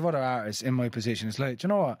there's loads of other artists in my position. It's like, do you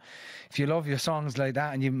know what? If you love your songs like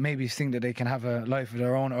that and you maybe think that they can have a life of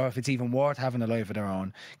their own, or if it's even worth having a life of their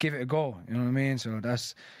own, give it a go. You know what I mean? So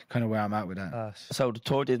that's kind of where I'm at with that. So the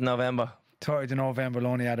 30th of November. 30th of November,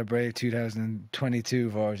 Lonely Had a Brave 2022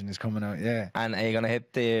 version is coming out, And are you going to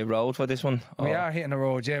hit the road for this one? We are hitting the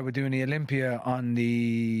road, We're doing the Olympia on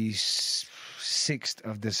the 6th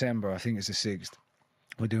of December. I think it's the 6th.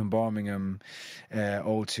 We're doing Birmingham,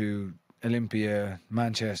 O2, Olympia,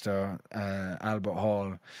 Manchester, Albert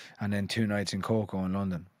Hall, and then 2 nights in Coco in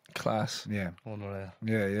London. Class. Yeah. Unreal.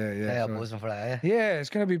 Yeah. Yeah, I'm buzzing for that, Yeah, it's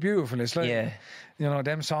going to be beautiful. It's like, Yeah. you know,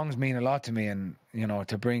 them songs mean a lot to me, and, you know,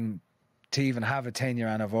 to even have a 10-year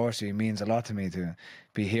anniversary means a lot to me, to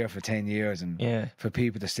be here for 10 years and for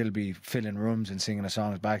people to still be filling rooms and singing the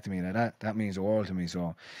songs back to me. That means the world to me.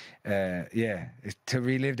 So, to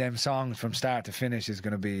relive them songs from start to finish is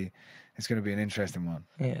going to be... It's going to be an interesting one.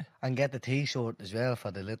 Yeah. And get the T-shirt as well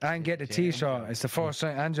for the little... And get the T-shirt. It's the first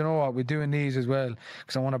time. And you know what? We're doing these as well,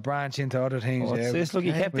 because I want to branch into other things. What's this? Look,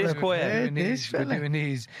 you kept this quiet. We're doing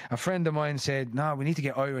these. A friend of mine said, no, we need to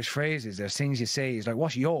get Irish phrases. There's things you say. He's like,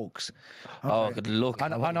 what's yolks? Good luck.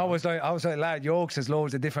 And I was like, lad, yolks has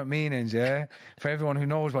loads of different meanings, for everyone who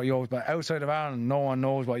knows what yolks. But outside of Ireland, no one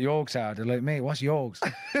knows what yolks are. They're like, mate, what's yolks?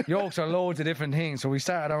 Yolks are loads of different things. So we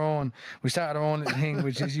started our own little thing,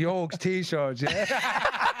 which is yolks T-shirts,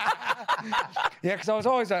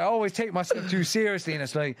 because I always take myself too seriously, and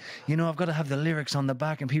it's like, you know, I've got to have the lyrics on the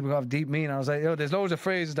back and people have deep meaning. I was like, there's loads of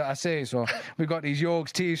phrases that I say, so we've got these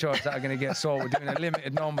yokes T-shirts that are going to get sold. We're doing a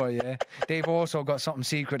limited number, They've also got something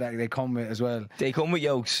secret that they come with as well. They come with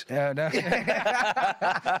yokes. After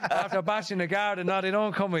bashing the garden, no, they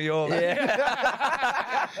don't come with yokes.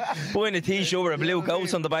 Buying a T-shirt with a blue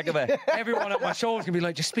ghost on the back of it. Everyone at my shows can be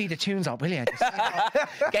like, just speed the tunes up, will you?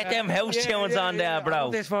 Get them house tunes on there, bro. I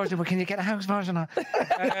love this version, but can you get a house version on?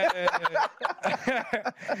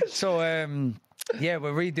 So,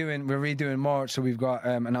 we're redoing March. So we've got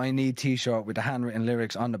an I Need T-shirt with the handwritten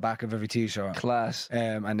lyrics on the back of every T-shirt. Class.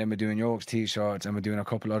 And then we're doing York's T-shirts, and we're doing a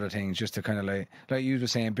couple other things just to kind of like you were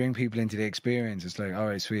saying, bring people into the experience. It's like, all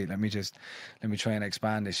right, sweet. Let me try and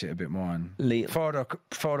expand this shit a bit more and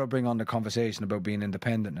further bring on the conversation about being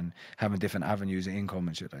independent and having different avenues of income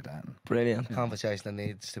and shit like that. Brilliant. Conversation that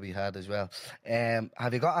needs to be had as well.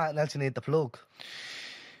 Have you got anything else you need to plug?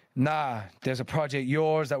 Nah, there's a project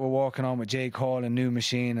Yours that we're working on with J. Cole and New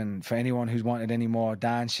Machine, and for anyone who's wanted any more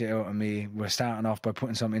dance shit out of me, we're starting off by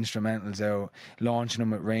putting some instrumentals out, launching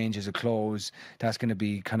them with ranges of clothes. That's going to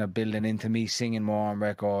be kind of building into me singing more on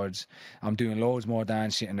records. I'm doing loads more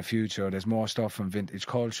dance shit in the future. There's more stuff from Vintage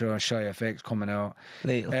Culture, Shy FX coming out.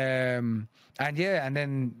 And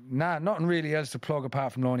then nothing really else to plug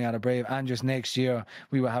apart from Lonely Had a Brave. And just next year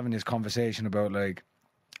we were having this conversation about like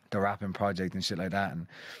the rapping project and shit like that, and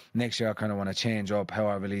next year I kind of want to change up how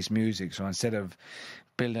I release music. So instead of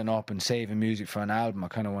building up and saving music for an album, I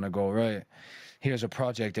kind of want to go, right, here's a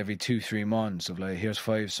project every 2-3 months of like, here's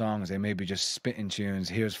 5 songs, they may be just spitting tunes,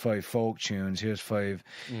 here's 5 folk tunes, here's 5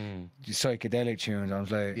 psychedelic tunes. I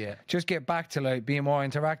was like, just get back to like being more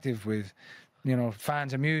interactive with, you know,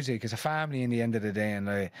 fans of music. It's a family in the end of the day, and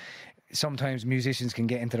like sometimes musicians can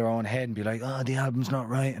get into their own head and be like, oh, the album's not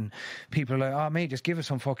right, and people are like, oh mate, just give us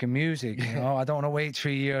some fucking music, you know, I don't want to wait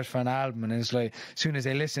 3 years for an album. And it's like, as soon as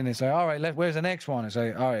they listen, it's like, all right, where's the next one? It's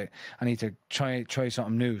like, all right, I need to try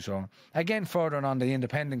something new. So again, furthering on the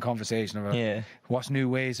independent conversation about what's new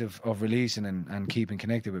ways of releasing and keeping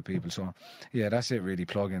connected with people. So yeah, that's it really,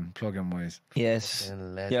 plug-in wise. Yes,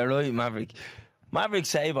 yeah, right, Maverick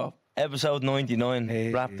Sabre, episode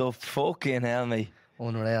 99, wrapped up. Fucking hell, mate.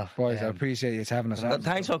 Unreal. Boys, I appreciate you having us on.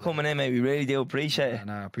 Thanks for coming in, mate. We really do appreciate it.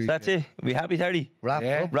 I appreciate That's it. We happy, Terry? Wrap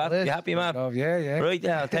up. You happy, Mav? Yeah. Right,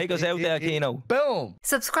 take us out there, Keno. Boom.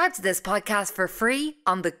 Subscribe to this podcast for free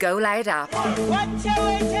on the Go Loud app. What you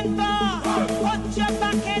waiting for? Put your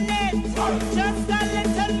back in it. Just a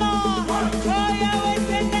little more. Throw your weight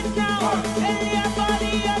in it now. Tell your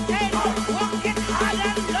body you're 10. Walk it hard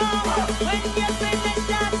and long. When you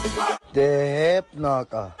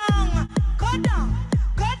knocker. Go down,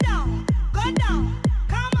 go down, go down.